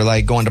 if you're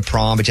going to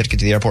prom, but you have to get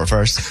to the airport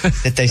first,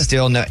 that they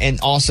still know. And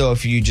also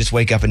if you just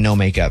wake up and no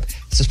makeup.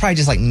 So it's probably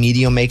just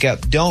medium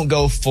makeup. Don't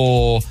go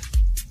full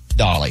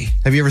Dolly.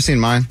 Have you ever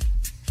seen mine?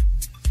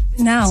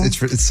 No.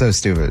 It's so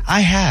stupid. I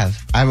have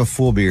a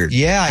full beard.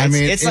 Yeah.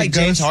 It's like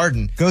James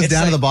Harden. Goes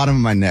down to the bottom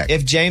of my neck.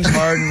 If James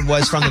Harden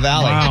was from the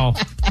Valley. Wow.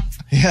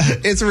 Yeah.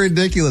 It's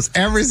ridiculous.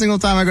 Every single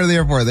time I go to the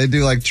airport, they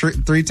do like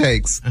 3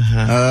 takes.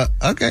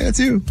 Okay, that's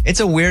you.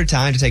 It's a weird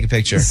time to take a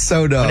picture. It's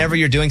so dumb. Whenever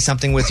you're doing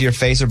something with your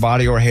face or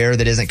body or hair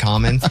that isn't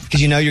common,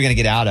 because you know you're going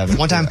to get out of it.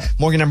 One time,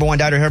 Morgan number 1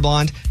 dyed her hair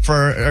blonde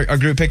for a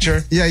group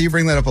picture. Yeah, you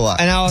bring that up a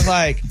lot. And I was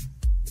like,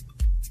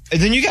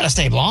 then you got to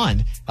stay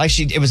blonde. Like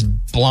it was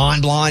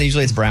blonde.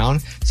 Usually it's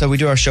brown. So we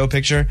do our show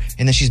picture,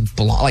 and then she's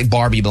blonde, like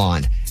Barbie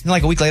blonde. And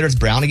like a week later, it's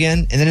brown again,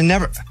 and then it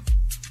never.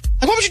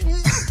 Like, what would you?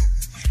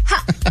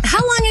 How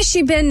long has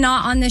she been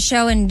not on the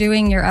show and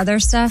doing your other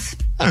stuff?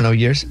 I don't know,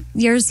 years.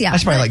 Years, yeah. I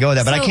should probably let go of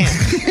that, but I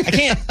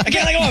can't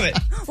let go of it.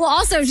 Well,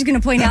 also, I was just going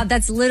to point out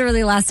that's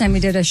literally last time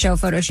we did a show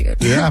photo shoot.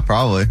 Yeah,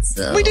 probably.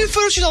 So. We do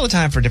photo shoots all the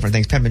time for different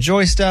things. Pep and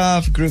Joy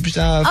stuff, group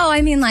stuff. Oh,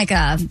 I mean,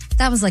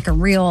 that was like a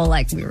real,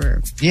 like we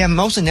were. Yeah,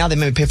 mostly now they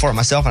make me pay for it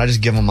myself, and I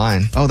just give them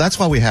mine. Oh, that's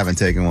why we haven't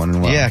taken one in a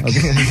while. Yeah,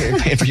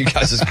 paying for you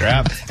guys'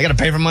 crap. I got to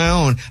pay for my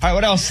own. All right,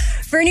 what else?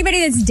 For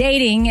anybody that's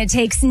dating, it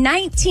takes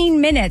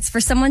 19 minutes for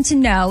someone to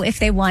know if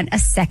they want a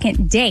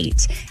second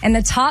date. And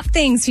the top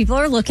things people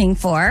are looking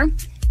for: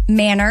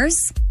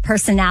 manners,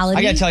 personality.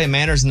 I got to tell you,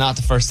 manners not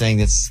the first thing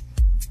that's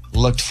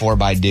looked for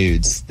by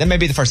dudes. That may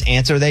be the first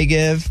answer they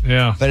give,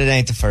 but it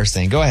ain't the first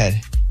thing. Go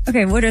ahead.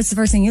 Okay, what is the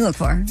first thing you look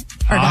for?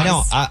 I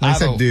don't. I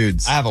said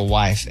dudes. I have a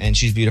wife, and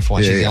she's beautiful,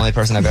 and she's the only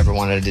person I've ever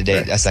wanted to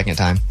date a second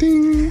time.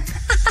 Ding.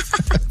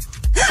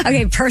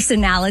 Okay,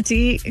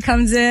 personality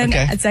comes in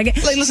a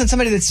second. Like, listen,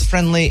 somebody that's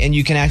friendly and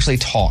you can actually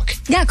talk.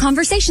 Yeah,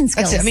 conversation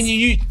skills. That's it. I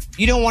mean,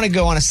 you don't want to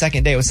go on a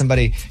second date with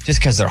somebody just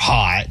because they're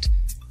hot.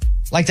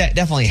 Like, that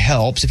definitely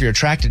helps if you're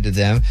attracted to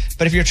them.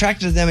 But if you're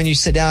attracted to them and you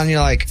sit down and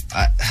you're like,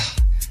 I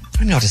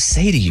don't know what to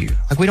say to you.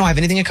 Like, we don't have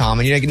anything in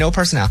common. You have no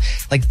personality.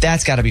 Like,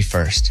 that's got to be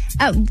first.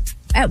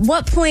 At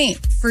what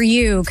point for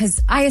you,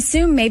 because I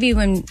assume maybe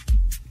when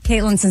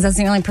Caitlin, since that's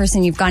the only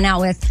person you've gone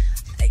out with,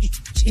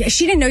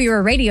 she didn't know you were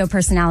a radio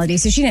personality,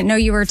 so she didn't know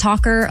you were a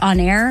talker on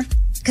air.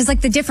 Because,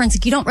 like, the difference,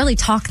 you don't really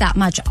talk that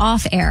much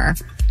off air.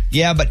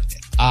 Yeah, but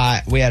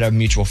we had a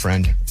mutual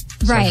friend.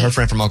 Right. Her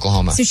friend from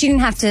Oklahoma. So she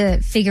didn't have to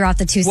figure out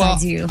the two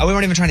sides of you. We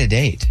weren't even trying to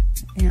date.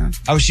 Yeah.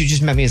 She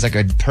just met me as like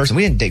a person.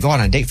 We didn't go out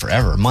on a date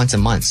forever, months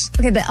and months.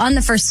 Okay, but on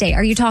the first date,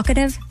 are you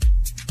talkative?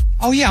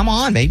 Oh yeah, I'm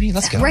on, baby.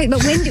 Let's go. Right,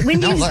 but when do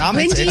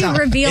you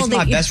reveal it's that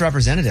my best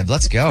representative?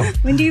 Let's go.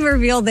 When do you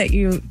reveal that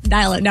you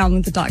dial it down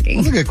with the talking?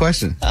 That's a good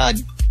question. About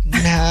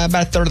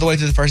a third of the way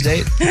through the first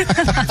date.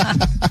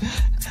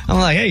 I'm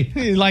like, hey,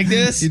 you like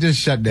this? You just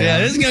shut down. Yeah,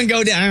 this is gonna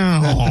go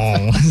down.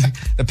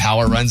 The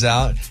power runs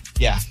out.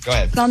 Yeah, go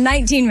ahead. Well,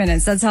 19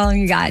 minutes. That's how long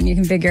you got, and you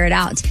can figure it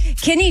out.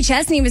 Kenny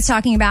Chesney was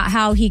talking about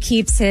how he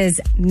keeps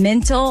his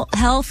mental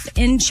health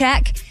in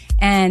check,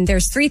 and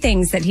there's 3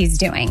 things that he's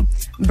doing: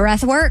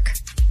 breath work,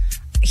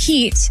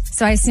 heat.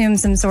 So I assume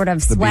some sort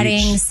of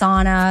sweating,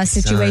 sauna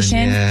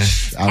situation.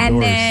 And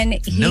then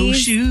no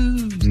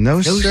shoes,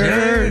 no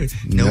shirt,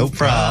 no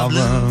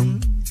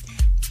problem.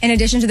 In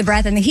addition to the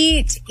breath and the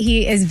heat,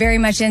 he is very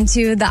much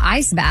into the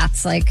ice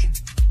baths, like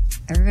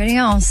everybody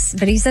else.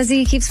 But he says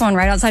he keeps one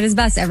right outside his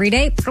bus every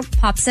day,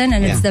 pops in,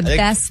 and it's the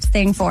best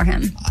thing for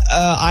him.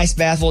 Ice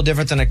bath, a little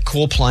different than a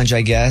cool plunge,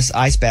 I guess.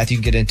 Ice bath you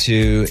can get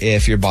into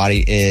if your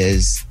body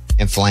is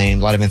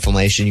inflamed, a lot of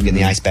inflammation. You get in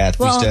the ice bath.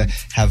 We used to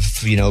have,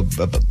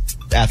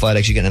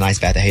 athletics, you get in an ice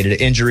bath. I hated it.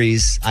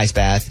 Injuries, ice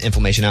bath,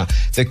 inflammation out.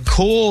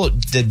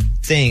 The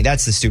thing,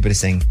 that's the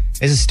stupidest thing.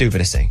 It's the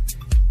stupidest thing.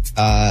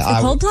 The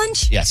cold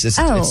plunge? Yes, it's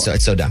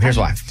so dumb. Here's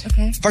why.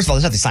 Okay. First of all,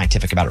 there's nothing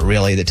scientific about it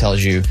really that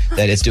tells you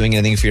that it's doing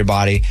anything for your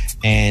body.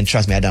 And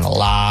trust me, I've done a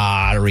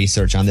lot of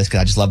research on this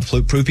because I just love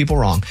to prove people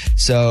wrong.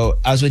 So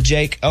I was with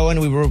Jake Owen,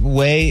 we were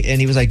away,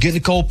 and he was like, get in the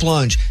cold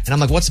plunge. And I'm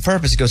like, what's the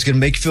purpose? He goes, it's going to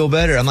make you feel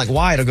better. I'm like,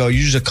 why? It'll go,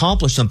 you just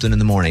accomplished something in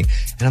the morning.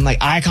 And I'm like,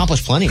 I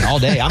accomplished plenty all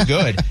day. I'm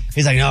good.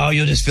 He's like, no,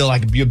 you'll just feel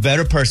like you're a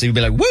better person. You'll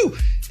be like, woo.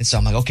 And so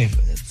I'm like, okay,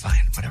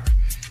 fine, whatever.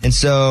 And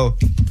so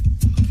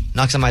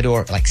knocks on my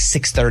door at like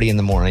 6:30 in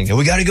the morning. And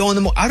we got to go in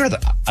the morning.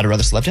 I'd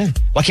rather slept in.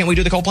 Why can't we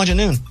do the cold plunge at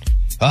noon?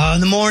 In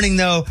the morning,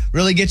 though,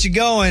 really get you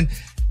going.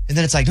 And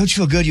then it's like, don't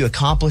you feel good? You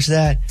accomplished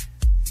that.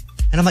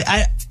 And I'm like,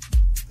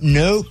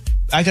 no,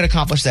 I could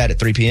accomplish that at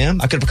 3 p.m.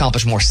 I could have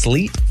accomplished more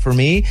sleep for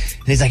me.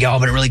 And he's like,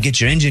 but it really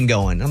gets your engine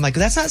going. And I'm like,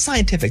 that's not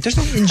scientific. There's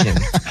no engine.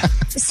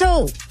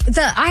 So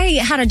I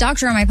had a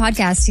doctor on my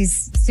podcast.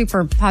 He's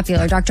super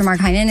popular, Dr. Mark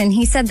Hyman, and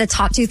he said the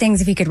top 2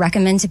 things if he could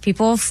recommend to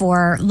people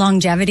for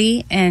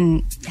longevity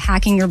and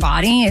hacking your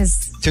body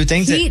is two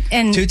things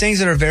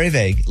that are very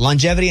vague: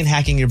 longevity and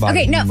hacking your body.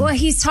 Okay, no, well,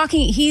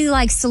 he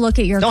likes to look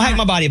at your... Don't hack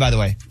my body, by the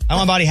way. I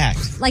want my body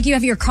hacked. Like, you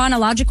have your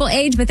chronological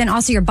age, but then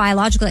also your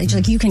biological age.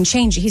 Like, you can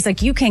change it. He's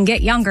like, you can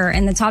get younger.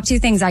 And the top 2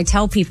 things I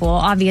tell people,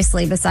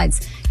 obviously,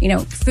 besides,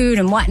 food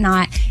and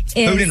whatnot,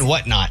 is... Food and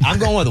whatnot. I'm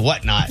going with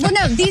whatnot. Well,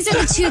 no, these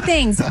are the 2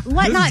 things.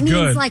 Whatnot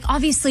means, like,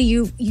 obviously,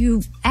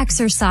 you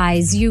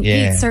exercise, you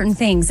eat certain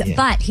things. Yeah.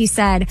 But he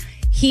said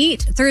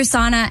heat through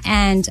sauna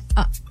and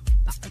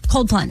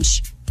cold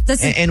plunge.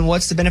 And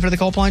what's the benefit of the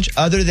cold plunge?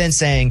 Other than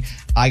saying,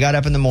 I got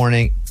up in the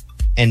morning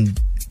and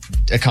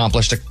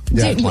accomplished a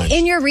cold plunge.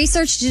 In your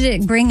research, did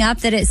it bring up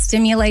that it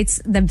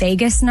stimulates the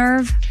vagus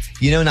nerve?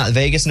 Not the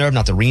Vegas nerve,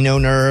 not the Reno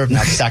nerve,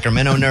 not the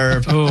Sacramento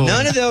nerve.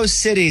 None of those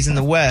cities in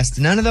the West,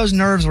 none of those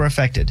nerves were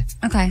affected.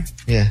 Okay.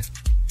 Yeah.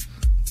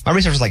 My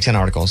research was like 10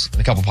 articles,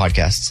 a couple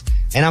podcasts.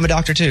 And I'm a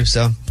doctor too,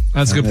 so.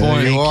 That's a good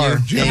point. You are.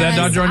 Do you have that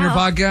doctor on your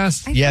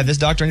podcast? Yeah, this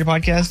doctor on your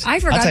podcast? I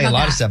forgot I'll tell you a about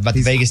lot that. of stuff about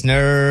the vagus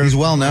nerve. He's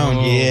well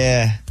known.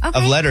 Yeah. Okay.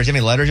 Of letters. You have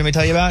any letters you want me to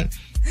tell you about?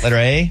 Letter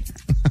A?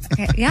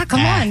 Okay. Yeah,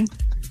 come on.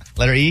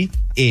 Letter E?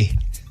 E.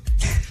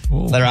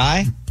 Letter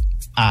I?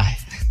 I.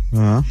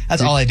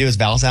 That's all I do is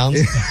vowel sounds.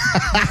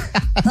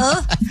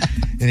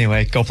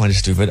 Anyway, Copeland is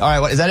stupid.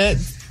 All right, is that it?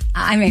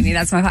 Maybe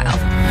that's my pile.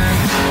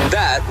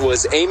 That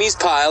was Amy's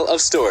pile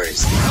of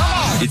stories.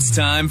 It's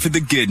time for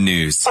the good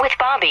news. With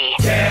Bobby.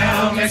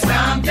 Tell me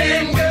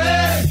something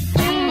good.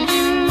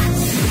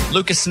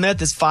 Lucas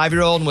Smith is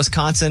 5-year-old in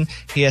Wisconsin.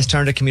 He has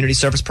turned a community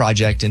service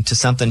project into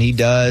something he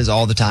does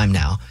all the time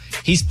now.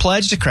 He's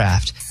pledged to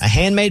craft a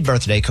handmade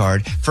birthday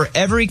card for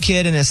every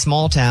kid in a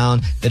small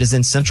town that is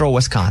in central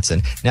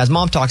Wisconsin. Now, his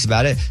mom talks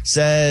about it,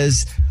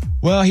 says,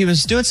 well, he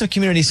was doing some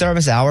community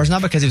service hours,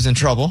 not because he was in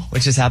trouble,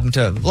 which has happened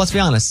to, let's be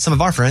honest, some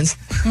of our friends.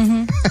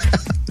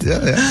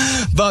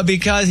 Yeah. But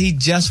because he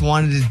just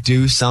wanted to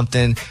do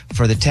something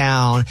for the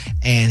town,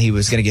 and he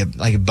was going to get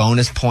like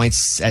bonus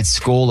points at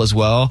school as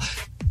well.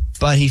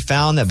 But he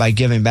found that by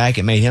giving back,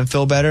 it made him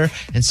feel better.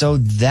 And so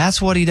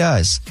that's what he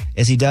does,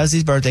 is he does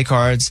these birthday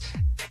cards,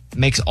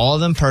 makes all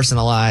of them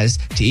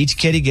personalized to each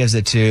kid he gives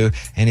it to.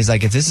 And he's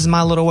like, if this is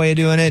my little way of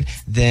doing it,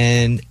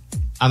 then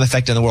I'm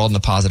affecting the world in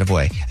a positive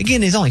way.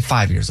 Again, he's only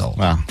 5 years old.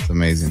 Wow, it's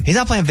amazing. He's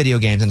not playing video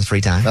games in his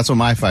free time. That's what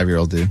my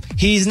 5-year-old do.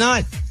 He's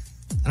not,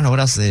 I don't know, what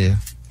else do they do?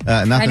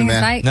 Nothing,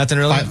 man. Nothing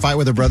really? Fight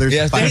with their brothers.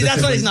 Yeah, fight with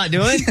that's what he's not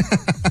doing.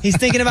 He's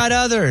thinking about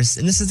others.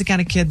 And this is the kind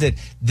of kid that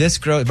this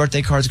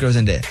birthday cards grows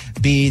into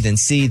B, then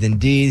C, then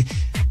D.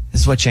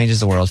 This is what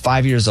changes the world.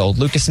 5 years old.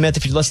 Lucas Smith,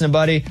 if you're listening,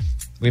 buddy,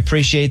 we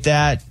appreciate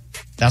that.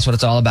 That's what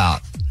it's all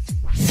about.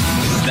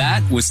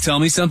 That was Tell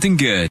Me Something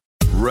Good.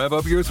 Rev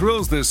up your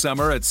thrills this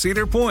summer at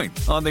Cedar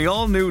Point on the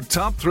all-new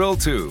Top Thrill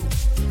 2.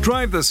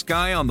 Drive the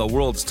sky on the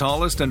world's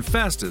tallest and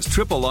fastest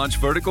triple-launch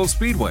vertical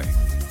speedway.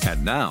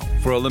 And now,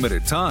 for a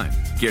limited time,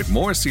 get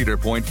more Cedar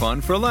Point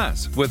fun for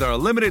less with our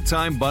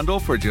limited-time bundle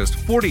for just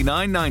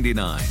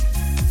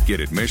 $49.99. Get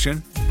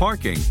admission,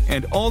 parking,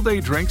 and all-day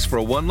drinks for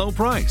one low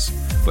price.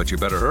 But you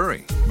better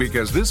hurry,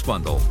 because this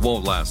bundle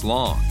won't last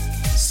long.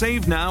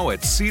 Save now at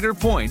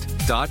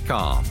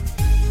cedarpoint.com.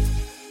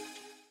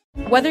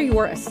 Whether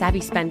you're a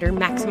savvy spender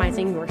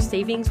maximizing your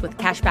savings with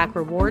cashback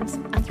rewards,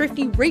 a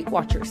thrifty rate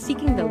watcher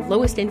seeking the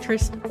lowest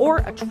interest, or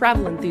a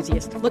travel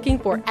enthusiast looking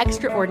for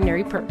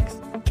extraordinary perks,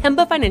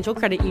 Kemba Financial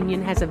Credit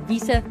Union has a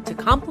visa to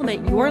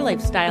complement your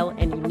lifestyle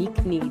and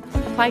unique needs.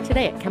 Apply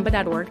today at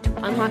Kemba.org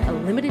to unlock a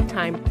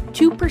limited-time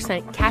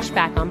 2% cash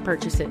back on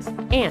purchases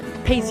and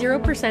pay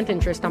 0%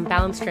 interest on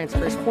balance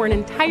transfers for an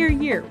entire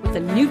year with a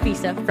new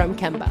visa from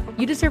Kemba.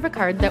 You deserve a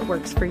card that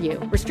works for you.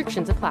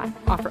 Restrictions apply.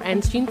 Offer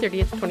ends June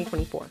 30th,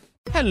 2024.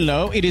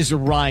 Hello, it is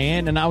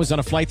Ryan, and I was on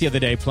a flight the other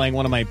day playing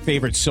one of my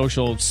favorite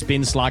social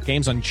spin slot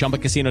games on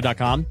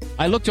ChumbaCasino.com.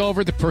 I looked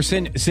over at the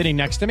person sitting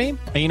next to me,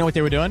 and you know what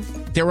they were doing?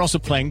 They were also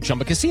playing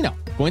Chumba Casino.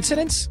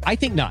 Coincidence? I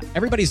think not.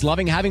 Everybody's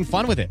loving having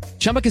fun with it.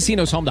 Chumba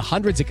Casino is home to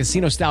hundreds of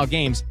casino-style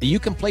games that you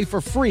can play for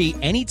free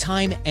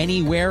anytime,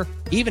 anywhere,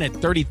 even at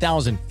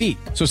 30,000 feet.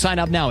 So sign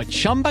up now at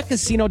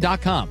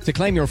ChumbaCasino.com to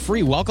claim your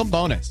free welcome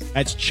bonus.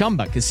 That's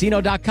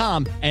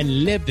ChumbaCasino.com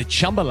and live the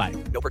Chumba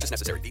life. No purchase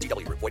necessary.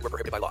 VGW. Void where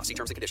prohibited by law. See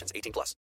terms and conditions. 18+.